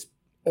it. It's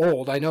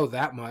old, I know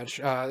that much.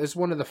 It's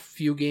one of the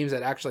few games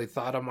that actually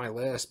thought on my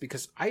list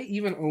because I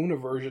even own a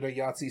version of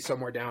Yahtzee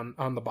somewhere down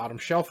on the bottom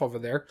shelf over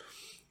there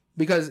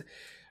because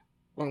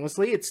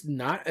honestly it's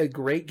not a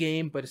great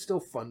game, but it's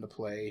still fun to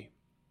play.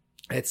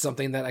 It's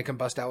something that I can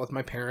bust out with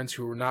my parents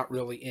who are not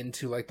really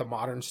into like the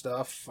modern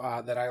stuff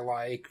that I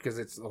like because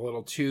it's a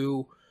little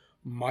too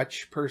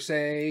much per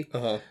se.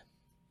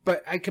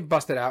 But I could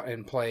bust it out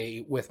and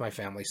play with my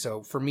family.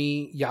 So for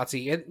me,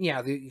 Yahtzee, and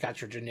you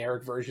got your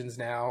generic versions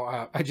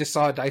now. I just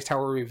saw a Dice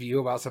Tower review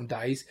about some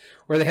dice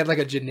where they had like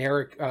a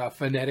generic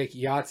phonetic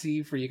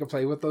Yahtzee for you can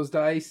play with those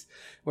dice,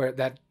 where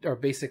that are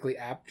basically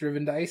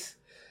app-driven dice.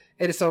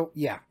 And so,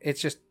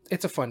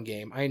 it's a fun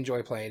game. I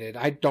enjoy playing it.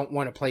 I don't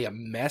want to play a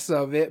mess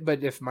of it,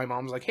 but if my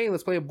mom's like, hey,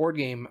 let's play a board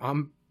game,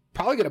 I'm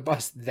probably going to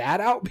bust that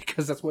out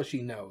because that's what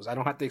she knows. I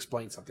don't have to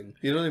explain something.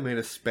 You know they made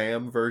a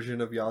spam version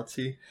of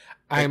Yahtzee?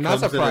 I am not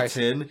surprised.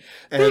 In a tin,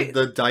 and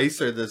the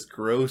dice are this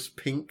gross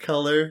pink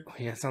color.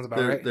 Yeah, sounds about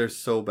right. They're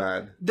so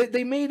bad.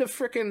 They made a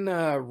freaking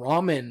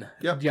ramen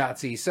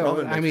Yahtzee. So,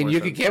 Ramen I mean,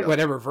 you could get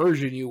whatever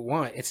version you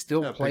want. It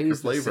still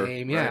plays the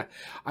same. Right. Yeah.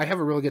 I have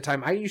a really good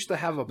time. I used to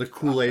have the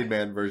Kool-Aid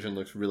Man version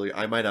looks really...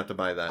 I might have to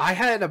buy that. I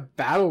had a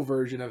battle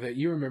version of it.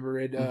 You remember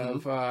it,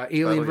 of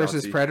Alien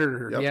versus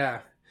Predator. Yep. Yeah.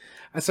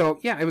 So,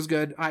 it was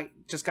good. I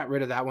just got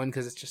rid of that one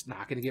because it's just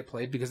not going to get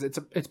played because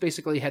it's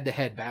basically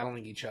head-to-head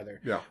battling each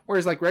other. Yeah.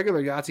 Whereas, like,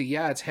 regular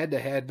Yahtzee, it's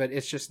head-to-head, but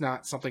it's just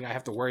not something I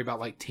have to worry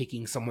about, like,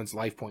 taking someone's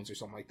life points or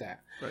something like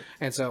that. Right.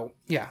 And so,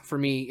 for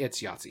me,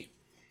 it's Yahtzee.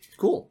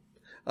 Cool.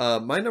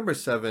 My number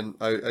 7,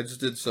 I just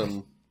did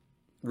some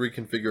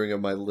reconfiguring of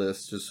my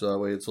list just so that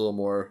way it's a little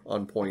more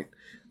on point.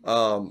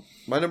 My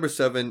number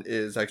 7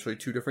 is actually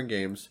 2 different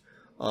games.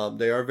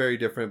 They are very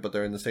different, but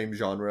they're in the same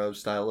genre of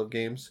style of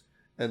games.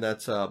 And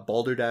that's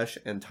Balderdash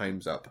and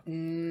Time's Up.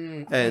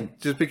 And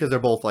just because they're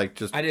both like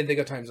just... I didn't think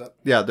of Time's Up.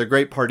 Yeah, they're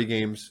great party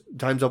games.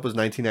 Time's Up was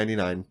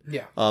 1999.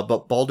 Yeah.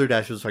 But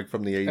Balderdash was like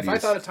from the 80s. If I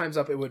thought of Time's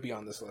Up, it would be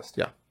on this list.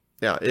 Yeah.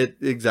 Yeah,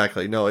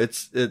 exactly. No,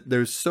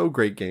 there's so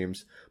great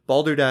games.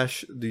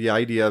 Balderdash, the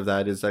idea of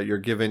that is that you're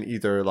given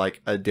either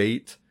like a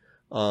date,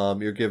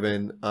 you're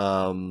given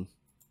an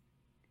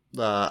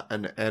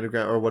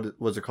anagram, or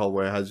what was it called,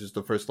 where it has just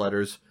the first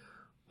letters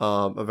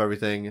of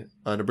everything,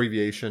 an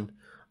abbreviation.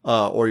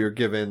 Or you're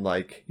given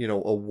like,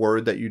 a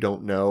word that you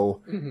don't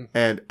know,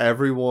 and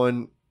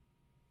everyone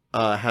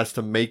has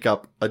to make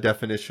up a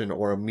definition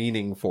or a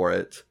meaning for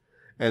it,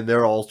 and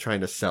they're all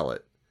trying to sell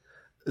it.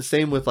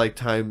 Same with like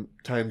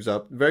Time's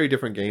Up, very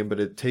different game, but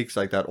it takes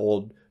like that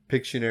old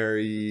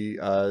Pictionary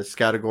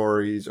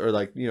categories or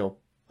like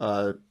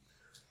the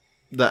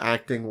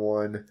acting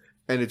one,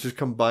 and it just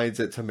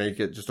combines it to make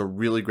it just a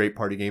really great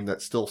party game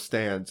that still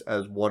stands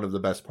as one of the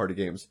best party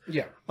games.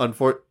 Yeah.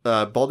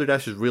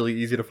 Balderdash is really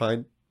easy to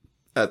find.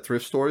 at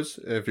thrift stores.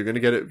 If you're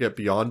going to get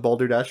beyond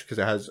Balderdash because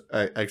it has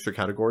extra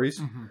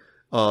categories.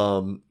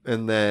 And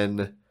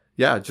then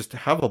yeah, just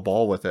have a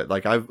ball with it.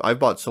 Like I've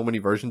bought so many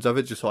versions of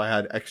it just so I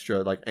had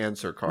extra like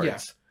answer cards. Yeah.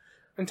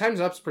 And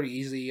Time's Up's pretty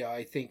easy.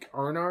 I think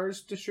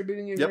Arnar's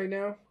distributing it right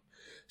now.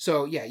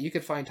 So yeah, you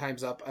could find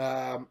Time's Up.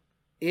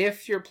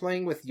 If you're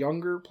playing with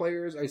younger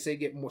players, I say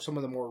get some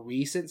of the more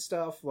recent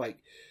stuff. Like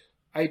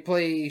I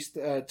play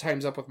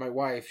Time's Up with my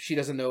wife. She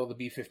doesn't know the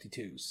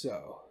B-52s,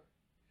 so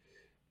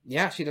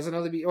yeah, she doesn't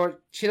know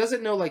she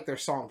doesn't know like their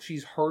songs.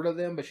 She's heard of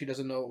them, but she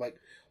doesn't know like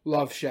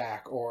Love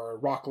Shack or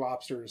Rock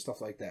Lobster and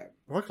stuff like that.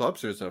 Rock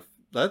Lobster is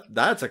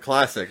that's a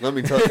classic. Let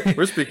me tell you,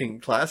 we're speaking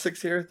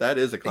classics here. That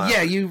is a classic.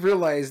 Yeah, you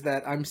realize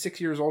that I'm 6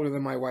 years older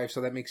than my wife,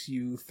 so that makes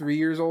you 3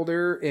 years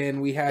older,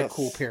 and we had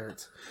cool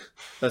parents.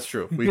 That's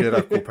true. We did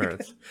have cool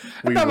parents.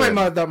 I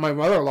thought my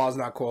mother-in-law is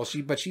not cool.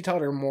 But she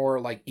taught her more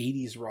like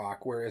 80s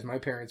rock, whereas my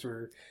parents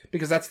were,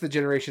 because that's the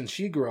generation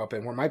she grew up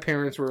in, where my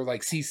parents were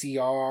like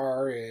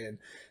CCR and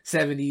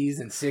 70s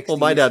and 60s. Well,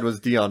 my dad was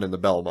Dion and the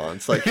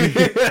Belmonts. Like,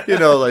 you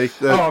know,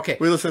 like okay.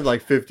 We listened to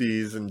like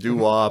 50s and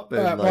doo-wop.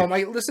 And well,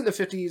 I listened to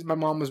 50s. My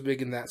mom was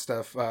big in that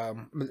stuff.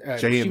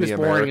 She was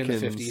born in the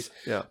 50s.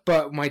 Yeah.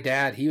 But my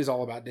dad, he was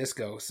all about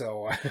disco,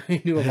 so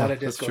I knew a lot of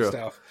disco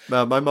stuff.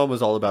 My mom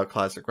was all about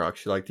classic rock.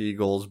 She liked the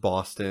Eagles,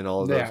 Boston,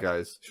 all of those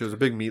guys. She was a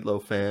big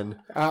Meatloaf fan.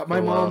 My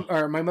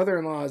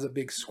mother-in-law is a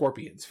big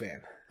Scorpions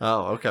fan.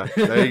 Oh, okay.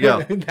 There you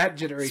go. That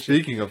generation.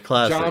 Speaking of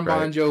classic, John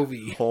Bon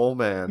Jovi. Oh,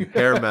 man.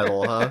 Hair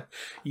metal, huh?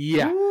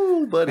 Yeah.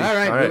 Ooh, buddy. All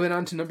right, moving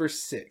on to number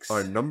 6.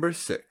 Our number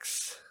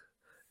 6.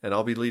 And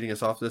I'll be leading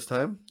us off this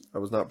time. I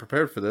was not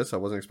prepared for this. I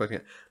wasn't expecting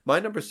it. My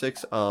number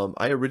 6,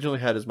 I originally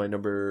had as my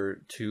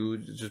number 2,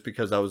 just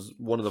because that was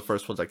one of the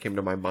first ones that came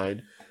to my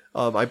mind.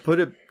 I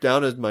put it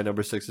down as my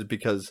number 6 is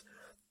because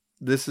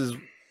this is,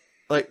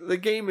 like, the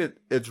game,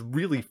 it's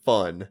really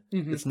fun.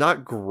 It's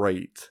not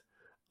great.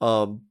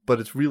 But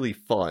it's really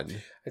fun.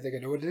 I think I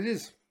know what it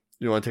is.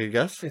 You want to take a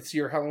guess? It's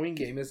your Halloween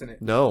game, isn't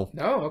it? No.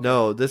 No? Okay.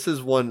 No, this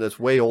is one that's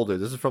way older.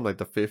 This is from like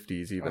the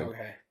 50s even.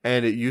 Okay.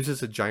 And it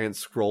uses a giant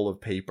scroll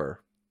of paper.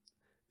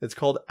 It's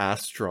called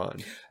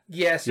Astron.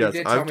 Yes, you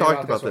did tell I've me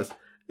talked about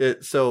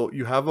this. So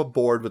you have a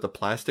board with a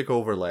plastic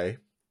overlay,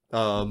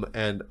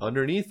 and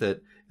underneath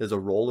it is a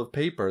roll of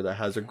paper that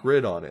has a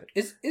grid on it.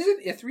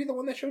 Isn't I3 the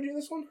one that showed you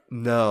this one?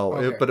 No,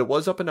 okay. But it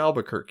was up in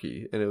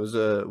Albuquerque, and it was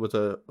with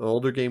an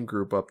older game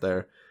group up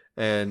there,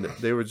 and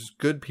they were just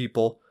good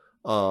people.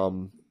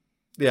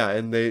 Yeah,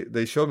 and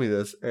they showed me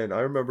this, and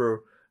I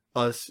remember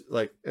us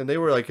and they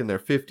were like in their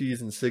 50s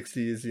and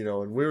 60s, you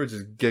know, and we were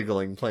just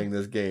giggling playing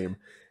this game,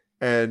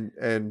 and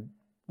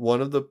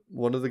one of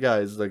the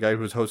guys, the guy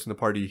who was hosting the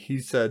party, he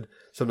said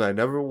something I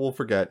never will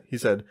forget. He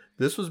said,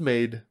 "This was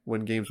made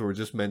when games were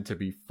just meant to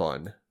be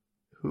fun.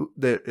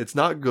 It's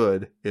not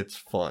good, it's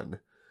fun."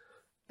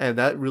 And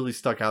that really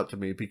stuck out to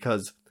me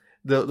because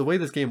the way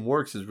this game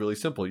works is really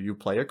simple. You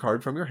play a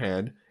card from your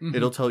hand.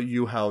 It'll tell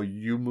you how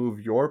you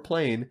move your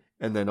plane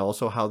and then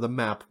also how the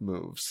map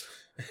moves.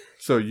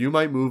 So you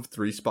might move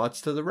 3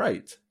 spots to the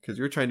right because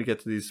you're trying to get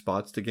to these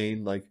spots to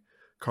gain like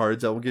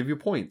cards that will give you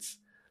points.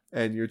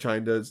 And you're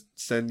trying to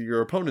send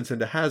your opponents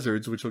into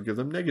hazards, which will give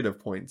them negative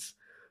points.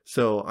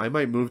 So I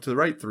might move to the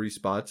right 3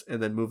 spots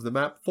and then move the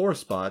map 4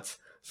 spots.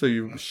 So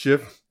you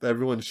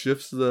everyone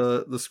shifts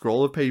the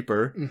scroll of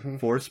paper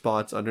 4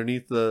 spots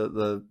underneath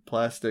the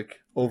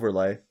plastic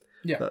overlay.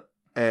 Yeah.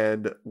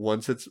 And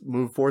once it's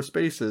moved 4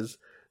 spaces,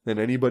 then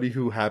anybody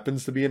who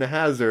happens to be in a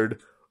hazard,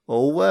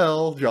 oh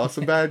well, draw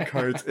some bad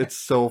cards. It's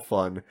so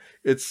fun.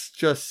 It's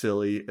just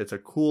silly. It's a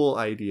cool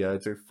idea.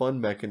 It's a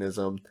fun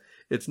mechanism.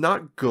 It's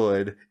not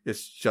good.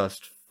 It's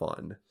just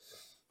fun.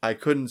 I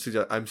couldn't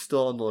suggest. I'm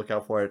still on the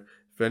lookout for it.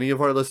 If any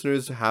of our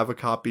listeners have a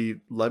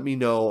copy, let me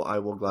know. I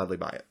will gladly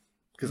buy it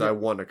because I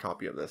want a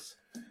copy of this.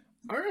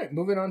 All right,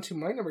 moving on to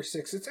my number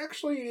 6. It's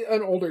actually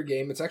an older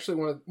game. It's actually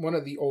one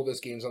of the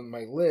oldest games on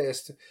my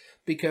list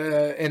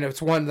and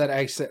it's one that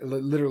I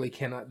literally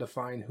cannot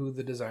define who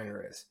the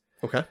designer is.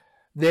 Okay.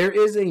 There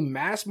is a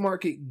mass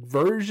market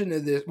version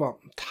of this,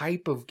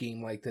 type of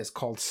game like this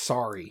called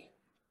Sorry.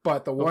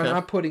 But the one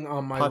I'm putting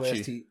on my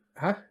list...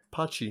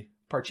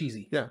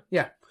 Parcheesi. Yeah.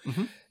 Yeah.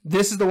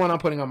 This is the one I'm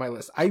putting on my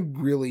list. I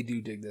really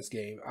do dig this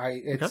game.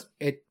 I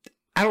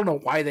don't know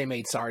why they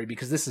made Sorry,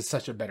 because this is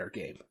such a better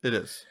game. It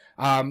is.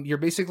 You're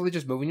basically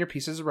just moving your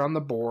pieces around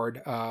the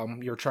board.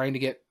 You're trying to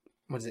get...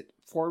 What is it?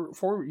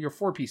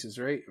 4 pieces,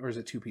 right? Or is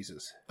it 2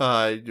 pieces?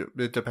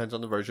 It depends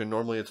on the version.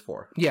 Normally it's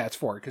 4. Yeah, it's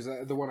 4, because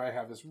the one I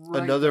have is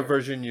right Another there.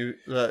 version,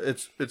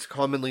 it's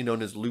commonly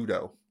known as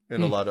Ludo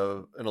in a lot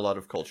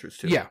of cultures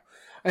too. Yeah.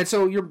 And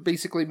so you're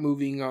basically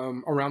moving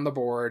around the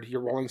board.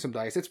 You're rolling some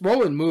dice. It's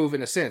roll and move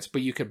in a sense,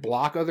 but you could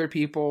block other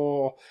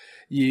people.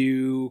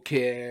 You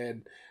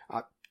can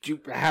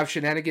have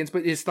shenanigans,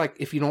 but it's like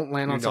if you don't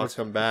land on someone,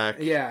 come back.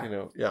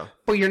 Yeah, yeah.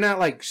 But you're not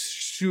like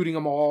shooting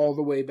them all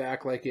the way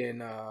back, like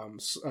in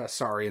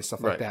Sorry and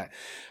stuff like that.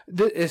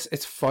 It's a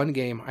fun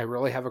game. I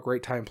really have a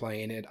great time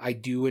playing it. I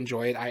do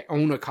enjoy it. I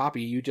own a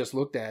copy. You just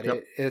looked at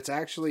it. It's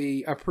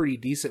actually a pretty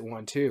decent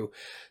one too.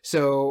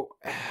 So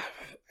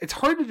it's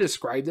hard to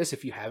describe this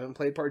if you haven't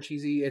played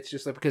Parcheesi. It's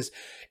just like, because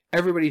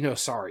everybody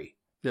knows Sorry.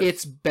 Yes.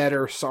 It's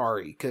better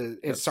Sorry,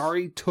 because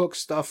Sorry took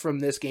stuff from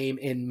this game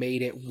and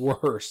made it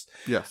worse.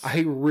 Yes.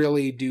 I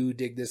really do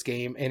dig this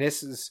game. And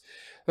this is,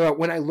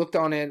 when I looked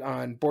on it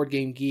on Board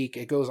Game Geek,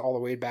 it goes all the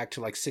way back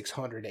to like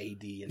 600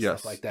 AD and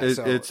stuff like that.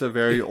 It's a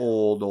very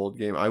old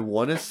game. I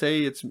want to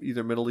say it's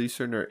either Middle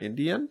Eastern or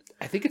Indian.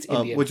 I think it's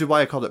Indian. Which is why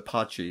I called it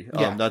Pachi.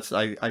 That's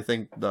I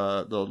think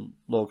the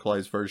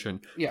localized version.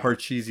 Yeah.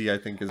 Parcheesi, I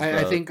think, is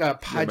I think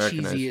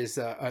Pacheesi is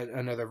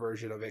another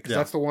version of it, because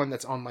that's the one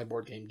that's on my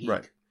Board Game Geek.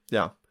 Right.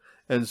 Yeah.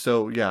 And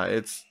so,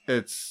 it's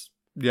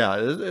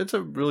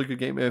a really good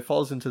game. It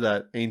falls into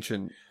that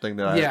ancient thing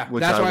that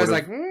that's why I was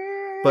like,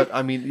 But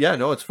I mean,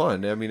 it's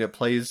fun. I mean, it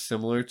plays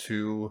similar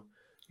to,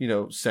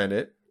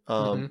 Senate.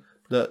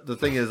 The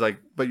thing is, like,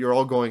 but you're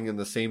all going in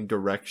the same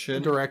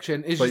direction.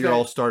 But you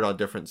all start on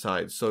different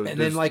sides. So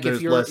then, like,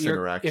 there's less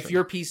interaction. If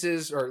your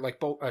pieces are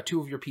like both,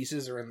 two of your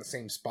pieces are in the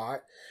same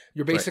spot,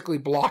 you're basically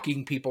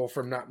blocking people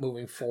from not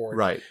moving forward.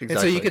 Right. Exactly. And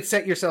so you could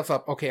set yourself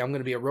up. Okay, I'm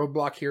going to be a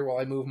roadblock here while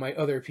I move my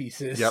other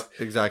pieces. Yep.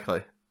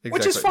 Exactly.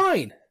 Which is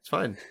fine. It's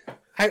fine.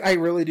 I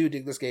really do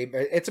dig this game.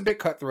 It's a bit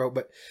cutthroat,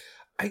 but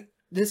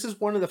this is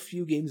one of the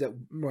few games that,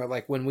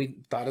 like, when we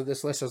thought of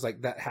this list, I was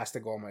like, that has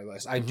to go on my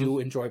list. I do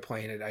enjoy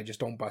playing it. I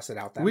just don't bust it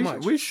out that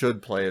much. We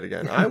should play it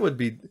again. I would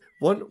be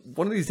one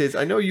of these days.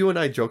 I know you and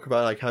I joke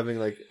about like having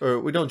or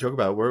we don't joke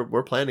about it.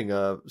 We're planning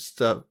a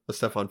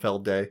Stefan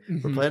Feld day.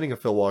 We're planning a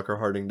Phil Walker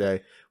Harding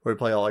day where we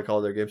play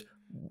all their games.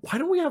 Why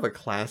don't we have a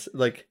class?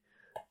 Like,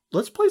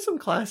 let's play some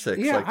classics.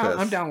 Yeah, like this.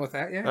 I'm down with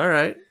that. Yeah. All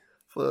right.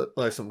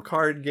 Like some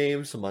card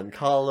games, some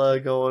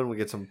Ancala going. We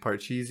get some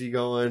Parcheesi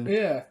going.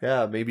 Yeah.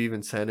 Yeah, maybe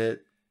even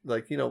Senate.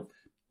 Like,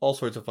 all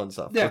sorts of fun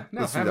stuff. Yeah,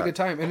 have a good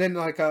time. And then,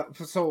 like,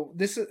 so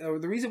this is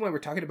the reason why we're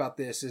talking about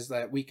this is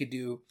that we could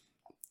do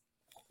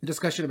a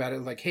discussion about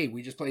it. Like, hey,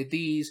 we just played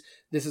these.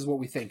 This is what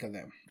we think of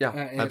them. Yeah,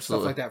 and absolutely.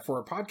 Stuff like that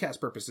for podcast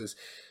purposes.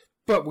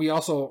 But we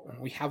have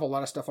a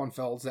lot of stuff on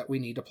Felds that we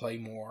need to play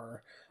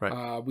more.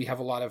 Right. We have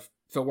a lot of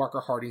Phil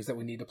Walker Hardings that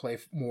we need to play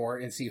more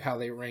and see how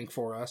they rank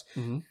for us.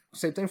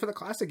 Same thing for the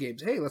classic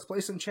games. Hey, let's play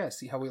some chess,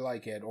 see how we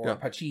like it, or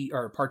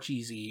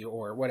Parcheesi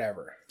or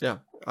whatever. Yeah,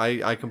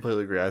 I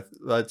completely agree.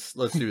 Let's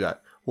do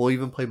that. We'll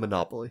even play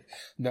Monopoly.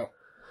 No.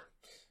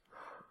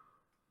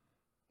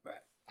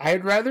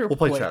 We'll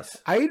play chess.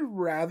 I'd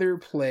rather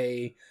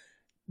play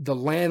the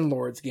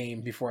Landlord's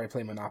game before I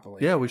play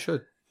Monopoly. Yeah, we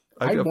should.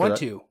 I'd want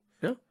to.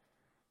 Yeah.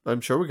 I'm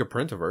sure we could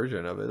print a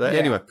version of it.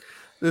 Anyway,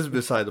 this is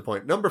beside the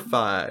point. Number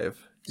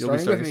 5. You'll be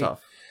starting us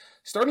off.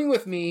 Starting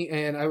with me,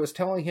 and I was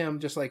telling him,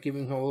 just like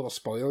giving him a little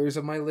spoilers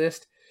of my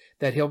list,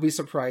 that he'll be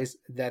surprised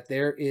that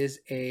there is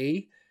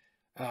a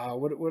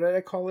what did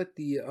I call it?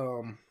 The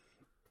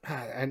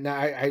and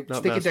I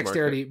stick in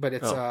dexterity, but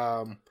it's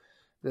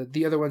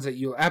the other ones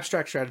that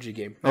abstract strategy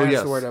game.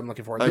 That's the word I'm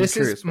looking for. This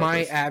is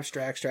my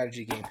abstract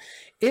strategy game.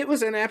 It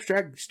was an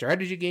abstract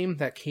strategy game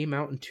that came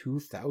out in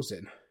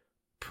 2000.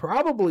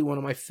 Probably one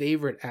of my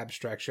favorite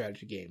abstract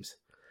strategy games.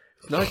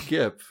 It's not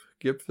GIP.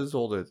 GIP is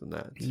older than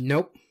that.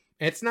 Nope.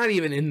 It's not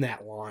even in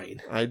that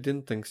line. I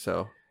didn't think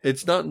so.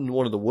 It's not in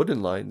one of the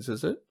wooden lines,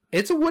 is it?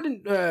 It's a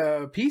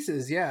wooden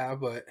pieces, yeah,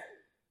 but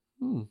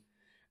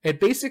it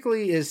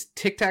basically is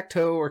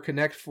tic-tac-toe or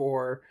Connect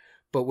 4,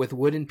 but with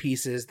wooden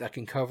pieces that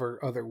can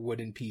cover other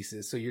wooden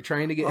pieces. So you're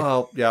trying to get...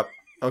 Oh, yep.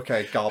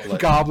 Okay, Goblet.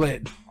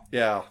 Goblet.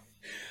 Yeah.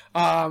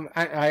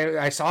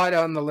 I saw it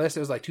on the list. It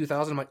was like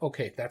 2000. I'm like,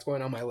 okay, that's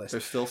going on my list. They're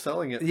still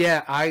selling it.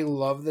 Yeah, I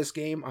love this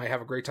game. I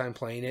have a great time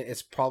playing it.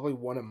 It's probably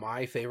one of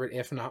my favorite,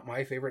 if not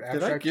my favorite.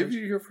 Did I give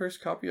you your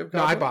first copy of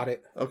Goblet? No, I bought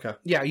it. Okay.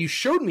 Yeah, you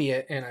showed me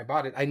it, and I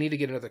bought it. I need to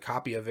get another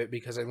copy of it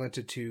because I lent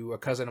it to a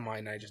cousin of mine,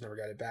 and I just never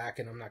got it back.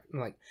 And I'm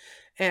like,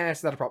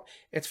 it's not a problem.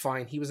 It's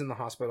fine. He was in the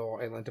hospital.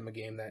 I lent him a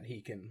game that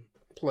he can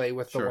play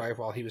with the wife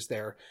while he was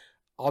there.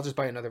 I'll just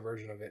buy another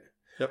version of it.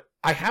 Yep.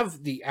 I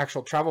have the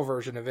actual travel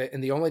version of it,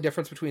 and the only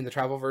difference between the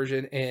travel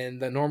version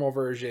and the normal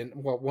version,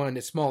 well, one,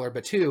 it's smaller,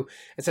 but two,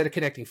 instead of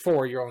connecting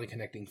 4, you're only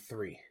connecting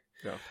 3.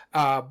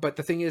 Yeah. But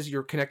the thing is,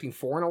 you're connecting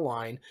 4 in a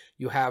line.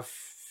 You have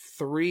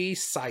 3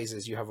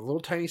 sizes. You have a little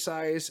tiny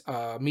size,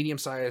 medium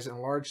size, and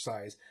large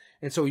size.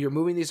 And so you're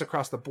moving these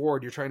across the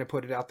board. You're trying to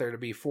put it out there to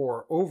be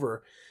 4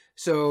 over.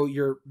 So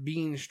you're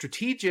being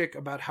strategic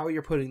about how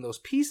you're putting those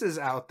pieces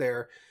out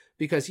there.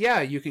 Because, yeah,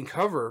 you can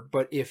cover,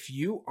 but if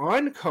you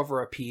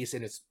uncover a piece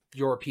and it's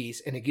your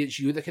piece and it gives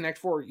you the Connect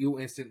 4, you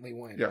instantly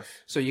win. Yes.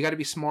 So you got to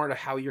be smart of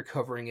how you're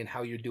covering and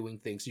how you're doing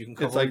things. You can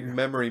cover. It's like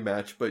memory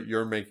match, but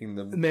you're making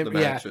the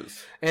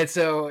matches. And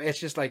so it's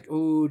just like,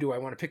 ooh, do I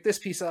want to pick this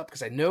piece up?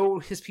 Because I know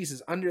his piece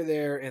is under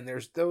there and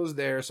there's those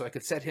there. So I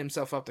could set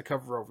himself up to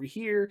cover over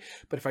here.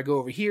 But if I go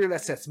over here,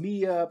 that sets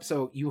me up.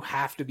 So you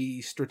have to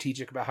be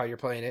strategic about how you're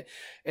playing it.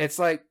 It's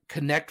like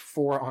Connect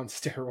 4 on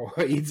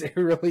steroids. It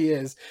really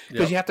is.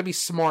 Because you have to be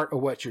smart of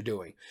what you're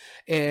doing.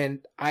 And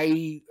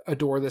I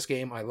adore this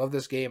game. I love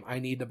this game. I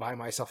need to buy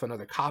myself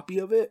another copy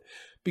of it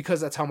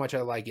because that's how much I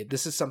like it.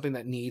 This is something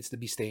that needs to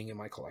be staying in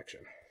my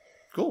collection.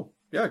 Cool.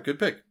 Yeah, good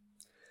pick.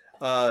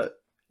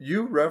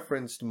 you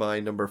referenced my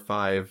number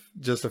 5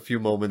 just a few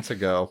moments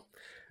ago,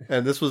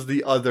 and this was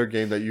the other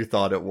game that you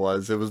thought it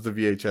was. It was the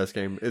VHS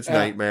game. It's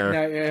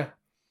Nightmare. Yeah.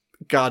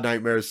 God,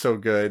 Nightmare is so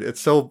good.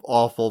 It's so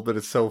awful, but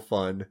it's so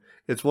fun.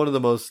 It's one of the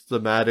most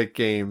thematic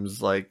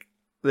games. Like,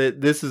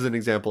 this is an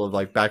example of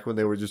like back when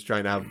they were just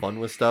trying to have fun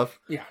with stuff.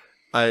 Yeah.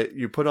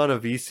 You put on a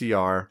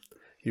VCR,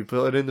 you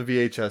put it in the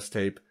VHS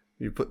tape,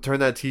 turn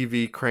that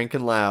TV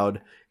cranking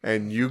loud,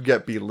 and you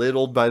get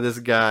belittled by this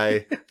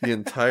guy the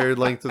entire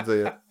length of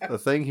the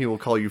thing. He will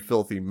call you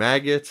filthy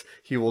maggots.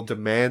 He will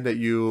demand that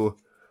you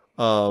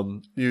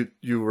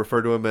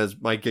refer to him as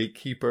my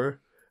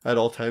gatekeeper at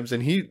all times.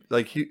 And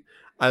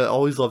I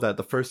always love that.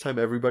 The first time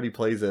everybody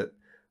plays it,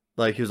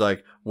 like he was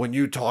like, when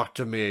you talk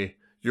to me,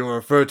 you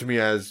refer to me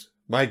as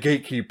my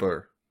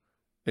gatekeeper.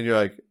 And you're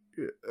like,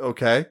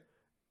 okay.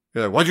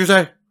 You're like, what'd you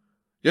say?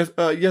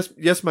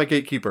 Yes, my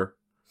gatekeeper.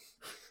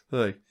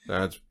 They're like,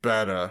 that's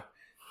better.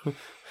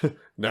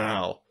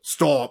 Now,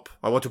 stop.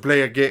 I want to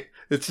play a game.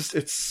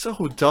 It's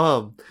so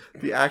dumb.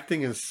 The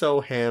acting is so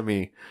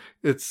hammy.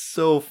 It's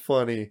so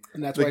funny.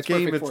 And that's the why it's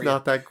game, perfect it's for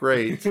not that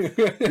great.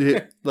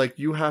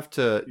 You have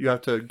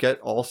to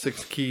get all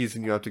 6 keys,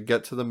 and you have to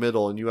get to the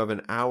middle, and you have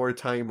an hour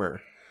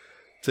timer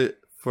to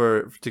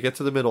get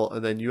to the middle,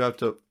 and then you have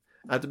to,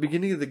 at the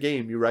beginning of the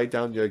game, you write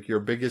down your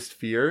biggest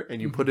fear,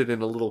 and you put it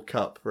in a little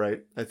cup,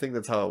 right? I think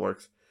that's how it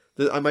works.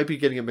 I might be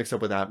getting it mixed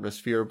up with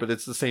Atmosphere, but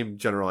it's the same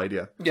general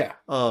idea. Yeah.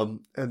 And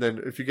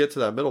then if you get to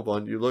that middle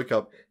one, you look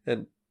up,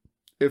 and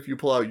if you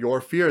pull out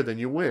your fear, then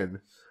you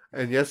win.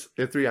 And yes,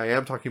 Ithri, I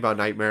am talking about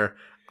Nightmare.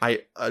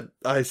 I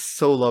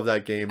so love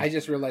that game. I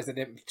just realized I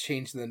didn't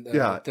change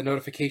the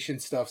notification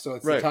stuff, so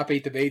it's right. the top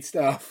 8 debate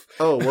stuff.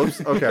 Oh,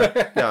 whoops.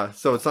 Okay. Yeah,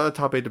 so it's not a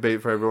top 8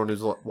 debate for everyone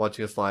who's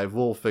watching us live.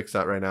 We'll fix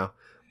that right now.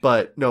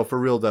 But no, for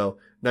real though,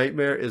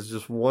 Nightmare is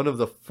just one of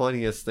the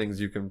funniest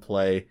things you can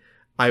play.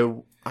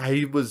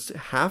 I was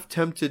half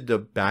tempted to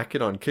back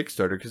it on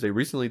Kickstarter because they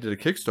recently did a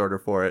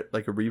Kickstarter for it,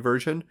 like a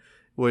reversion,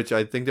 which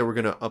I think they were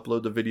going to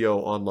upload the video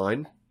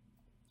online.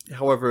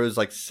 However, it was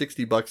like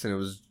 $60 and it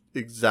was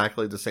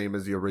exactly the same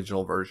as the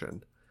original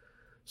version.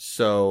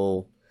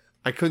 So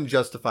I couldn't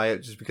justify it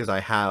just because I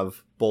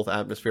have both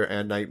Atmosphere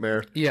and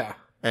Nightmare. Yeah.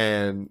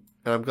 And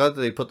I'm glad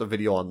that they put the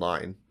video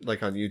online,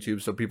 like on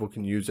YouTube, so people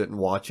can use it and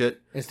watch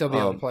it. And still be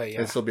able to play,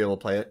 yeah. And still be able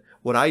to play it.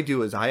 What I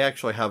do is I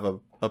actually have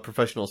a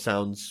professional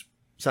sound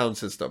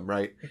system,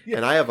 right? Yeah.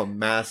 And I have a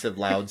massive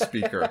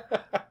loudspeaker,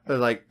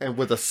 and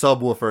with a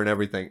subwoofer and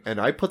everything. And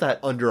I put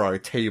that under our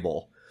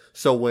table.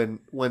 So when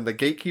the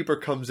gatekeeper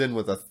comes in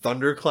with a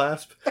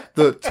thunderclasp,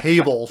 the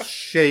table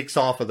shakes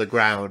off of the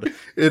ground.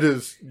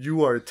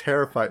 You are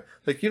terrified.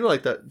 Like,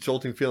 like that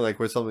jolting feeling, like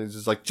where something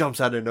just like jumps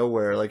out of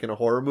nowhere, like in a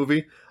horror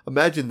movie.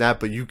 Imagine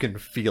that, but you can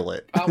feel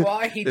it. Well,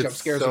 I hate jump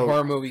scares in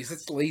horror movies.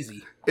 It's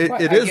lazy. It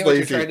is lazy. What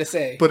you're trying to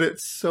say. But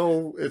it's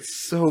so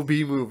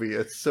B movie.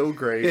 It's so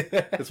great.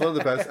 It's one of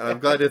the best. And I'm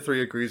glad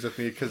Ithri agrees with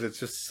me because it's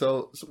just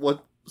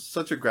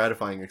such a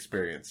gratifying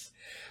experience.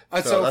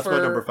 So that's my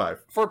number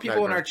 5. For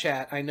people in our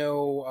chat, I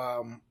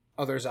know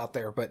others out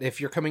there, but if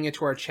you're coming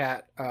into our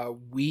chat,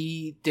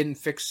 we didn't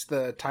fix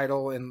the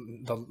title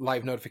and the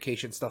live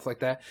notification stuff like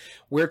that.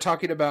 We're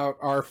talking about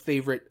our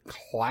favorite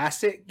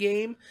classic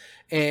game,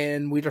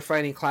 and we're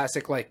defining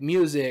classic like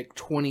music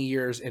 20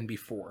 years and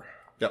before.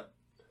 Yep.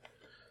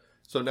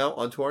 So now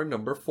on to our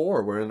number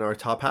 4. We're in our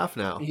top half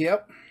now.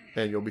 Yep.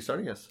 And you'll be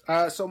starting us.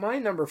 So my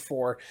number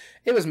 4,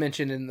 it was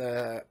mentioned in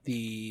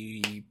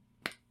the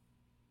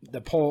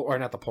poll, or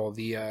not the poll,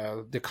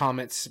 the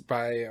comments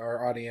by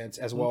our audience,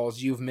 as well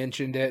as you've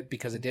mentioned it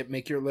because it didn't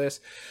make your list.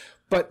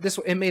 But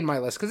it made my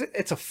list because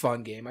it's a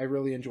fun game. I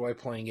really enjoy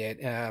playing it.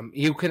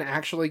 You can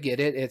actually get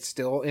it. It's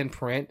still in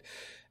print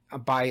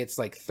by its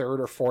like 3rd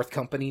or 4th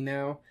company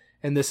now.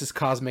 And this is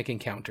Cosmic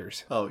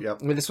Encounters. Oh, yep.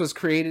 I mean, this was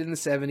created in the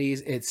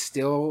 70s. It's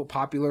still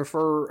popular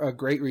for a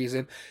great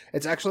reason.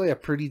 It's actually a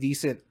pretty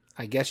decent,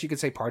 I guess you could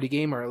say, party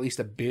game, or at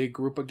least a big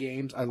group of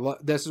games.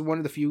 This is one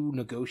of the few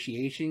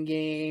negotiation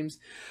games,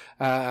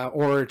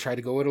 or try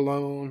to go it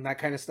alone, that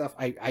kind of stuff.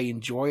 I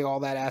enjoy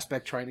all that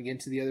aspect, trying to get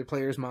into the other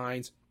players'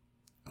 minds.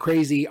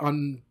 Crazy,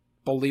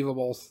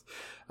 unbelievable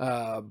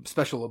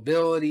special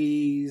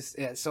abilities.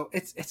 Yeah, so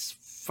it's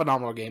a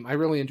phenomenal game. I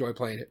really enjoy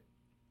playing it.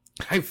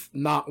 I've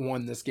not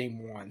won this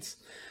game once,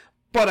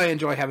 but I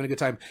enjoy having a good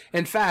time.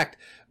 In fact,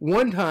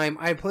 one time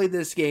I played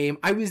this game,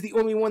 I was the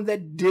only one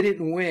that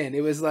didn't win.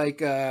 It was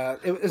like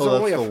it was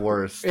only the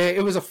worst.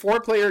 It was a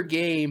 4-player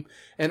game,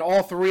 and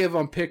all 3 of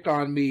them picked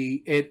on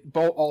me.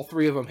 All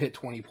 3 of them hit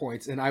 20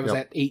 points, and I was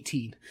at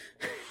 18.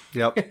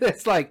 Yep.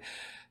 It's like,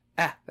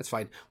 that's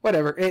fine.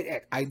 Whatever.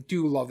 I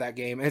do love that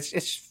game.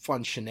 It's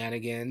fun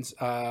shenanigans.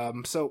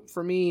 So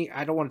for me,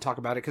 I don't want to talk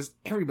about it because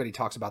everybody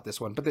talks about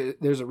this one, but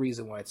there's a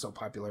reason why it's so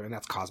popular, and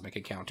that's Cosmic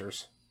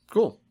Encounters.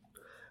 Cool.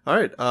 All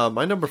right.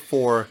 My number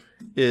 4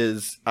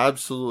 is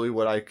absolutely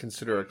what I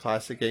consider a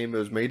classic game. It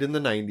was made in the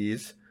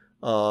 90s.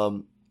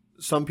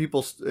 Some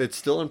people, it's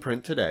still in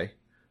print today.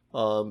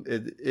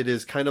 It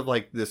is kind of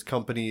like this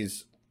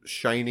company's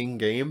shining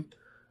game.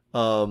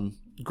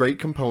 Great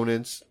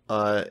components,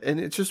 and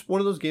it's just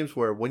one of those games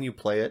where when you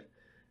play it,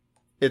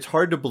 it's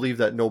hard to believe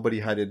that nobody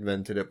had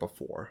invented it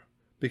before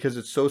because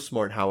it's so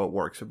smart how it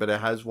works. But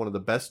it has one of the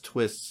best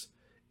twists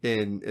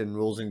in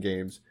rules and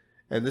games.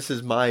 And this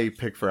is my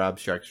pick for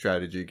abstract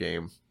strategy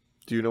game.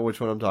 Do you know which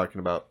one I'm talking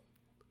about?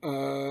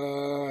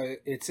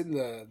 It's in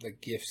the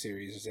GIF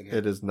series, isn't it?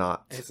 It is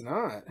not. It's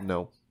not.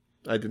 No.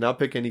 I did not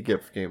pick any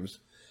GIF games.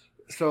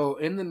 So,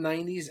 in the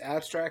 90s,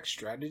 abstract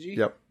strategy?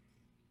 Yep.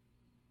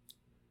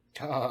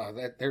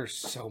 There's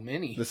so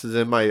many. This is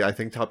in my, I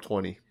think, top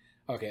 20.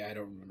 Okay, I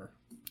don't remember.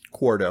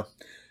 Quarto.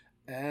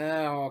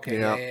 Oh, okay.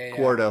 Yeah.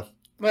 Quarto.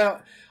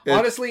 Well,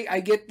 honestly, I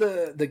get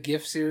the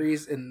GIF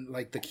series and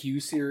like the Q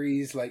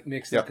series like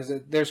mixed up because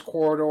there's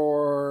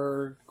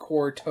Quarto.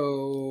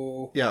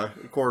 Yeah,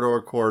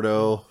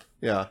 Quarto.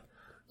 Yeah.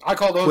 I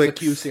call those the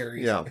Q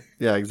series.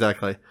 Yeah,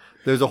 exactly.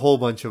 There's a whole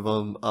bunch of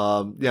them.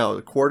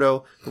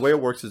 Quarto, the way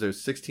it works is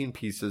there's 16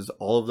 pieces.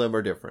 All of them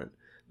are different.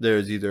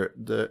 There's each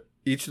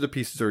of the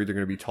pieces are either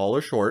going to be tall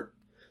or short.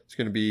 It's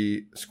going to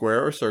be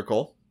square or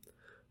circle,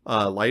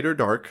 light or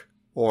dark,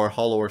 or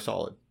hollow or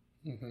solid.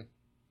 Mm-hmm.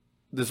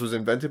 This was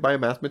invented by a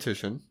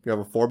mathematician. You have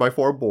a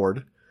 4x4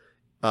 board.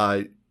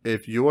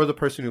 If you are the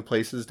person who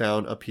places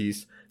down a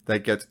piece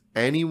that gets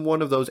any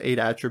one of those 8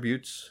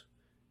 attributes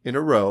in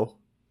a row,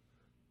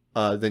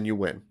 then you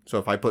win. So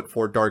if I put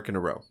 4 dark in a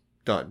row,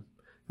 done.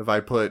 If I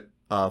put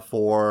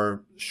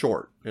 4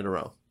 short in a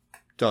row,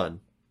 done.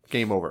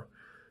 Game over.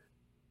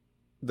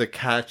 The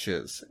catch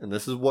is, and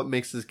this is what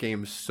makes this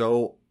game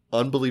so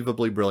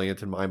unbelievably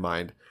brilliant in my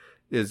mind,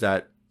 is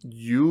that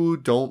you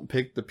don't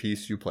pick the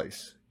piece you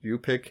place. You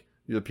pick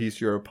the piece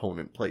your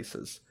opponent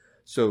places.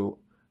 So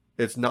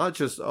it's not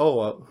just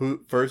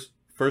who first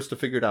to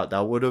figure it out.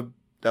 That would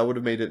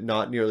have made it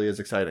not nearly as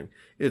exciting.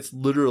 It's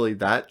literally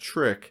that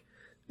trick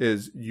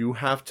is you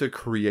have to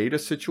create a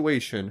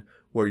situation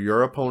where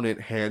your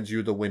opponent hands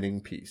you the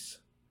winning piece.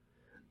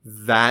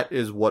 That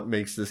is what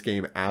makes this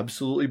game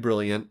absolutely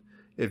brilliant.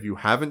 If you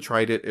haven't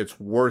tried it, it's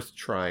worth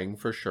trying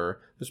for sure.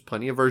 There's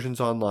plenty of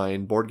versions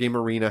online. Board Game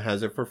Arena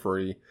has it for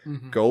free.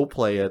 Mm-hmm. Go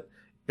play it.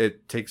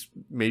 It takes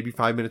maybe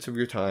 5 minutes of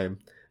your time.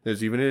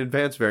 There's even an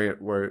advanced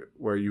variant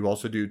where you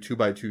also do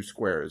 2x2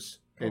 squares,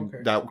 and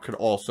that could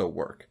also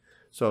work.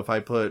 So if I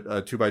put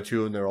a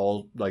 2x2 and they're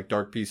all like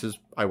dark pieces,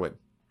 I win.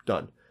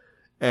 Done.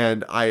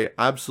 And I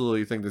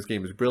absolutely think this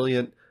game is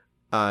brilliant.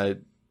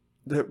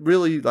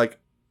 Really, like,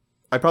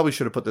 I probably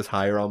should have put this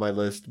higher on my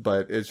list,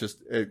 but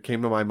it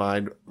came to my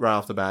mind right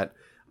off the bat.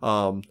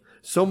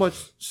 So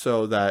much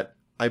so that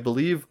I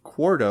believe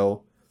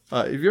Quarto.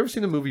 Have you ever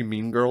seen the movie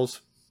Mean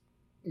Girls?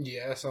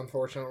 Yes,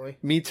 unfortunately.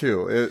 Me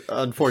too.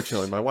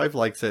 Unfortunately, my wife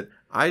likes it.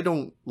 I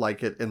don't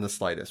like it in the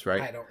slightest,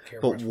 right? I don't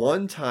care. But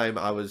one time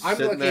I'm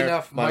sitting there.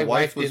 Enough. My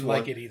wife didn't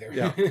like it either.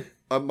 Yeah,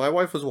 my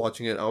wife was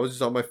watching it. I was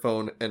just on my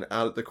phone, and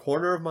out of the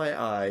corner of my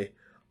eye,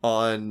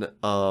 on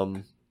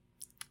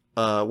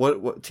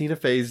what Tina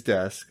Fey's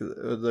desk,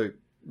 the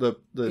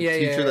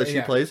teacher that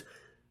she plays,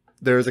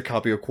 there is a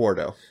copy of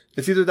Quarto.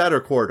 It's either that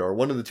or Quarto, or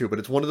one of the two, but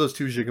it's one of those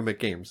two Giggles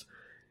games.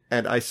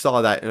 And I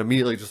saw that and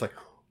immediately just like,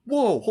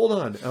 whoa, hold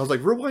on. And I was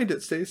like, rewind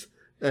it, Stace.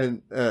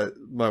 And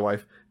my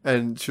wife.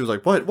 And she was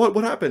like,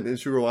 what happened? And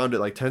she rewound it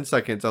like 10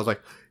 seconds. I was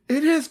like,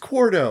 it is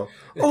Quarto.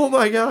 Oh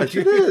my gosh,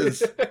 it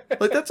is.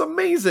 Like, that's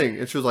amazing.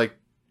 And she was like,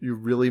 you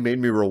really made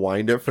me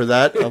rewind it for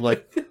that? I'm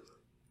like,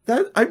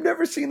 I've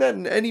never seen that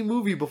in any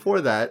movie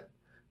before that.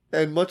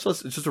 And much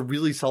less, it's just a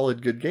really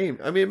solid, good game.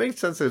 I mean, it makes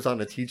sense that it's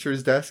on a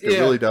teacher's desk. It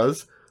really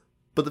does.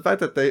 But the fact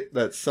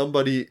that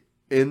somebody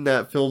in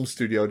that film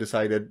studio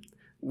decided,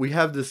 we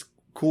have this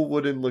cool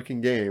wooden looking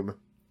game,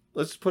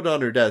 let's put it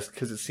on her desk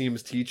because it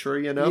seems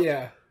teachery enough.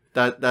 Yeah.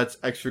 That's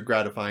extra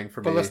gratifying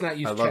for me. But let's not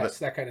use chess,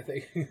 that kind of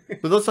thing.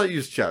 But let's not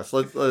use chess.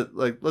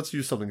 Let's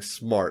use something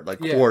smart like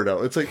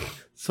Quarto. It's like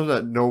something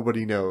that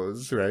nobody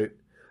knows, right?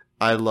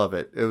 I love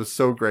it. It was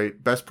so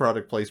great. Best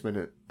product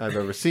placement I've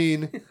ever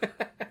seen.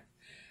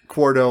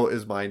 Quarto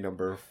is my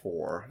number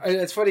 4.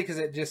 It's funny because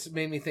it just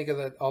made me think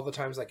of all the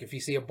times, like if you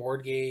see a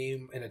board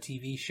game in a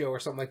TV show or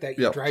something like that,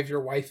 you drive your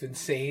wife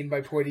insane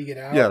by pointing it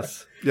out.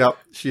 Yes. Yep.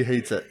 She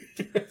hates it.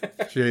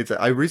 She hates it.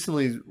 I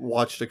recently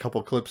watched a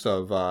couple clips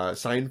of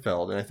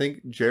Seinfeld, and I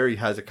think Jerry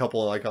has a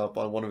couple like up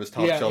on one of his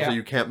top shelves that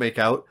you can't make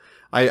out.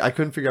 I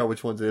couldn't figure out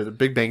which ones it is.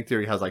 Big Bang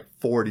Theory has like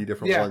 40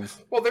 different ones.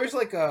 Well, there's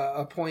like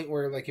a point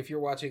where like if you're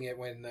watching it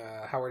when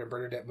Howard and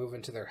Bernadette move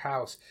into their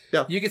house,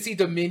 you can see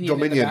Dominion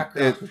in the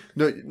background.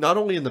 No, not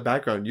only in the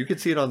background, you can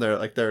see it on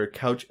their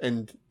couch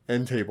and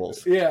end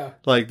tables. Yeah.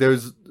 Like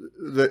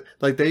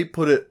they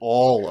put it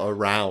all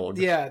around.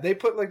 Yeah, they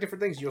put like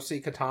different things. You'll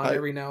see Catan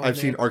every now and then. I've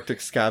seen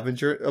Arctic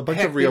Scavenger, a bunch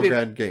of Rio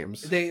Grande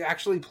games. They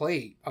actually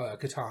play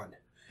Catan.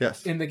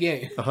 Yes. In the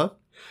game. Uh-huh.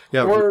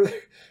 Yeah. Or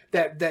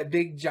that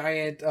big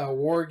giant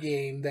war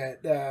game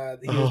that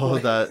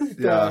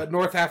the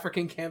North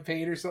African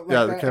campaign or something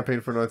like that. Yeah, the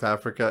campaign for North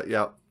Africa.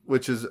 Yeah.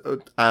 Which is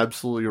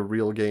absolutely a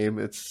real game.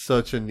 It's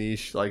such a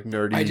niche, like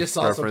nerdy. I just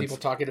saw some people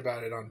talking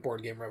about it on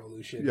Board Game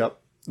Revolution. Yep.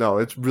 No,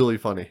 it's really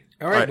funny.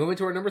 All right, moving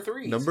to our number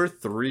 3. Number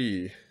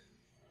 3.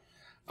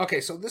 Okay,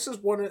 so this is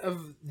one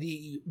of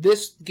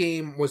this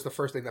game was the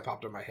first thing that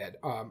popped in my head.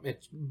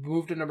 It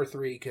moved to number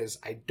 3 because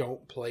I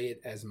don't play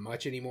it as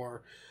much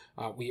anymore.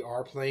 We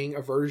are playing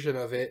a version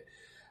of it,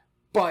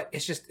 but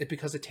it's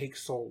because it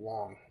takes so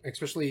long,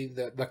 especially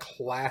the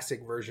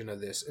classic version of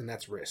this, and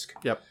that's Risk.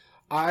 Yep.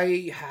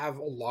 I have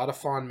a lot of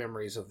fond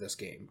memories of this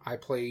game. I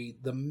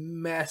played the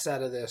mess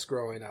out of this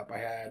growing up. I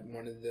had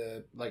one of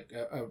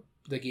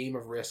the game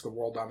of Risk, of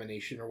world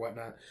domination or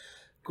whatnot.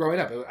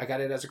 Growing up, I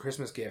got it as a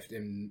Christmas gift,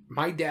 and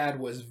my dad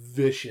was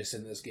vicious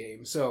in this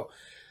game. So,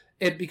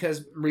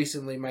 because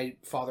recently my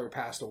father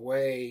passed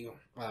away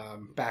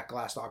back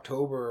last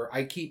October,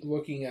 I keep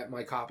looking at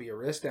my copy of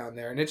Risk down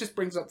there, and it just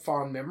brings up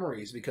fond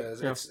memories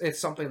because it's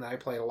something that I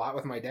played a lot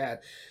with my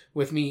dad,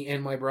 with me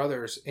and my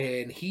brothers,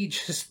 and he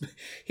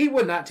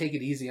would not take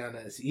it easy on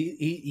us.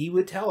 He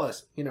would tell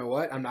us, you know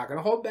what, I'm not going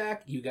to hold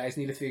back. You guys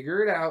need to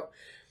figure it out.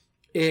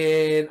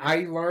 And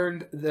I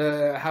learned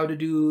how to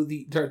do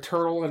the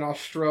turtle in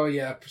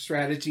Australia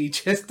strategy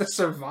just to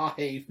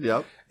survive.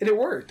 Yep. And it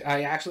worked.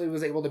 I actually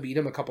was able to beat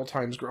him a couple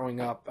times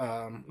growing up.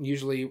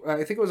 Usually,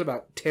 I think it was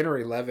about 10 or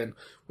 11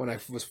 when I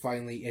was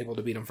finally able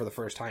to beat him for the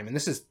first time. And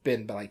this has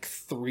been like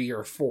 3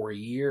 or 4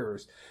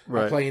 years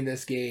of playing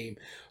this game.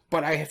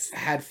 But I have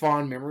had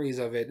fond memories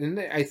of it. And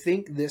I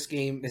think this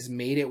game has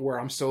made it where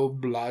I'm so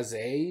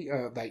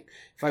blasé. Like,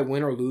 if I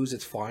win or lose,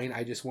 it's fine.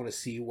 I just want to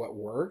see what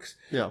works.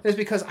 Yeah. It's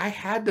because I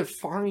had to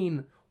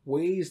find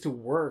ways to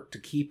work to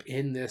keep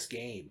in this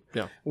game.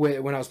 Yeah.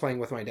 When I was playing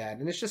with my dad.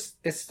 And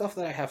it's stuff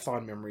that I have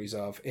fond memories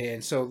of.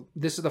 And so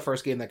this is the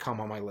first game that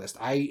come on my list.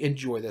 I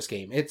enjoy this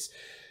game.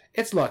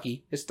 It's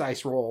lucky. It's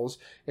dice rolls.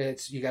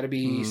 You got to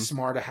be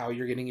smart of how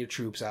you're getting your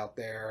troops out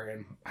there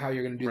and how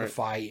you're going to do the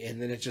fight, and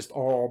then it's just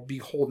all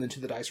beholden to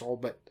the dice roll.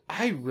 But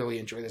I really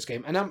enjoy this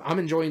game, and I'm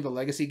enjoying the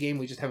Legacy game.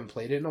 We just haven't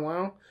played it in a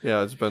while.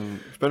 Yeah, it's been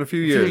a few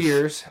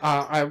years.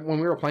 When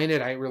we were playing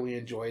it, I really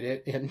enjoyed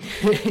it, and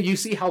you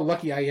see how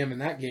lucky I am in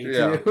that game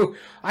too.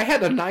 I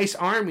had a nice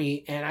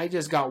army, and I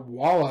just got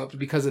walloped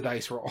because of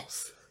dice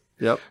rolls.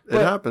 Yep,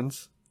 it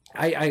happens.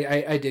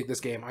 I dig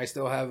this game. I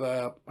still have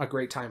a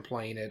great time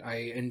playing it.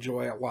 I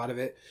enjoy a lot of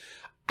it.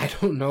 I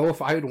don't know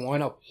if I would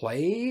want to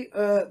play,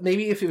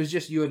 maybe if it was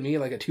just you and me,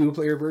 like a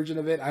 2-player version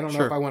of it. I don't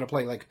know if I want to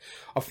play like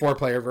a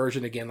 4-player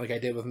version again, like I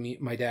did with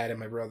my dad and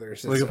my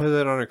brothers. We can play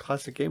that on a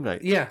classic game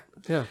night. Yeah.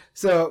 Yeah.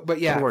 So, but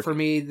yeah, for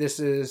me, this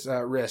is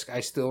Risk. I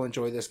still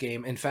enjoy this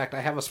game. In fact,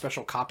 I have a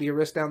special copy of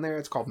Risk down there.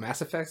 It's called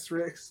Mass Effect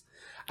Risk.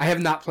 I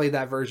have not played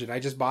that version. I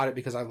just bought it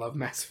because I love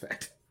Mass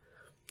Effect.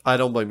 I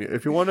don't blame you.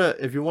 If you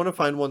wanna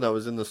find one that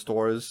was in the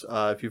stores,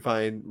 if you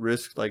find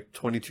Risk like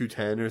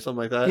 2210 or something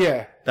like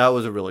that, that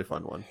was a really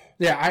fun one.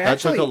 Yeah, I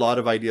took a lot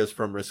of ideas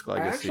from Risk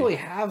Legacy. I actually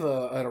have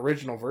an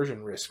original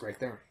version Risk right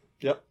there.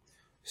 Yep.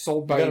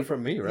 Sold by you got it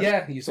from me, right?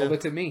 Yeah, you sold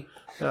it to me.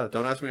 Yeah,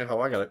 don't ask me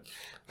how I got it.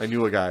 I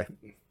knew a guy.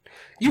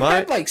 You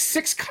had like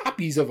 6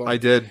 copies of them. I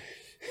did.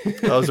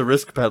 I was a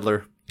Risk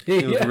peddler.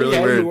 It was really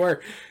weird. You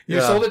were.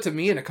 You sold it to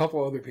me and a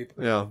couple other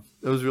people. Yeah,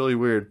 it was really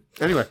weird.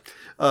 Anyway, it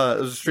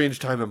was a strange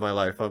time in my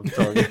life, I'm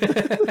telling you.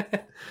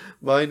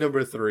 My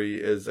number 3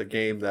 is a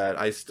game that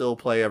I still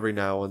play every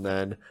now and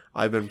then.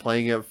 I've been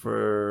playing it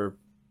for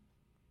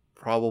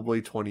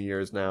probably 20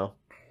 years now.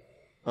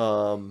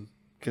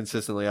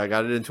 Consistently. I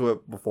got into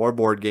it before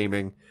board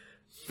gaming.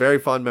 Very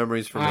fond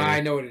memories for me.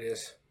 I know what it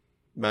is.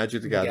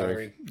 Magic the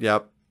Gathering.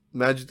 Yep.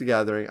 Magic the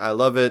Gathering. I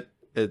love it.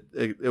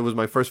 It was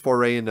my first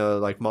foray into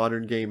like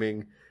modern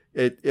gaming.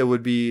 It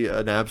would be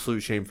an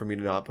absolute shame for me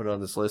to not put it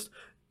on this list.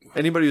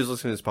 Anybody who's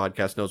listening to this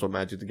podcast knows what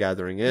Magic the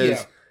Gathering is.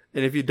 Yeah.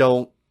 And if you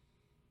don't,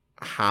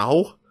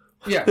 how?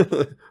 Yeah.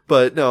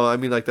 But no, I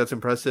mean, like, that's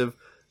impressive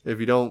if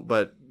you don't.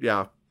 But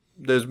yeah,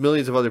 there's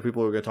millions of other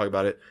people who are going to talk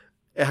about it.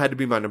 It had to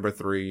be my number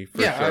 3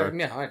 for sure.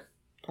 I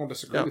don't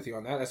disagree with you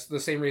on that. That's the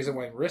same reason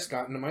why Risk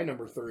got into my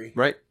number 3.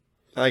 Right.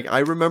 Like, I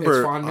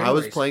remember I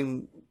was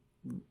playing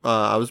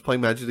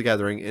Magic the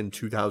Gathering in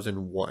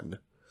 2001.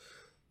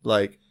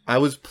 Like, I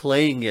was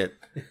playing it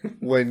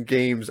when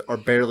games are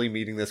barely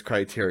meeting this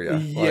criteria.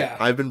 Yeah.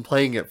 Like, I've been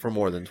playing it for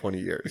more than 20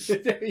 years.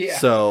 Yeah.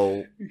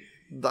 So,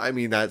 I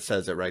mean, that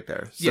says it right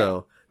there.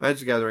 So, Magic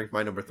the Gathering,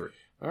 my number 3.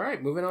 All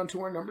right, moving on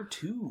to our number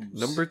 2s.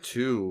 Number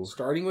 2.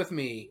 Starting with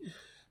me.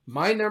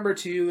 My number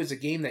 2 is a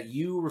game that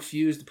you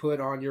refuse to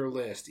put on your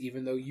list,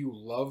 even though you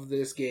love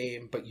this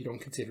game, but you don't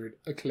consider it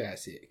a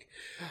classic.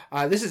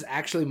 This is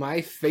actually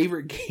my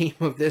favorite game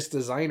of this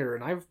designer,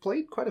 and I've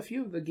played quite a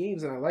few of the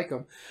games, and I like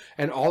them.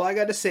 And all I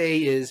got to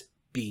say is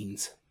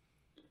beans.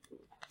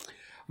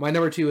 My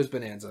number 2 is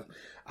Bonanza.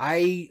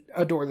 I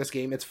adore this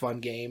game. It's a fun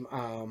game.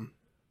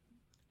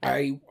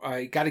 I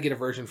got to get a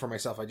version for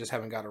myself. I just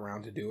haven't got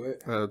around to do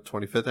it.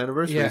 25th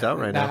anniversary is out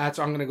right now. That's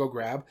what I'm going to go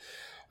grab.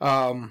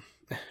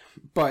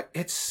 But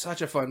it's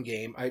such a fun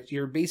game.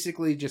 You're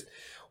basically just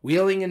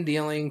wheeling and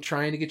dealing,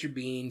 trying to get your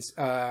beans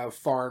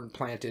farm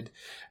planted.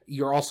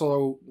 You're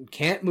also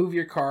can't move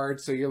your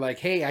cards, so you're like,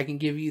 hey, I can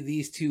give you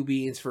these 2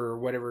 beans for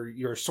whatever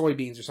your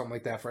soybeans or something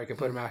like that, for I can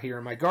put them out here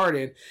in my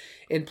garden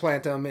and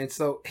plant them. And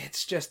so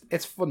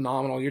it's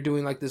phenomenal. You're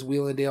doing like this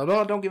wheel and deal.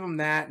 No, don't give them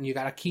that, and you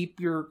got to keep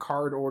your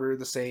card order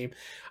the same.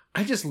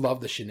 I just love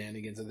the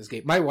shenanigans of this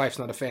game. My wife's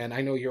not a fan.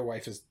 I know your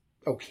wife is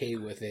okay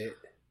with it.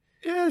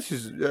 Yeah,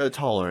 she's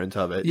tolerant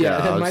of it.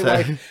 Yeah,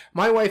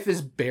 my wife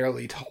is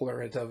barely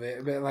tolerant of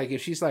it. But like,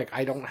 if she's like,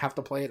 I don't have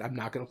to play it, I'm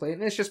not going to play it.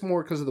 And it's just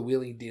more because of the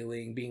wheeling,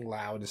 dealing, being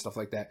loud and stuff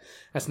like that.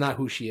 That's not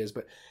who she is.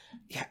 But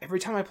yeah, every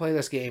time I play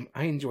this game,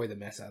 I enjoy the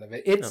mess out of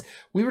it.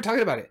 We were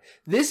talking about it.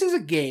 This is a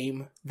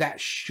game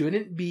that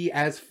shouldn't be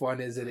as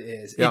fun as it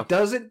is. Yeah. It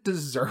doesn't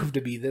deserve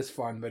to be this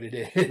fun, but it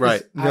is.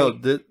 Right. No,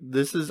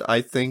 this is,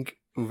 I think,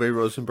 Uwe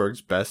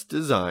Rosenberg's best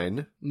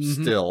design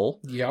still.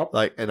 Yep.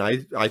 Like, and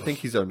I think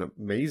he's an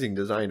amazing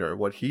designer.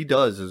 What he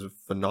does is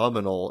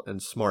phenomenal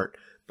and smart.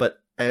 But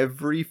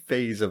every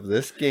phase of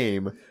this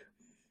game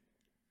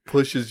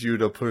pushes you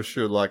to push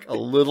your luck a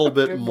little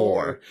bit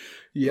more.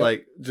 Yep.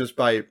 Like, just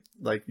by,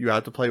 like, you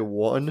have to play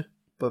 1,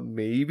 but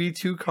maybe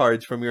 2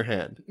 cards from your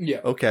hand. Yeah.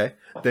 Okay.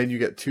 Then you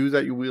get 2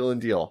 that you wheel and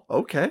deal.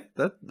 Okay.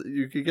 That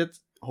you could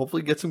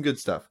hopefully get some good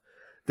stuff.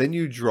 Then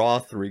you draw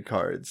 3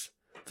 cards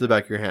to the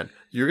back of your hand.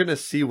 You're going to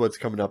see what's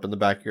coming up in the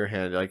back of your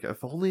hand. Like,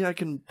 if only I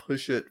can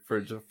push it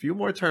for just a few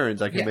more turns,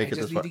 I can make it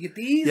this far. I just need to get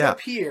these up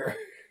here.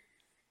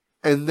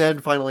 And then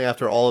finally,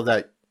 after all of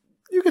that,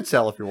 you could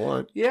sell if you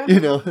want. Yeah.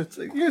 You know, it's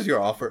like, here's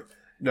your offer.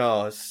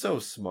 No, it's so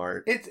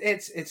smart.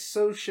 It's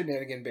so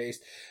shenanigan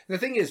based. The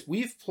thing is,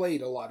 we've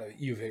played a lot of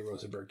Uwe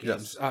Rosenberg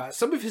games. Yes.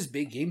 Some of his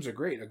big games are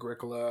great.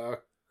 Agricola,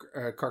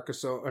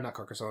 Carcassonne, or not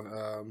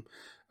Carcassonne,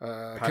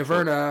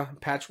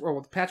 Caverna,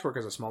 Patchwork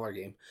is a smaller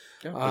game.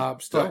 Yeah,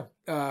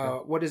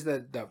 what is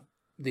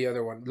the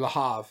other one? Le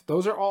Havre.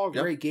 Those are all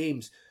great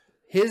games.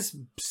 His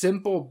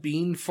simple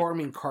bean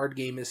farming card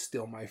game is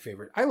still my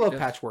favorite. I love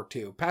Patchwork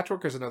too.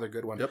 Patchwork is another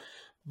good one. Yep.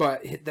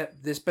 But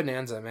this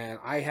Bonanza, man,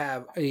 I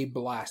have a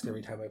blast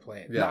every time I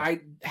play it. Yeah. Now,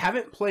 I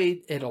haven't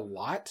played it a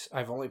lot.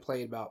 I've only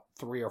played about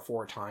 3 or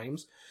 4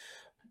 times.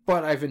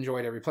 But I've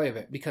enjoyed every play of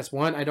it because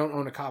 1, I don't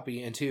own a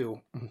copy, and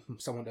 2,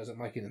 someone doesn't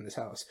like it in this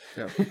house.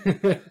 Yeah.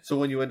 So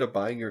when you end up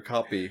buying your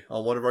copy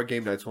on one of our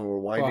game nights when we're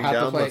winding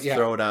down, let's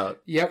throw it out.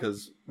 Yep.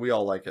 Because we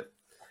all like it.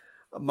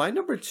 My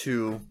number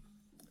 2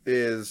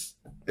 it's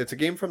a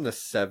game from the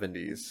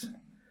 70s,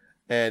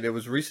 and it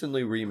was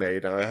recently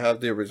remade. I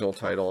have the original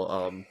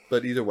title,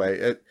 but either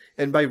way,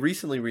 and by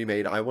recently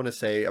remade, I want to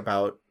say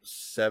about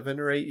 7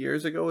 or 8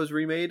 years ago it was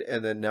remade,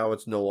 and then now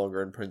it's no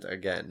longer in print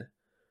again.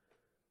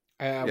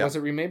 Was it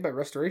remade by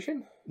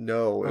Restoration?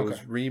 No, it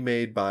was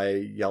remade by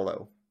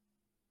Yellow.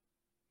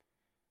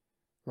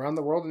 Around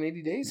the World in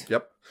 80 Days?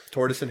 Yep.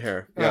 Tortoise and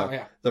Hare. Yeah. Oh,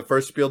 yeah. The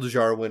first Spiel des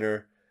Jahres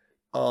winner.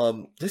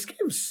 This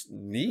game's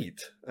neat.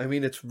 I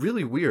mean, it's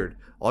really weird.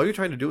 All you're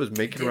trying to do is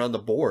make it around the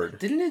board.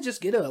 Didn't it just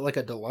get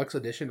a deluxe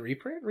edition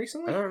reprint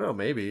recently? I don't know.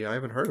 Maybe. I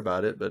haven't heard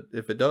about it, but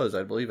if it does,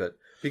 I believe it.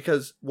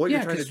 Because what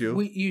you're trying to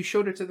do... you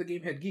showed it to the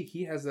Gamehead Geek.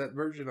 He has that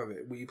version of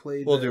it. We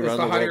played the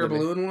hot air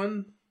balloon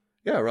one.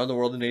 Yeah, Around the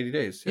World in 80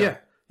 Days.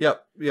 Yeah,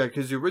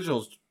 because the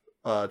original's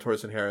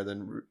Tortoise and Hare, and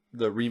then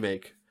the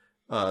remake,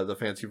 the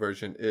fancy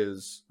version,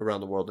 is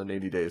Around the World in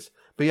 80 Days.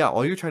 But yeah,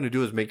 all you're trying to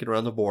do is make it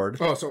around the board.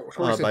 Oh, so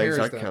Tortoise and Hare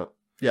is count.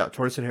 Yeah,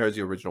 Tortoise and Hare is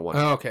the original one.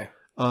 Oh, okay.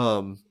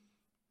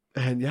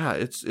 And yeah,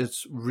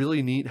 it's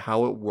really neat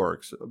how it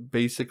works.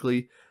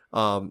 Basically,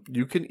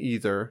 you can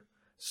either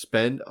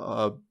spend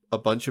a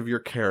bunch of your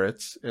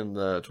carrots in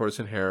the Tortoise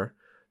and Hare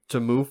to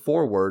move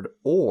forward,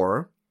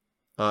 or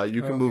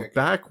you can move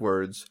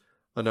backwards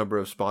a number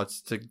of spots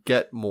to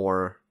get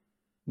more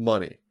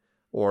money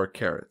or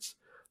carrots.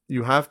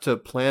 You have to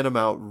plan them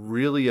out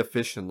really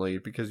efficiently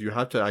because you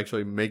have to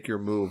actually make your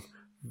move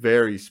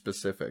very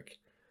specific.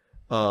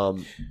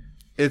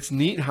 It's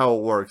neat how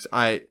it works.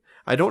 I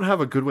don't have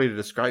a good way to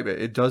describe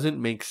it. It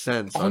doesn't make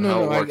sense on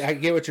how it works. I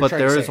get what you're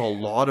trying to say. But there is a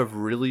lot of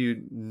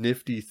really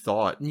nifty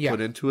thought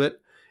put into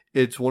it.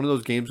 It's one of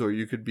those games where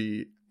you could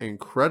be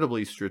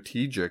incredibly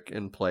strategic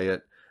and play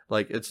it.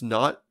 Like, it's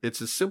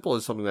as simple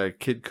as something that a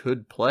kid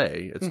could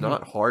play. It's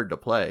not hard to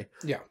play.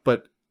 Yeah.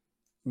 But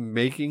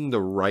making the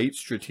right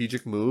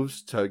strategic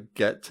moves to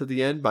get to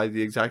the end by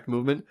the exact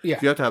movement, you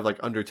have to have like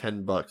under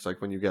 $10,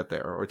 like when you get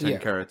there, or 10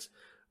 carrots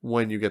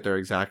when you get there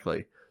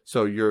exactly.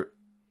 So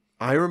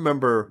I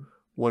remember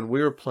when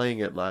we were playing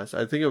it last,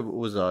 I think it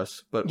was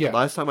us, but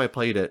last time I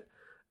played it,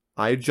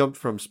 I jumped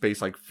from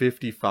space like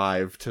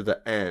 55 to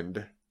the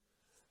end,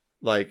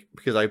 like,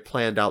 because I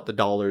planned out the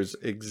dollars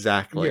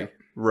exactly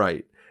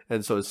right.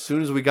 And so as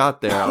soon as we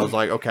got there, I was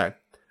like, okay,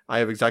 I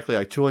have exactly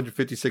like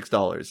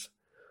 $256.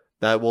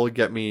 That will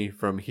get me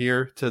from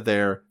here to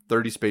there,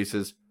 30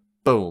 spaces,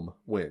 boom,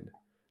 win.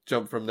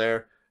 Jump from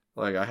there,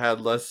 like I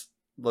had less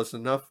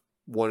enough,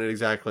 won it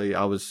exactly.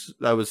 That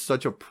was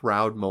such a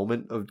proud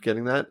moment of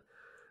getting that.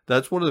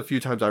 That's one of the few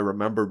times I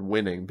remembered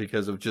winning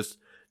because of just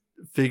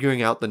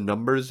figuring out the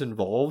numbers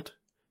involved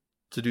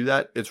to do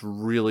that. It's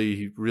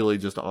really, really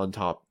just on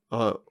top,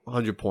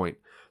 100 point.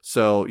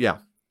 So yeah,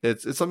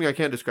 it's something I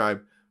can't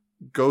describe.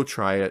 Go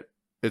try it.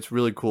 It's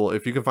really cool.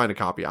 If you can find a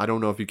copy, I don't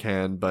know if you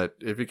can, but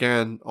if you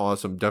can,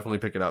 awesome. Definitely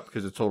pick it up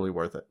because it's totally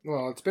worth it.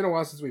 Well, it's been a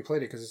while since we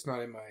played it because it's not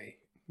in my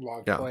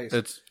logged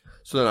place.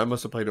 So then I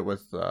must have played it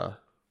with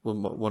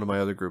one of my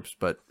other groups,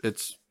 but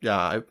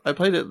I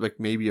played it like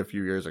maybe a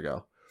few years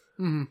ago,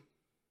 mm-hmm.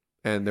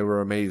 and they were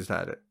amazed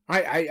at it.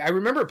 I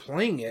remember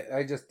playing it.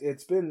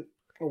 It's been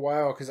a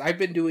while because I've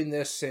been doing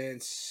this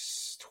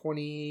since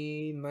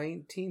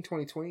 2019,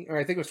 2020, or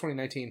I think it was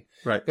 2019.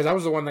 Right. Because I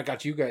was the one that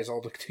got you guys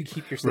all to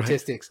keep your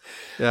statistics.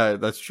 Right. Yeah,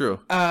 that's true.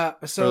 So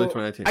early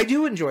 2019. I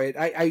do enjoy it.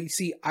 I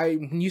see.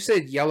 When you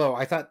said yellow,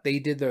 I thought they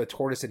did the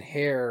tortoise and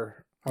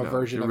hare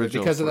version of it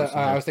because of the.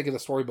 I was thinking the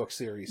storybook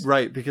series.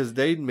 Right, because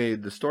they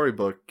made the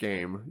storybook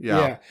game.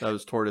 Yeah. That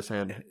was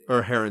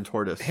hare and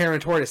tortoise. Hare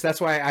and tortoise. That's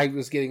why I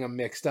was getting them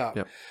mixed up.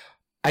 Yep.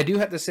 I do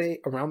have to say,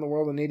 Around the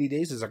World in 80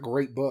 Days is a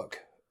great book,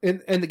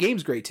 and the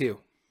game's great too.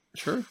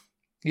 Sure.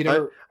 You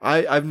know,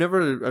 I've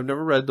never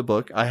read the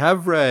book. I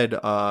have read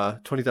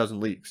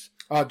 20,000 Leagues.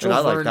 Jules and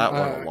I Verne, like that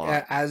one a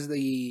lot.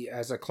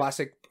 As a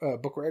classic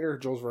book writer,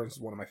 Jules Verne is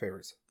one of my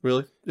favorites.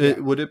 Really? Yeah.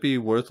 Would it be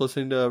worth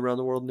listening to Around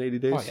the World in 80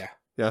 Days? Oh yeah.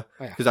 Yeah.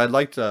 Because I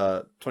liked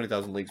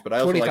 20,000 Leagues, but I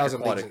also like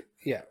aquatic. Leagues,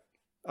 yeah.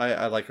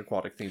 I like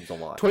aquatic themes a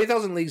lot.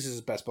 20,000 Leagues is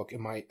his best book,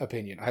 in my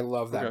opinion. I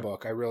love that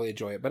book. I really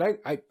enjoy it. But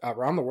I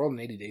Around the World in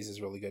 80 Days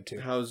is really good too.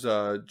 How's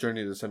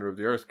Journey to the Center of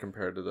the Earth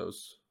compared to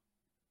those?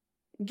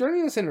 Journey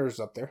to the Center is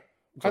up there.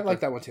 I like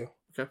that one too.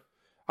 Okay.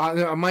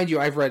 Mind you,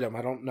 I've read them.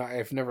 I don't know.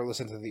 I've never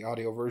listened to the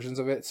audio versions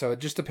of it, so it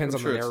just depends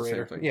on the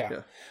narrator.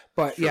 Yeah.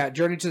 But sure.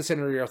 Journey to the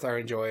Center of the Earth, I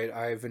enjoyed.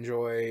 I've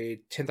enjoyed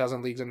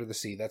 10,000 Leagues Under the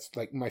Sea. That's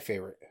like my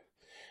favorite.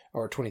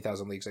 Or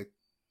 20,000 Leagues.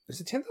 Is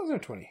it 10,000 or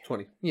 20?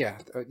 20. Yeah.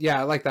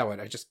 I like that one.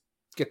 I just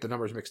get the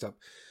numbers mixed up.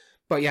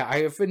 But yeah,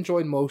 I have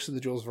enjoyed most of the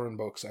Jules Verne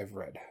books I've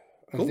read.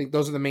 Cool. I think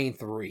those are the main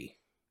three.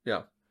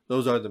 Yeah,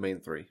 those are the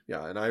main three.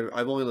 Yeah, and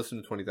I've only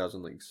listened to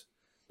 20,000 Leagues.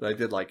 But I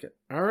did like it.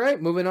 All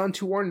right, moving on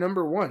to our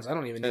number ones. I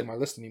don't even need my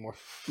list anymore.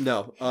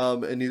 No,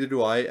 and neither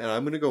do I. And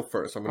I'm going to go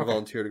first. I'm going to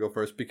volunteer to go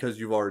first because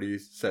you've already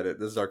said it.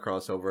 This is our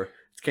crossover.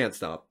 It can't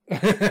stop.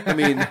 I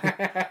mean,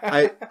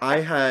 I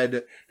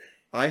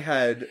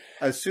had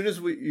as soon as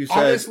you said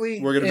honestly,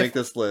 we're going to make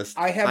this list,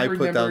 I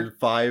put down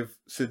 5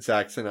 Sid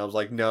Saxon. I was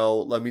like, no,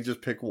 let me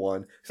just pick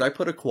one. Because I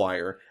put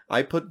Acquire,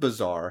 I put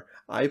Bizarre,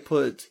 I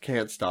put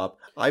Can't Stop,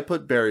 I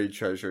put Buried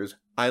Treasures.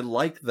 I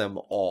like them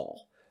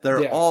all.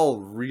 They're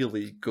all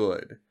really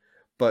good,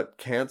 but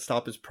Can't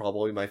Stop is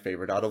probably my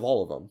favorite out of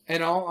all of them.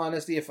 In all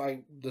honesty, if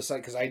I decide,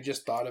 because I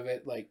just thought of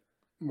it like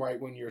right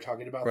when you were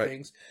talking about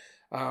things,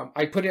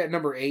 I put it at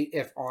number 8.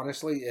 If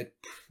honestly, it'd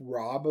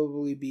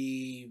probably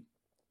be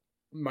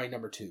my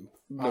number 2.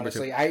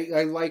 Honestly,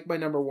 I like my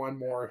number 1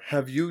 more.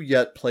 Have you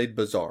yet played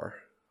Bizarre?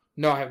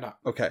 No, I have not.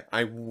 Okay,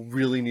 I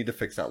really need to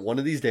fix that. One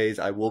of these days,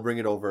 I will bring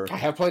it over. I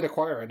have played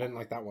Acquire. I didn't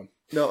like that one.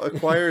 No,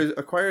 Acquire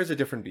is a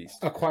different beast.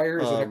 Acquire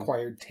is an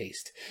acquired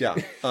taste. Yeah.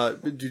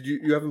 Did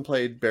you haven't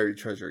played Buried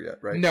Treasure yet,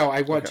 right? No,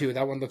 I want to.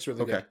 That one looks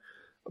really good.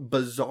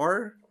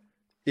 Bizarre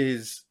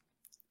is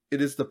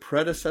the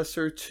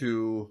predecessor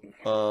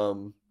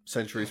to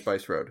Century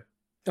Spice Road.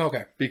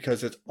 Okay.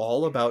 Because it's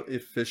all about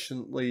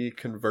efficiently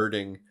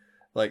converting.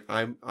 Like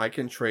I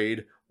can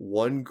trade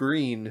 1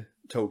 green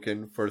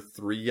token for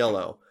 3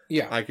 yellow.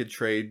 Yeah. I could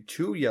trade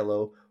 2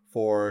 yellow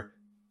for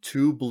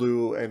 2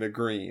 blue and a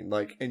green.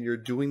 And you're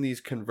doing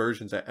these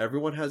conversions that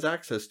everyone has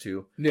access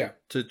to. Yeah.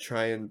 To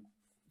try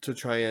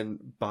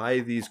and buy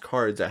these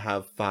cards that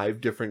have 5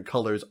 different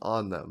colors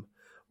on them.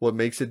 What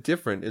makes it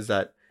different is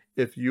that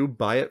if you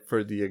buy it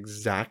for the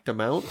exact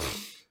amount,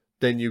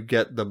 then you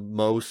get the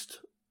most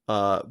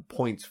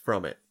points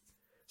from it.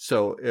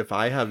 So if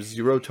I have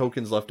 0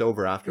 tokens left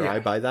over after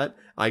I buy that,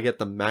 I get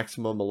the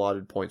maximum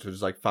allotted points, which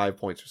is like 5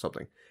 points or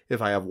something.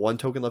 If I have 1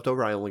 token left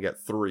over, I only get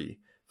 3.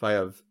 If I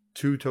have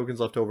 2 tokens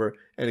left over,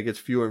 and it gets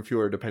fewer and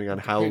fewer depending on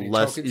how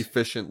less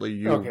efficiently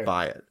you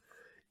buy it.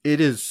 It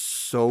is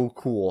so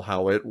cool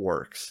how it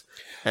works.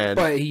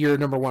 But your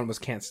number 1 was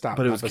Can't Stop.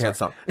 But it was Can't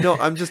Stop. No,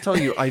 I'm just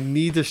telling you, I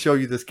need to show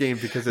you this game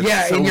because it's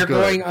so and you're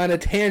good. Going on a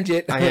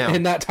tangent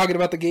and not talking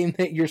about the game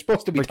that you're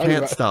supposed to be talking Can't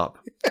about. Stop.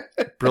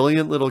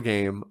 Brilliant little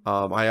game.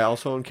 I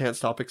also own Can't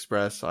Stop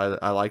Express.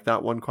 I like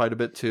that one quite a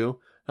bit too.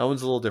 That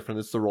one's a little different.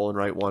 It's the roll and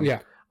write one.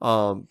 Yeah.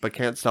 But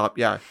Can't Stop,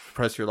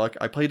 press your luck.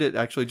 I played it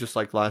actually just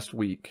like last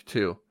week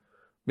too.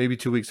 Maybe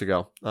 2 weeks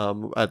ago.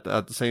 At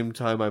the same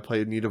time I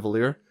played Nita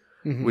Valier.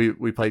 Mm-hmm.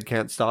 We played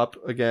Can't Stop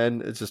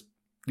again. It's just,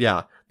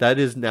 that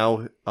is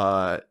now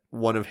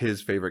one of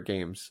his favorite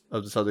games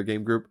of this other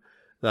game group.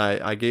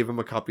 I gave him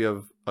a copy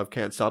of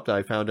Can't Stop that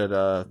I found at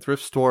a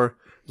thrift store.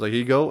 I was like,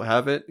 here you go,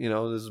 have it.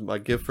 This is my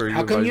gift for you.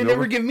 How come you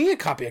never give me a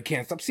copy of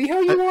Can't Stop? See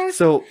how you are?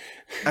 So,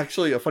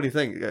 actually, a funny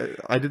thing,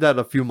 I did that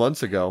a few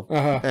months ago.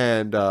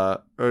 And,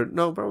 or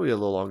no, probably a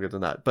little longer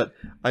than that. But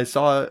I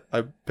saw it,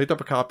 I picked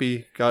up a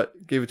copy,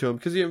 gave it to him,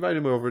 because he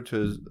invited me over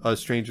to a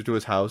stranger to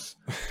his house.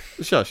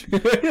 Shush.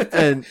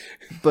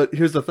 But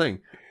here's the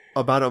thing.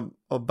 About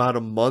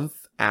a month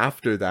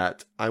after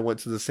that, I went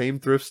to the same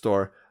thrift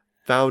store,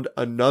 found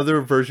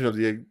another version of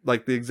the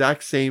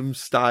exact same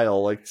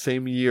style, like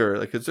same year.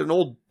 Like it's an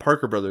old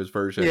Parker Brothers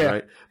version,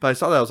 right? But I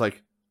saw that, I was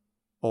like,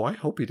 oh, I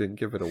hope he didn't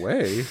give it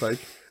away. Like,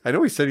 I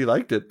know he said he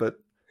liked it, but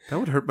that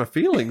would hurt my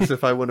feelings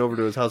if I went over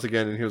to his house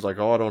again and he was like,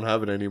 oh, I don't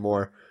have it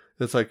anymore.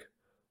 It's like,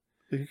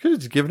 you could have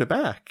just given it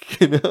back,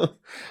 you know?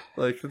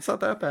 Like, it's not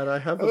that bad. I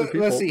have other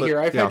people. Let's see here.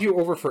 I've had you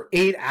over for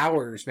 8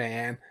 hours,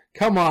 man.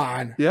 Come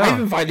on. Yeah.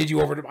 I've invited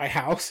you over to my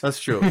house. That's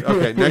true.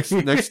 Okay,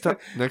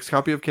 next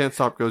copy of Can't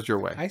Stop goes your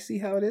way. I see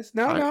how it is.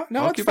 No,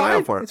 I'll it's keep an eye fine.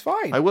 out for it. It's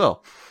fine. I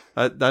will.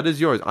 That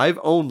is yours. I've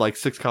owned like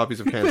 6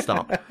 copies of Can't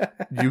Stop.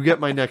 You get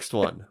my next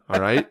one.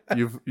 All right.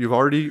 You've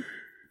already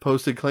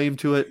posted claim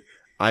to it.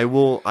 I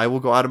will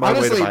go out of my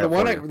way to buy it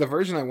for you. The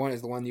version I want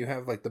is the one you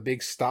have, like the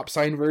big stop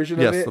sign version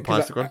of it. Yes, the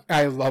plastic one.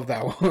 I love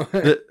that one.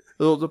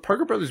 The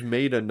Parker Brothers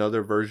made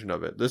another version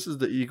of it. This is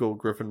the Eagle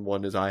Griffin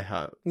one that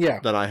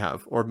I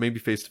have, or maybe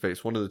Face to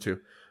Face, one of the two.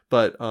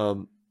 But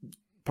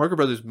Parker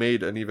Brothers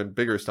made an even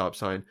bigger stop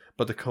sign,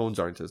 but the cones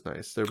aren't as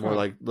nice. They're more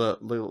like the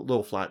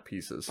little flat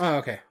pieces. Oh,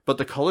 okay. But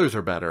the colors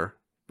are better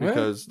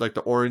because like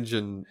the orange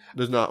and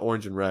there's not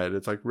orange and red.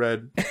 It's like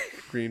red,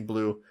 green,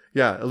 blue.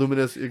 Yeah,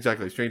 Illuminous,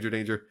 exactly. Stranger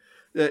Danger.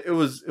 It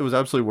was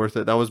absolutely worth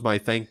it. That was my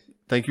thank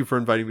you for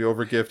inviting me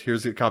over gift.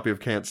 Here's a copy of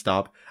Can't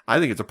Stop. I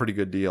think it's a pretty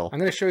good deal. I'm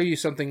going to show you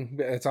something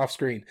that's off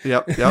screen.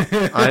 Yep.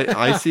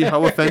 I see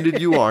how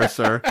offended you are,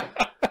 sir.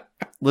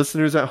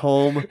 Listeners at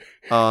home,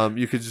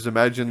 you could just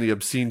imagine the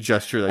obscene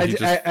gesture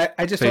that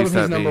I just told him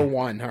he's number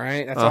 1. All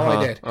right, that's all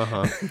I did.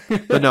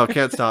 But no,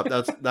 Can't Stop.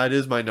 That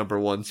is my number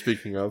 1.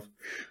 Speaking of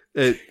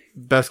it,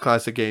 best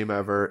classic game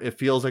ever. It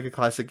feels like a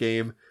classic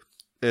game.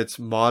 It's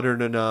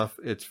modern enough.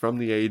 It's from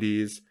the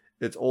 80s.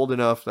 It's old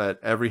enough that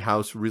every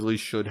house really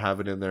should have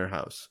it in their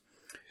house.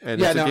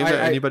 And it's a game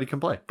that anybody can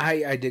play.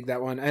 I dig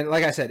that one. And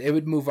like I said, it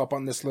would move up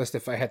on this list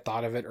if I had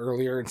thought of it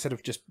earlier instead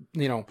of just,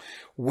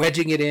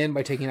 wedging it in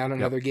by taking out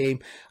another game.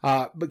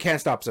 But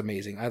Can't Stop's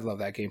amazing. I love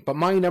that game. But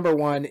my number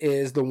 1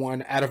 is the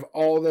one out of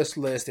all this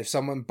list. If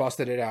someone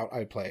busted it out,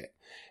 I'd play it.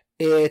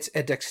 It's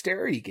a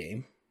dexterity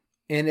game.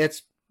 And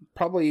it's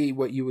probably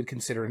what you would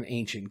consider an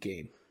ancient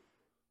game.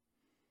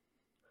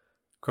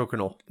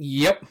 Crokinole.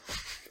 Yep.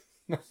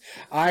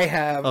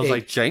 I was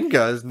like,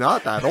 Jenga is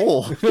not that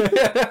old.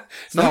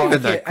 It's not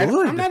even that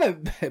good. I'm not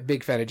a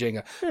big fan of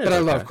Jenga, but I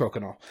love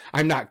Crokinole.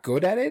 I'm not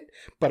good at it,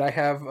 but I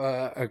have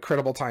a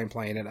incredible time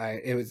playing it.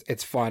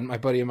 It's fun. My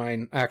buddy of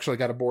mine actually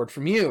got a board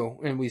from you,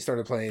 and we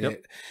started playing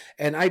it.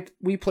 And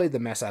we played the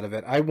mess out of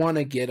it. I want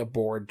to get a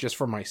board just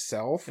for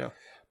myself,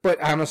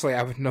 but honestly,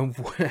 I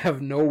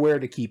have nowhere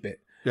to keep it.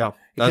 Yeah,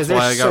 that's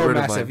why I got rid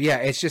of mine. Yeah,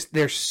 it's just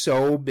they're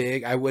so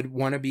big. I would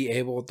want to be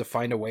able to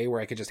find a way where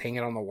I could just hang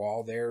it on the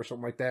wall there or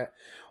something like that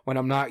when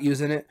I'm not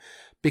using it,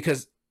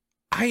 because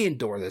I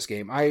adore this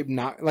game. I'm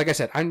not, like I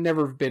said, I've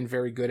never been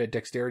very good at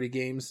dexterity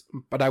games,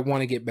 but I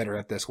want to get better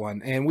at this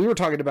one. And we were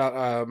talking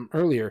about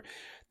earlier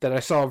that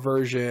I saw a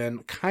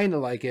version kind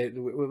of like it.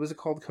 What was it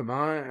called? Come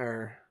on,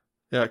 or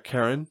yeah,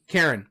 Karen.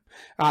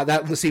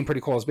 That seemed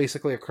pretty cool. It's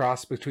basically a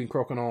cross between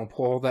Crokinole and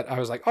Pool that I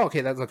was like, oh,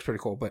 okay, that looks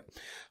pretty cool. But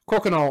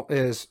Crokinole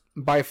is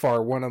by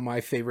far one of my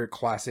favorite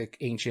classic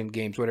ancient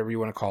games, whatever you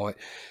want to call it,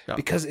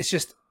 because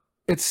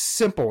it's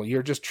simple.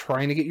 You're just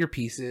trying to get your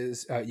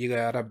pieces. You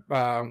gotta,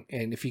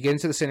 and if you get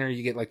into the center,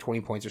 you get like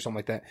 20 points or something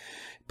like that.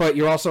 But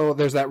you're also,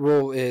 there's that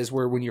rule is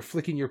where when you're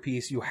flicking your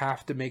piece, you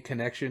have to make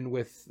connection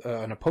with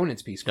an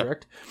opponent's piece,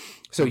 correct?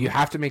 So you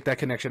have to make that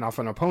connection off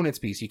an opponent's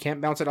piece. You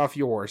can't bounce it off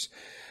yours.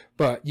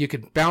 But you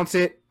could bounce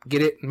it,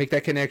 get it, make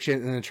that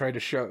connection, and then try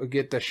to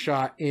get the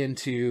shot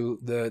into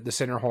the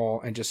center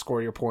hole and just score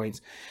your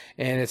points.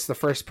 And it's the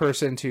first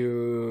person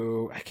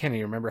to, I can't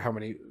even remember how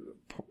many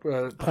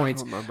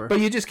points, but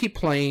you just keep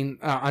playing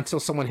until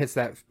someone hits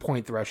that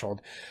point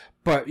threshold.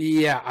 But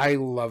yeah, I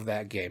love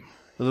that game.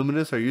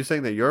 Illuminous, are you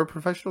saying that you're a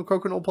professional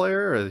Crokinole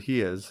player, or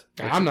he is?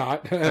 I'm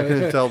not. I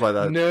can tell by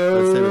that.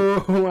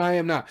 No, I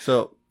am not.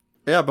 So.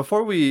 Yeah,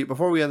 before we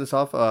end this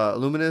off,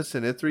 Illuminous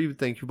and Ithri,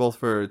 thank you both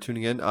for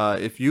tuning in.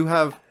 If you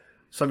have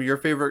some of your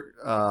favorite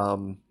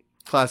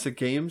classic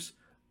games,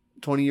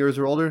 20 years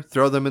or older,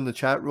 throw them in the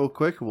chat real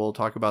quick. We'll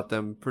talk about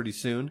them pretty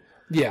soon.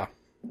 Yeah.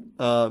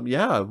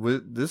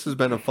 This has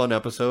been a fun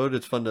episode.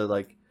 It's fun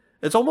to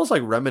it's almost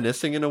like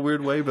reminiscing in a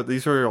weird way, but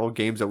these are all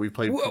games that we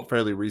played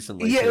fairly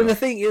recently. Yeah, and the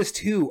thing is,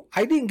 too,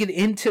 I didn't get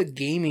into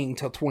gaming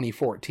until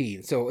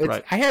 2014.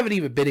 So I haven't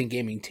even been in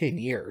gaming 10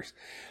 years.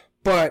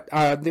 But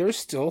there's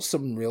still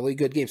some really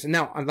good games. And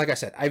now, like I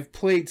said, I've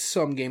played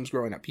some games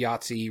growing up.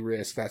 Yahtzee,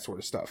 Risk, that sort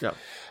of stuff.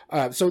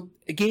 Yeah. So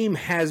a game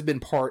has been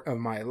part of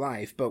my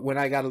life. But when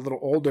I got a little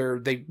older,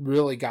 they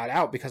really got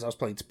out because I was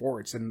playing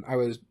sports. And I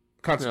was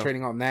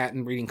concentrating on that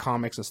and reading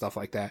comics and stuff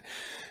like that.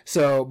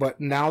 So,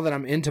 but now that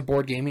I'm into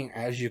board gaming,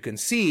 as you can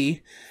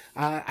see,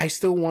 I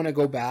still want to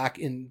go back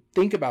and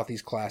think about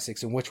these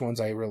classics and which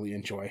ones I really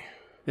enjoy.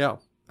 Yeah,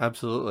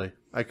 absolutely.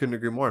 I couldn't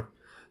agree more.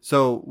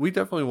 So we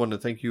definitely want to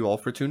thank you all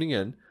for tuning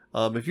in.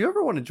 If you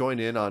ever want to join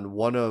in on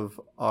one of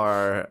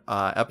our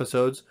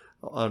episodes,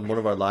 on one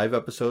of our live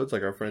episodes,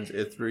 like our friends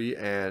Ithri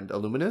and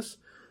Illuminous,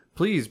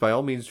 Please, by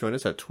all means, join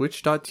us at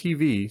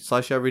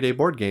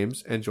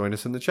twitch.tv/everydayboardgames and join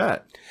us in the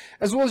chat.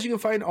 As well as you can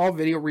find all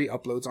video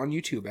re-uploads on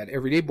YouTube at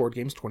Everyday Board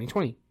Games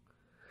 2020.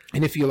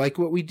 And if you like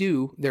what we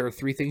do, there are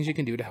 3 things you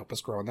can do to help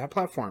us grow on that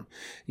platform.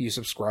 You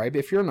subscribe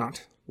if you're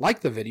not,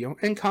 like the video,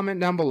 and comment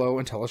down below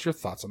and tell us your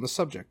thoughts on the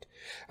subject.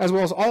 As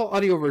well as all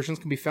audio versions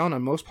can be found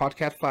on most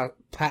podcast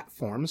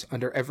platforms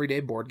under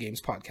Everyday Board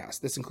Games Podcast.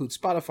 This includes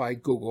Spotify,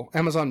 Google,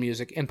 Amazon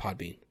Music, and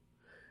Podbean.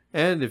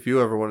 And if you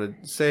ever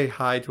want to say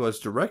hi to us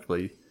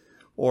directly,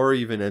 or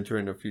even enter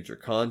into future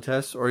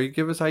contests, or you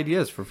give us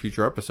ideas for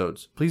future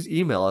episodes, please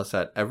email us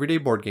at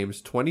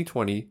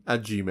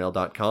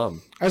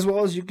everydayboardgames2020@gmail.com. As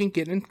well as you can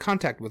get in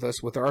contact with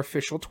us with our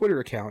official Twitter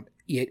account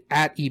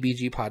at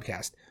EBG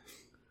Podcast.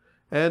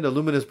 And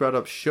Illuminous brought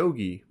up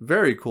Shogi.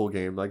 Very cool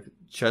game, like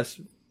chess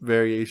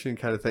variation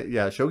kind of thing.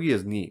 Yeah, Shogi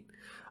is neat.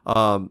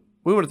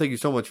 We want to thank you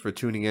so much for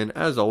tuning in.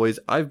 As always,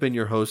 I've been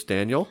your host,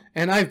 Daniel.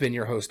 And I've been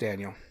your host,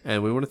 Daniel.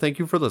 And we want to thank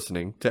you for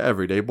listening to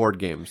Everyday Board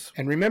Games.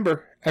 And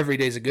remember, every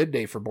day's a good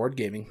day for board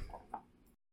gaming.